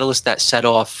the catalyst that set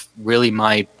off really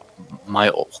my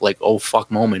like, oh fuck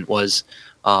moment was,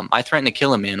 I threatened to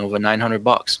kill a man over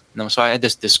 $900. You know, so I had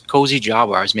this cozy job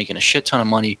where I was making a shit ton of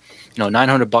money. You know,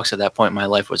 $900 at that point in my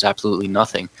life was absolutely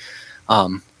nothing.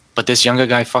 But this younger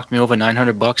guy fucked me over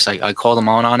 $900. I called him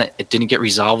out on it. It didn't get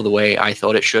resolved the way I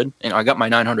thought it should. And I got my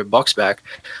 $900 back,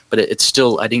 but it's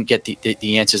still, I didn't get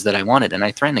the answers that I wanted. And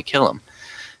I threatened to kill him.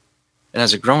 And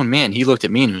as a grown man, he looked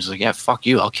at me and he was like, yeah, fuck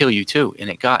you. I'll kill you too. And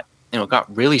it got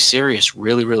really serious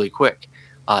really, really quick.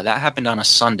 That happened on a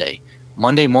Sunday.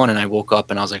 Monday morning, I woke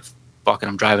up and I was like, fuck it,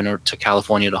 I'm driving to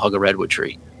California to hug a redwood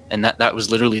tree. And that was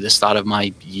literally the start of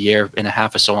my year and a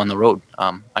half or so on the road.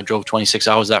 I drove 26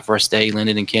 hours that first day,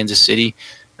 landed in Kansas City.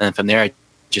 And from there, I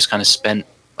just kind of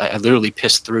I literally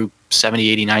pissed through 70,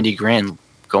 80, 90 grand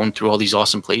going through all these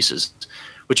awesome places,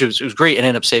 which it was great. It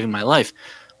ended up saving my life.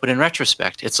 But in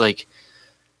retrospect, it's like,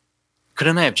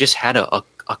 couldn't I have just had a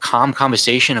calm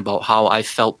conversation about how I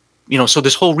felt? You know, so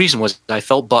this whole reason was I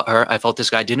felt butthurt. I felt this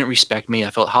guy didn't respect me.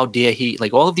 I felt, how dare he?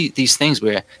 Like all of these things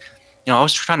where, you know, I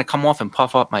was trying to come off and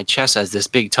puff up my chest as this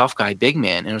big tough guy, big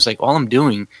man. And it was like, all I'm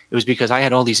doing, it was because I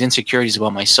had all these insecurities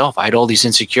about myself. I had all these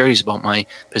insecurities about my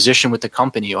position with the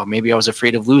company, or maybe I was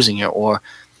afraid of losing it, or,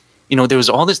 you know, there was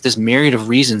all this myriad of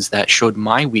reasons that showed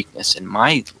my weakness and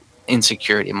my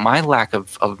insecurity and my lack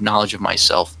of knowledge of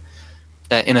myself,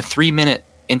 that in a 3-minute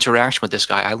interaction with this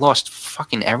guy, I lost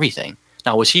fucking everything.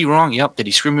 Now, was he wrong? Yep. Did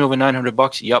he screw me over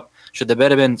 $900? Yep. Should the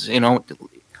bet have been, you know,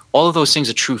 all of those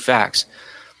things are true facts.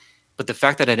 But the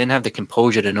fact that I didn't have the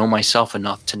composure to know myself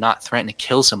enough to not threaten to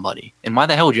kill somebody, and why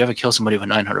the hell would you ever kill somebody for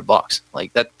 $900?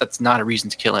 Like that's not a reason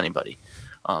to kill anybody.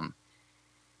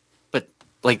 But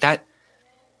like that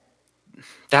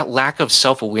lack of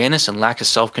self-awareness and lack of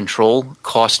self-control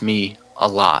cost me a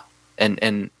lot.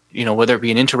 And you know, whether it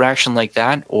be an interaction like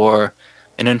that or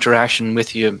an interaction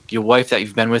with your wife that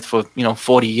you've been with for, you know,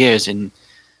 40 years, and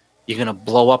you're gonna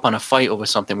blow up on a fight over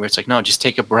something where it's like, no, just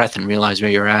take a breath and realize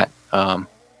where you're at.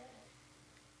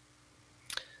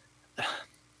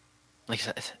 Like,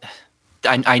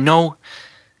 I know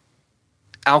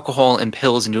alcohol and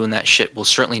pills and doing that shit will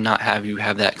certainly not have you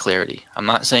have that clarity. I'm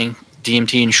not saying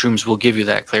DMT and shrooms will give you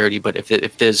that clarity, but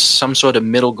if there's some sort of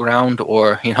middle ground,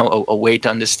 or, you know, a way to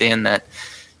understand that,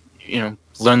 you know,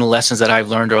 learn the lessons that I've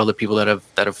learned, or other people that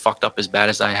have fucked up as bad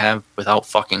as I have without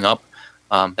fucking up,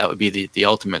 that would be the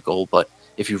ultimate goal. But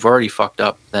if you've already fucked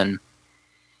up, then,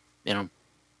 you know,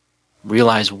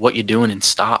 realize what you're doing and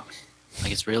stop.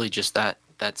 Like, it's really just that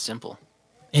simple.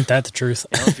 Ain't that the truth?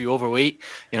 You know, if you're overweight,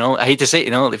 you know, I hate to say it,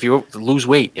 you know, if you lose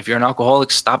weight, if you're an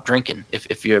alcoholic, stop drinking. If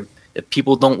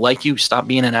people don't like you, stop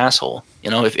being an asshole.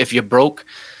 You know, if you're broke,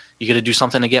 you got to do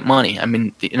something to get money. I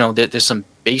mean, you know, there's some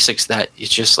basics that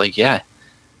it's just like, yeah,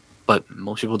 but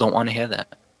most people don't want to hear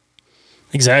that.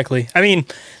 Exactly. I mean,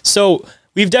 so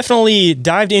we've definitely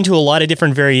dived into a lot of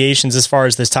different variations as far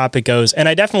as this topic goes. And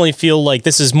I definitely feel like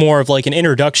this is more of like an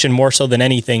introduction more so than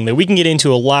anything, that we can get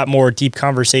into a lot more deep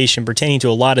conversation pertaining to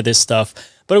a lot of this stuff.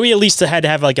 But we at least had to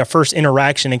have like a first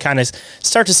interaction and kind of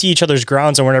start to see each other's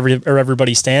grounds and where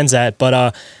everybody stands at. But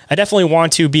I definitely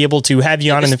want to be able to have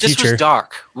you on in the future. This was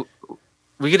dark.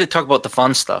 We got to talk about the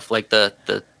fun stuff, like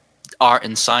the art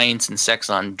and science and sex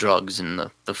on drugs,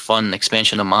 and the fun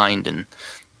expansion of mind and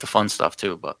the fun stuff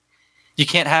too. But you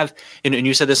can't have, and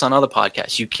you said this on other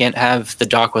podcasts, you can't have the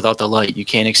dark without the light. You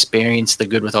can't experience the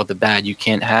good without the bad. You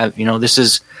can't have, you know, this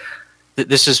is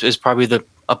probably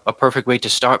a perfect way to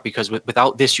start, because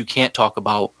without this, you can't talk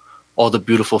about all the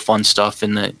beautiful fun stuff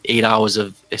in the 8 hours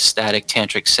of ecstatic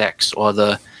tantric sex, or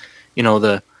the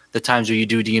times where you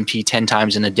do DMT 10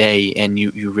 times in a day and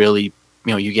you really,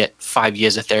 you know, you get 5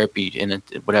 years of therapy in it,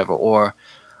 whatever, or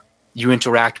you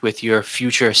interact with your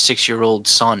future 6-year-old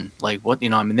son. Like what,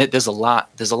 I mean, there's a lot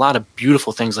of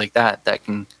beautiful things like that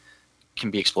can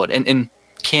be explored and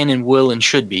can and will and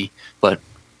should be, but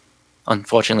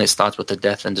unfortunately it starts with the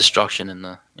death and destruction and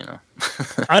the,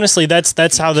 honestly,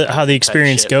 that's how the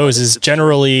experience goes is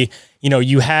generally,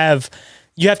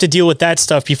 you have to deal with that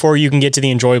stuff before you can get to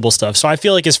the enjoyable stuff. So I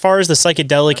feel like as far as the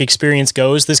psychedelic experience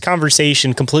goes, this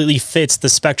conversation completely fits the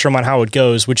spectrum on how it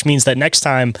goes, which means that next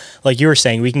time, like you were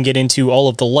saying, we can get into all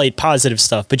of the light, positive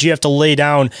stuff, but you have to lay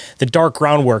down the dark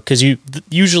groundwork because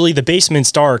usually the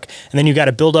basement's dark and then you got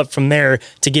to build up from there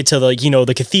to get to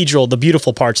the cathedral, the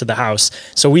beautiful parts of the house.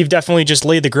 So we've definitely just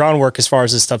laid the groundwork as far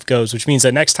as this stuff goes, which means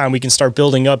that next time we can start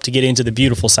building up to get into the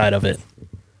beautiful side of it.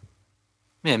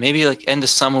 Yeah, maybe like end of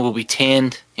summer we'll be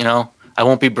tanned, I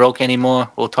won't be broke anymore.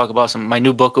 We'll talk about my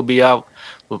new book will be out.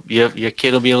 Your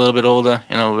kid will be a little bit older,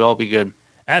 we'll all be good.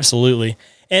 Absolutely.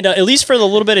 And at least for the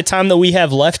little bit of time that we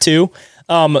have left too,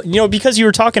 because you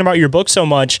were talking about your book so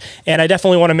much, and I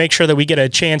definitely want to make sure that we get a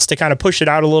chance to kind of push it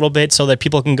out a little bit so that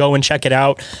people can go and check it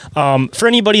out. For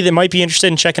anybody that might be interested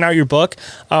in checking out your book,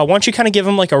 why don't you kind of give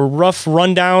them like a rough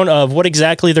rundown of what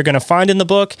exactly they're going to find in the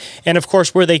book, and of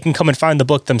course where they can come and find the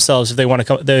book themselves if they want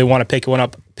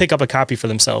to pick up a copy for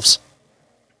themselves.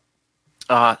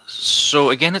 So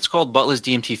again, it's called Butler's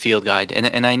DMT Field Guide,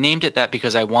 and I named it that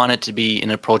because I want it to be an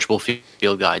approachable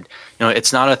field guide.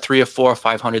 It's not a 300 or 400 or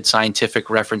 500 scientific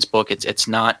reference book. It's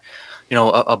not,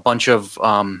 a bunch of,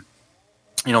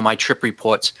 my trip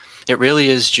reports. It really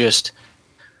is just,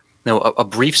 a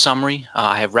brief summary.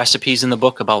 I have recipes in the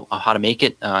book about how to make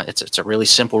it. It's a really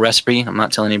simple recipe. I'm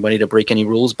not telling anybody to break any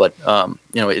rules, but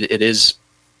it is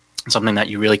something that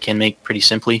you really can make pretty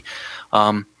simply.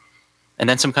 And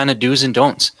then some kind of do's and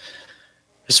don'ts.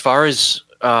 As far as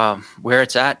where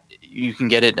it's at, you can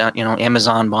get it at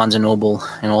Amazon, Barnes & Noble,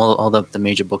 and all the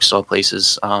major bookstore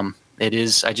places. It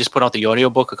is. I just put out the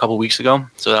audiobook a couple weeks ago,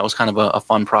 so that was kind of a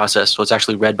fun process. So it's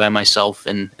actually read by myself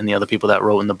and the other people that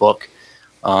wrote in the book.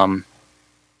 So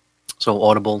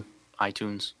Audible,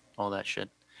 iTunes, all that shit.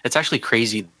 It's actually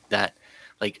crazy that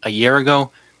like a year ago,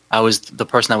 I was the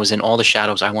person that was in all the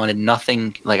shadows. I wanted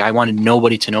nothing, like I wanted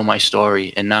nobody to know my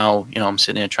story. And now, I'm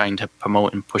sitting there trying to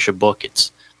promote and push a book.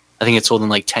 I think it's sold in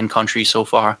like 10 countries so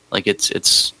far. Like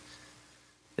it's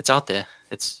out there.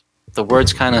 The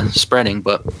word's kind of spreading,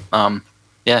 but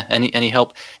any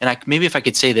help. And maybe if I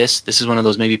could say this is one of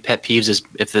those maybe pet peeves is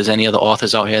if there's any other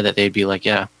authors out here that they'd be like,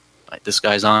 yeah, this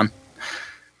guy's on.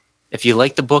 If you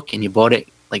like the book and you bought it,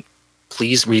 like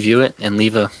please review it and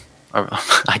leave or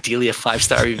ideally a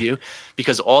 5-star review,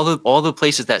 because all the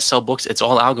places that sell books, it's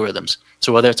all algorithms.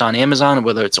 So whether it's on Amazon or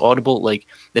whether it's Audible, like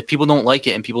if people don't like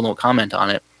it and people don't comment on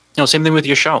it, same thing with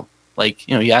your show. Like,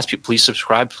 you ask people, please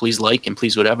subscribe, please like, and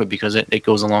please whatever, because it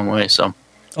goes a long way. So.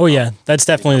 Oh yeah, that's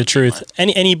definitely the truth.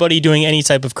 Anybody doing any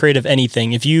type of creative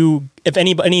anything, if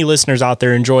any listeners out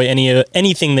there enjoy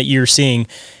anything that you're seeing,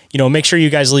 make sure you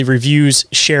guys leave reviews,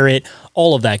 share it,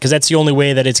 all of that, because that's the only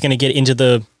way that it's going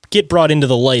to get brought into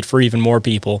the light for even more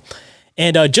people.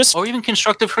 And or even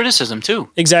constructive criticism too.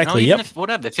 Exactly. Even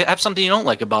if you have something you don't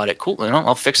like about it, cool.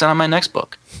 I'll fix it on my next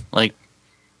book. Like,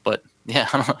 but yeah,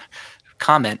 I don't know.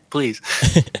 Comment, please.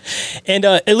 And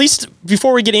at least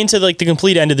before we get into like the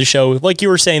complete end of the show, like you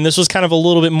were saying, this was kind of a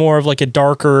little bit more of like a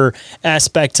darker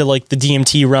aspect to like the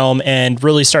DMT realm, and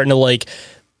really starting to like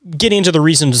getting into the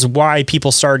reasons why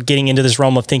people start getting into this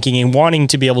realm of thinking and wanting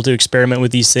to be able to experiment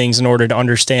with these things in order to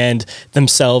understand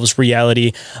themselves,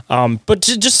 reality. But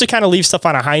just to kind of leave stuff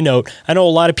on a high note, I know a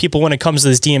lot of people, when it comes to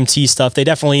this DMT stuff, they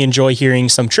definitely enjoy hearing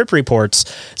some trip reports.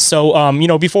 So,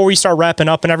 before we start wrapping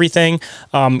up and everything,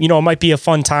 it might be a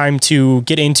fun time to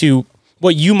get into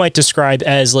what you might describe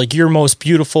as like your most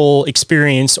beautiful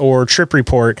experience or trip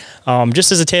report,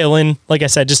 just as a tail end, like I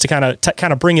said, just to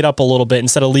kind of bring it up a little bit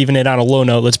instead of leaving it on a low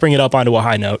note. Let's bring it up onto a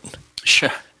high note.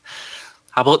 Sure.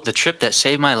 How about the trip that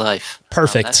saved my life?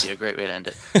 Perfect. That'd be a great way to end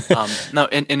it. No,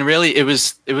 and really it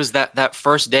was that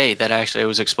first day that I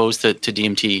was exposed to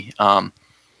DMT.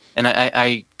 And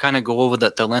I kind of go over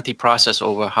the lengthy process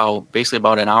over how basically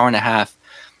about an hour and a half,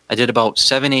 I did about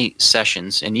 7-8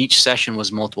 sessions, and each session was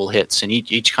multiple hits. And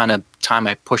each kind of time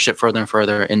I pushed it further and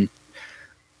further. And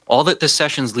all the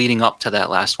sessions leading up to that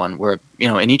last one were,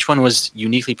 and each one was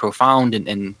uniquely profound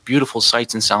and beautiful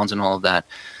sights and sounds and all of that.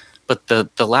 But the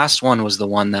last one was the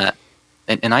one that,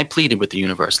 and I pleaded with the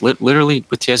universe, literally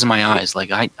with tears in my eyes.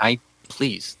 Like, I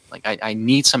please, like, I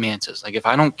need some answers. Like, if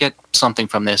I don't get something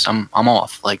from this, I'm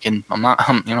off. Like, and I'm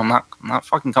not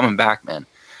fucking coming back, man.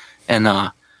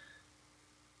 And,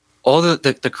 all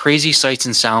the crazy sights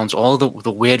and sounds, all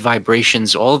the weird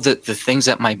vibrations, all of the things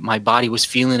that my body was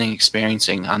feeling and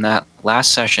experiencing on that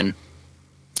last session,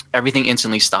 everything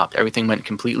instantly stopped. Everything went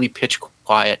completely pitch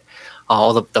quiet.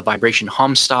 All the vibration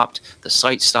hum stopped, the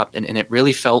sight stopped, and it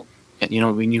really felt,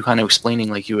 when you kind of explaining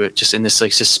like you were just in this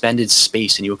like suspended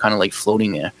space and you were kind of like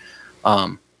floating there.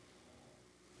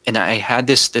 And I had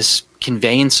this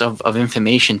conveyance of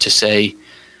information to say,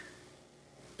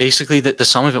 basically, that the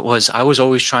sum of it was I was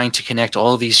always trying to connect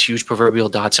all of these huge proverbial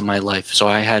dots in my life. So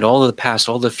I had all of the past,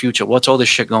 all the future, what's all this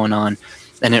shit going on?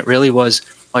 And it really was,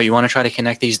 oh, you want to try to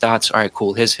connect these dots? All right,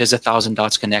 cool. Here's 1,000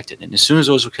 dots connected. And as soon as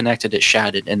those were connected, it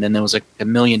shattered. And then there was like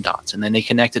 1,000,000 dots. And then they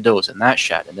connected those and that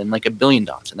shattered. And then like 1,000,000,000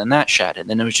 dots. And then that shattered. And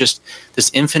then it was just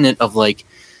this infinite of like,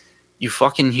 you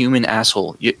fucking human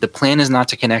asshole. The plan is not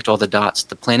to connect all the dots.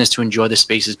 The plan is to enjoy the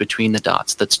spaces between the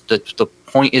dots. The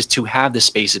point is to have the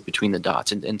spaces between the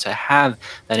dots and to have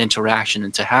that interaction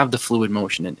and to have the fluid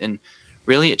motion. And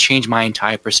really it changed my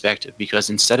entire perspective, because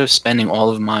instead of spending all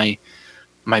of my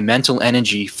mental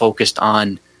energy focused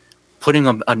on putting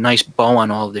a nice bow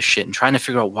on all of this shit and trying to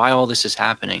figure out why all this is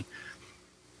happening,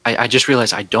 I just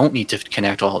realized I don't need to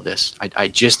connect all of this. I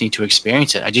just need to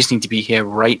experience it. I just need to be here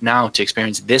right now to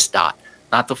experience this dot,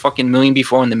 not the fucking million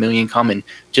before and the million coming.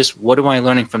 Just what am I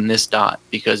learning from this dot?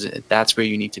 Because that's where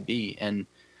you need to be. And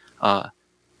like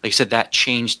I said, that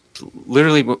changed.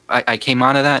 Literally, I came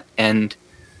out of that and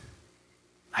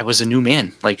I was a new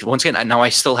man. Like, once again, now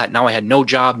I had no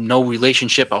job, no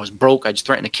relationship. I was broke. I just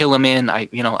threatened to kill a man. I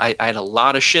had a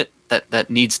lot of shit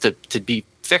that needs to be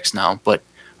fixed now. But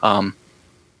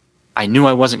I knew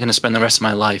I wasn't going to spend the rest of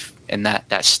my life in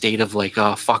that state of like,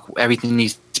 oh, fuck, everything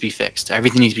needs to be fixed.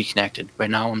 Everything needs to be connected. Right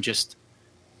now, I'm just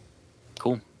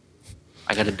cool.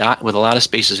 I got a dot with a lot of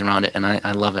spaces around it, and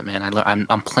I love it, man.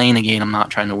 I'm playing a game. I'm not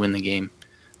trying to win the game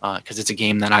because it's a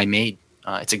game that I made.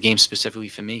 It's a game specifically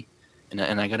for me, and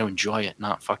I got to enjoy it,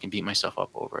 not fucking beat myself up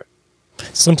over it.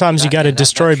 Sometimes you got to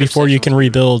destroy before you can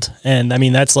rebuild. And I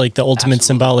mean, that's like the ultimate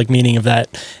symbolic meaning of that.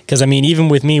 Because I mean, even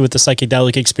with me with the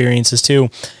psychedelic experiences too,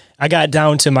 I got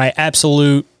down to my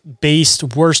absolute base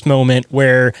worst moment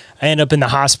where I end up in the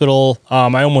hospital.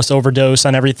 I almost overdose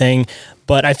on everything.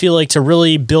 But I feel like to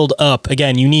really build up,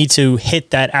 again, you need to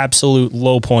hit that absolute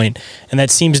low point. And that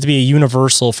seems to be a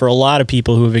universal for a lot of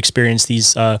people who have experienced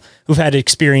these, who've had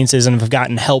experiences and have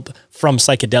gotten help from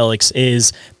psychedelics,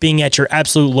 is being at your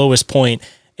absolute lowest point.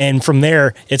 And from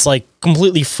there, it's like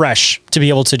completely fresh to be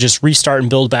able to just restart and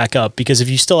build back up. Because if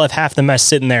you still have half the mess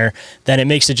sitting there, then it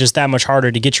makes it just that much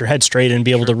harder to get your head straight and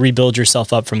be able to rebuild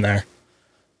yourself up from there.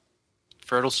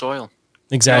 Fertile soil.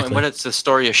 Exactly. And whether it's the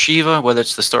story of Shiva, whether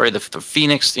it's the story of the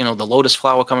phoenix, the lotus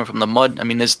flower coming from the mud. I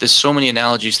mean, there's so many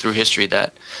analogies through history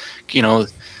that, the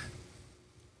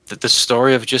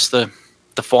story of just the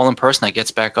fallen person that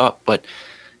gets back up. But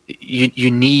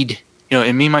you need,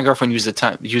 and me and my girlfriend use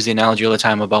the analogy all the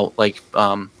time about like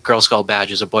Girl Scout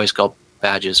badges or Boy Scout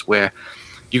badges, where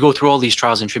you go through all these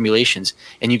trials and tribulations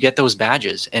and you get those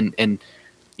badges, and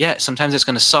yeah, sometimes it's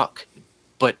going to suck,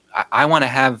 but I want to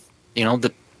have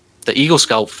the Eagle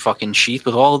Scout fucking sheath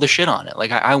with all of the shit on it.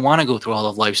 Like I want to go through all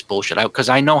of life's bullshit because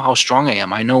I know how strong I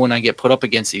am. I know when I get put up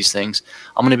against these things,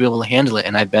 I'm going to be able to handle it,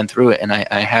 and I've been through it, and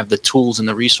I have the tools and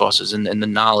the resources and the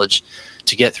knowledge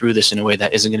to get through this in a way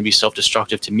that isn't going to be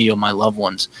self-destructive to me or my loved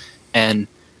ones. And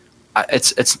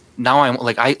it's now I'm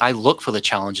like I look for the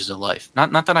challenges of life.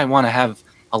 Not that I want to have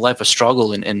a life of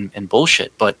struggle and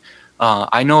bullshit, but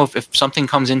I know if something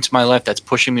comes into my life that's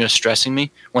pushing me or stressing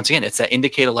me, once again, it's that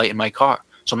indicator light in my car.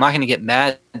 So I'm not going to get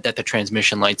mad that the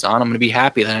transmission light's on. I'm going to be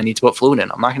happy that I need to put fluid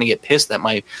in. I'm not going to get pissed that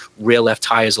my rear left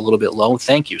tire is a little bit low.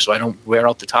 Thank you. So I don't wear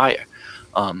out the tire.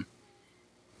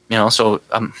 So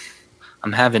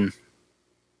I'm having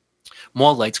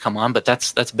more lights come on, but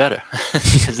that's better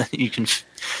because then you can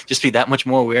just be that much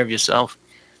more aware of yourself.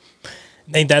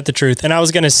 Ain't that the truth? And I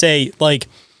was going to say, like,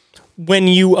 when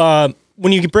you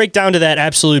break down to that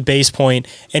absolute base point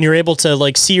and you're able to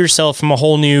like see yourself from a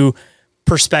whole new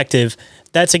perspective,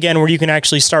 that's again where you can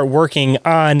actually start working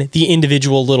on the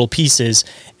individual little pieces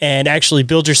and actually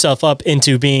build yourself up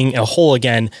into being a whole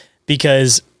again.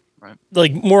 Because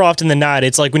like more often than not,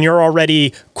 it's like when you're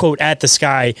already quote at the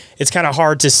sky, it's kind of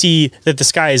hard to see that the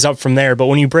sky is up from there. But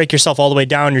when you break yourself all the way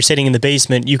down, you're sitting in the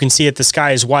basement, you can see that the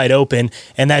sky is wide open,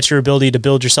 and that's your ability to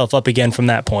build yourself up again from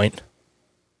that point.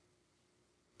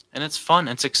 And it's fun.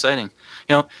 It's exciting.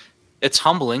 It's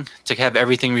humbling to have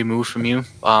everything removed from you.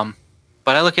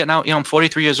 But I look at now, I'm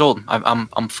 43 years old.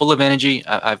 I'm full of energy.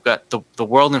 I've got the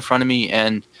world in front of me.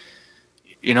 And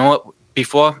you know what?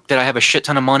 Before, did I have a shit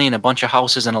ton of money and a bunch of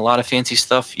houses and a lot of fancy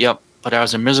stuff? Yep. But I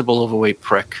was a miserable, overweight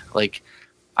prick. Like,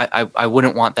 I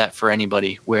wouldn't want that for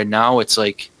anybody. Where now it's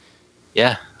like,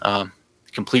 yeah,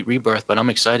 complete rebirth. But I'm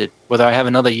excited whether I have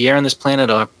another year on this planet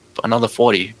or another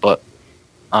 40. But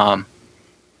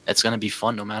it's going to be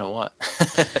fun no matter what.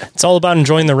 It's all about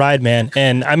enjoying the ride, man.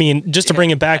 And I mean, just to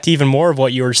bring it back to even more of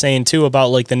what you were saying too about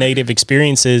like the negative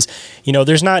experiences, you know,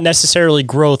 there's not necessarily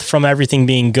growth from everything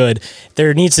being good.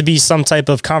 There needs to be some type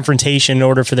of confrontation in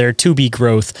order for there to be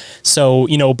growth. So,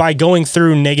 you know, by going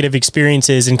through negative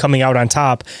experiences and coming out on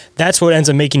top, that's what ends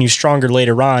up making you stronger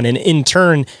later on. And in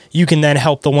turn, you can then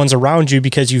help the ones around you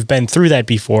because you've been through that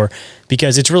before.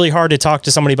 Because it's really hard to talk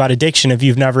to somebody about addiction if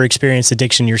you've never experienced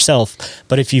addiction yourself.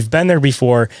 But if you've been there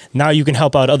before, now you can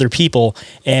help out other people.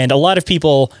 And a lot of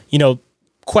people, you know,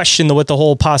 question what the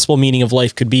whole possible meaning of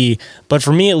life could be. But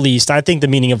for me, at least, I think the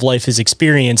meaning of life is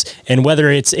experience. And whether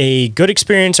it's a good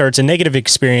experience or it's a negative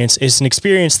experience, it's an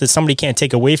experience that somebody can't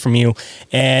take away from you.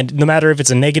 And no matter if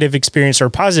it's a negative experience or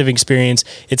a positive experience,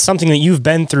 it's something that you've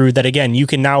been through that, again, you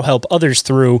can now help others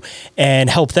through and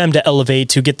help them to elevate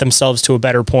to get themselves to a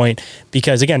better point.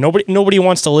 Because again, nobody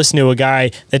wants to listen to a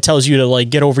guy that tells you to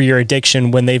like get over your addiction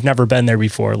when they've never been there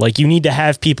before. Like you need to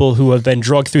have people who have been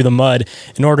drugged through the mud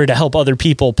in order to help other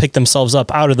people pick themselves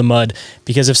up out of the mud.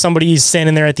 Because if somebody's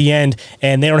standing there at the end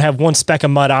and they don't have one speck of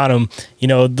mud on them, you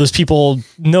know, those people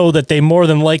know that they more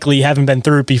than likely haven't been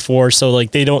through it before. So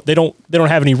like they don't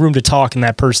have any room to talk in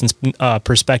that person's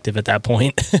perspective at that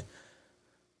point.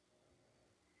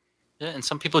 Yeah, and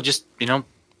some people just, you know,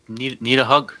 need a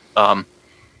hug. And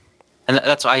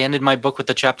that's why I ended my book with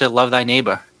the chapter "Love Thy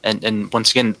Neighbor." And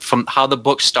once again, from how the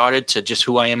book started to just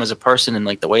who I am as a person and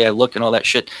like the way I look and all that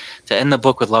shit, to end the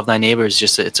book with "Love Thy Neighbor" is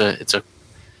just it's a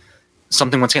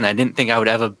something. Once again, I didn't think I would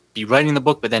ever be writing the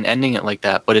book, but then ending it like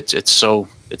that. But it's so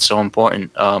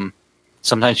important.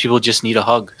 Sometimes people just need a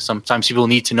hug. Sometimes people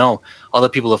need to know other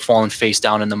people have fallen face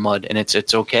down in the mud, and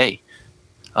it's okay.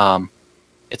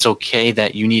 It's okay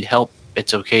that you need help.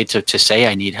 It's okay to say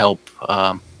I need help.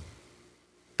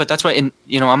 But that's why,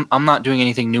 you know, I'm not doing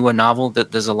anything new or novel.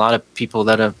 That there's a lot of people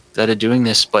that are doing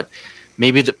this, but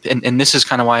maybe and this is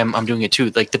kind of why I'm doing it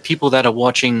too. Like the people that are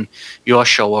watching your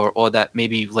show or that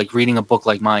maybe like reading a book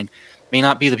like mine may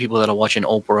not be the people that are watching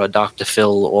Oprah or Dr.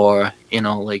 Phil or, you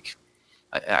know, like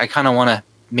I kind of want to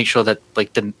make sure that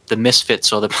like the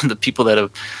misfits or the people that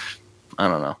have, I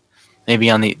don't know,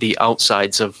 maybe on the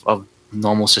outsides of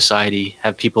normal society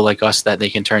have people like us that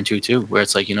they can turn to too, where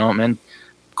it's like, you know what, man,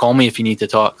 call me if you need to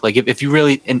talk. Like if you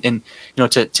really, and you know,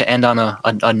 to end on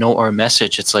a note or a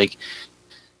message, it's like,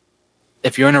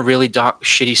 if you're in a really dark,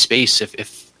 shitty space,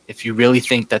 if you really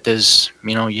think that there's,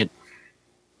 you know, you're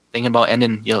thinking about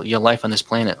ending your life on this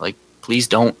planet, like, please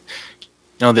don't.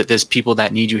 You know that there's people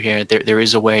that need you here. There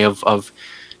is a way of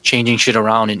changing shit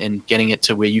around and getting it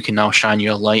to where you can now shine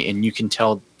your light and you can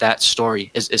tell that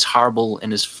story. As horrible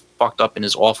and as fucked up and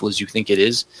as awful as you think it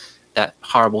is, that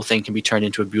horrible thing can be turned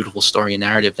into a beautiful story and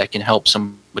narrative that can help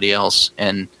somebody else.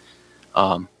 And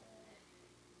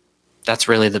that's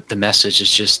really the message,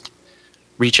 is just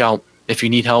reach out. If you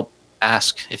need help,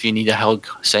 ask. If you need a hug,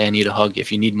 say I need a hug.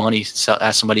 If you need money,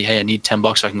 ask somebody, hey, I need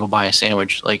 $10 so I can go buy a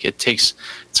sandwich. Like it's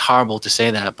horrible to say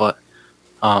that, but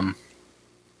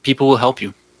people will help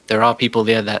you. There are people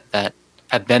there that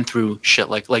have been through shit.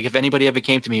 Like if anybody ever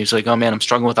came to me, who's like, oh man, I'm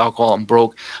struggling with alcohol, I'm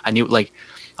broke. I knew, like,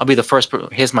 I'll be the first.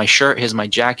 Here's my shirt. Here's my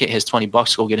jacket. Here's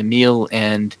 $20. Go get a meal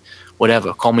and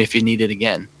whatever. Call me if you need it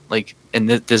again. Like, and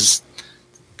there's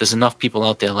enough people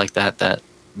out there like that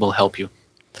will help you.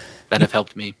 That have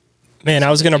helped me. Man,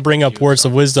 I was going to bring up words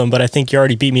of wisdom, but I think you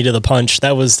already beat me to the punch.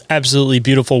 That was absolutely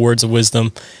beautiful words of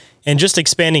wisdom. And just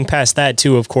expanding past that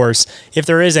too, of course, if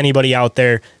there is anybody out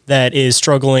there that is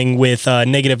struggling with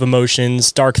negative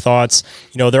emotions, dark thoughts,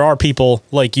 you know, there are people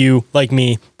like you, like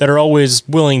me, that are always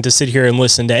willing to sit here and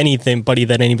listen to anybody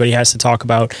that anybody has to talk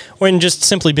about, or in just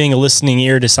simply being a listening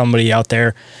ear to somebody out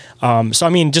there. So, I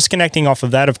mean, just connecting off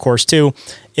of that, of course, too,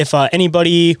 if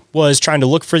anybody was trying to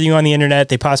look for you on the internet,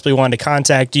 they possibly wanted to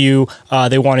contact you,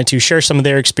 they wanted to share some of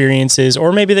their experiences,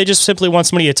 or maybe they just simply want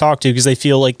somebody to talk to because they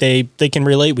feel like they can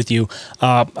relate with you.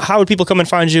 How would people come and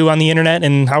find you on the internet,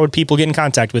 and how would people get in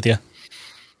contact with you?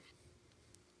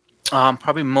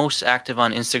 Probably most active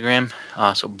on Instagram,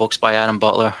 so Books by Adam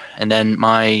Butler, and then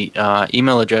my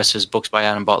email address is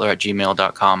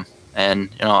booksbyadambutler@gmail.com. And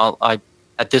you know, I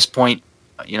at this point,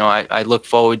 you know, I look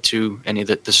forward to any of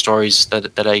the stories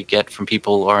that I get from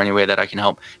people, or any way that I can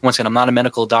help. Once again, I'm not a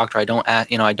medical doctor. I don't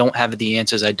have the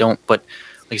answers. But like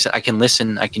I said, I can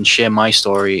listen. I can share my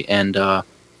story, and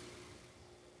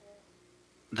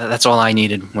that's all I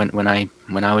needed when I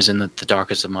was in the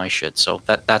darkest of my shit. So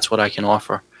that's what I can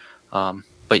offer.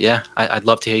 But yeah, I'd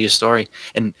love to hear your story.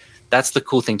 And that's the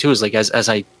cool thing too, is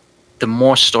like, the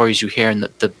more stories you hear and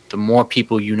the more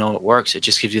people you know it works, it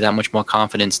just gives you that much more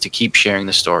confidence to keep sharing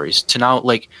the stories. To now,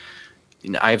 like, you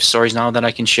know, I have stories now that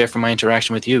I can share from my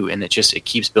interaction with you, and it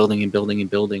keeps building and building and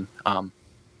building.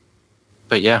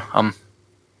 But yeah, I'm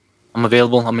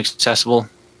available. I'm accessible.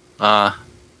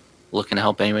 Looking to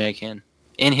help any way I can,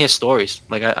 and hear stories.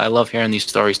 Like, I love hearing these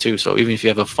stories too. So even if you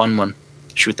have a fun one,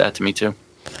 shoot that to me too.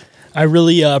 I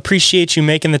really appreciate you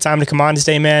making the time to come on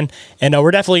today, man. And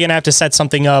we're definitely going to have to set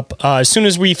something up. As soon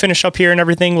as we finish up here and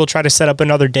everything, we'll try to set up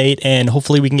another date, and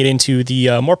hopefully we can get into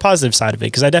the more positive side of it,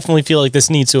 because I definitely feel like this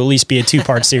needs to at least be a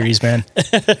 2-part series, man.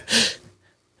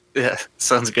 Yeah,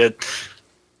 sounds good.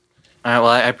 All right, well,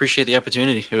 I appreciate the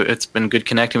opportunity. It's been good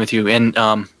connecting with you, and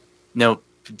you know,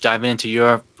 diving into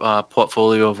your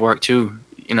portfolio of work too.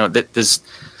 You know, that there's,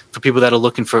 for people that are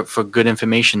looking for good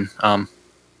information.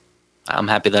 I'm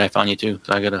happy that I found you too.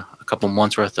 So I got a couple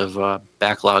months worth of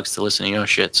backlogs to listen to your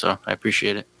shit, so I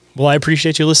appreciate it. Well, I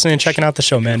appreciate you listening and checking out the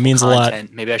show, man. It means a lot.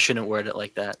 Maybe I shouldn't word it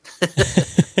like that.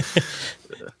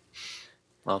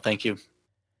 Well, thank you.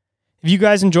 If you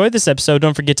guys enjoyed this episode,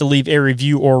 don't forget to leave a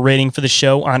review or rating for the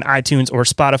show on iTunes or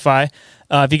Spotify.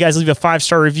 If you guys leave a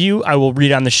 5-star review, I will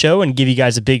read on the show and give you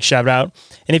guys a big shout out.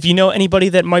 And if you know anybody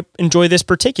that might enjoy this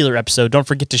particular episode, don't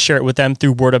forget to share it with them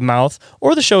through word of mouth,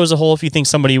 or the show as a whole if you think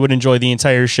somebody would enjoy the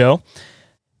entire show.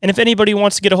 And if anybody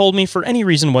wants to get a hold of me for any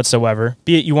reason whatsoever,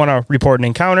 be it you want to report an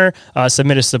encounter,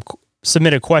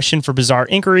 submit a question for bizarre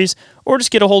inquiries, or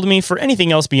just get a hold of me for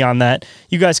anything else beyond that,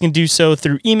 you guys can do so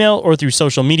through email or through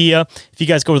social media. If you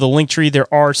guys go to the link tree, there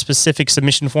are specific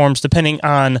submission forms depending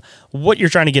on what you're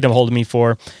trying to get a hold of me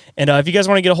for. And if you guys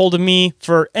want to get a hold of me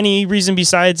for any reason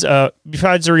besides a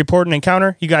report and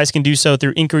encounter, you guys can do so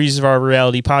through inquiries of our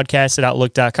reality podcast at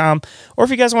outlook.com. Or if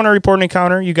you guys want to report an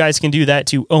encounter, you guys can do that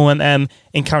to OMM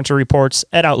encounter reports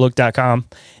at outlook.com.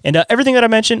 And everything that I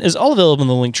mentioned is all available in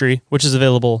the link tree, which is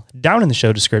available down in the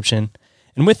show description.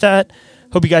 And with that,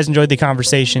 hope you guys enjoyed the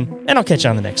conversation, and I'll catch you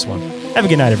on the next one. Have a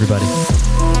good night, everybody.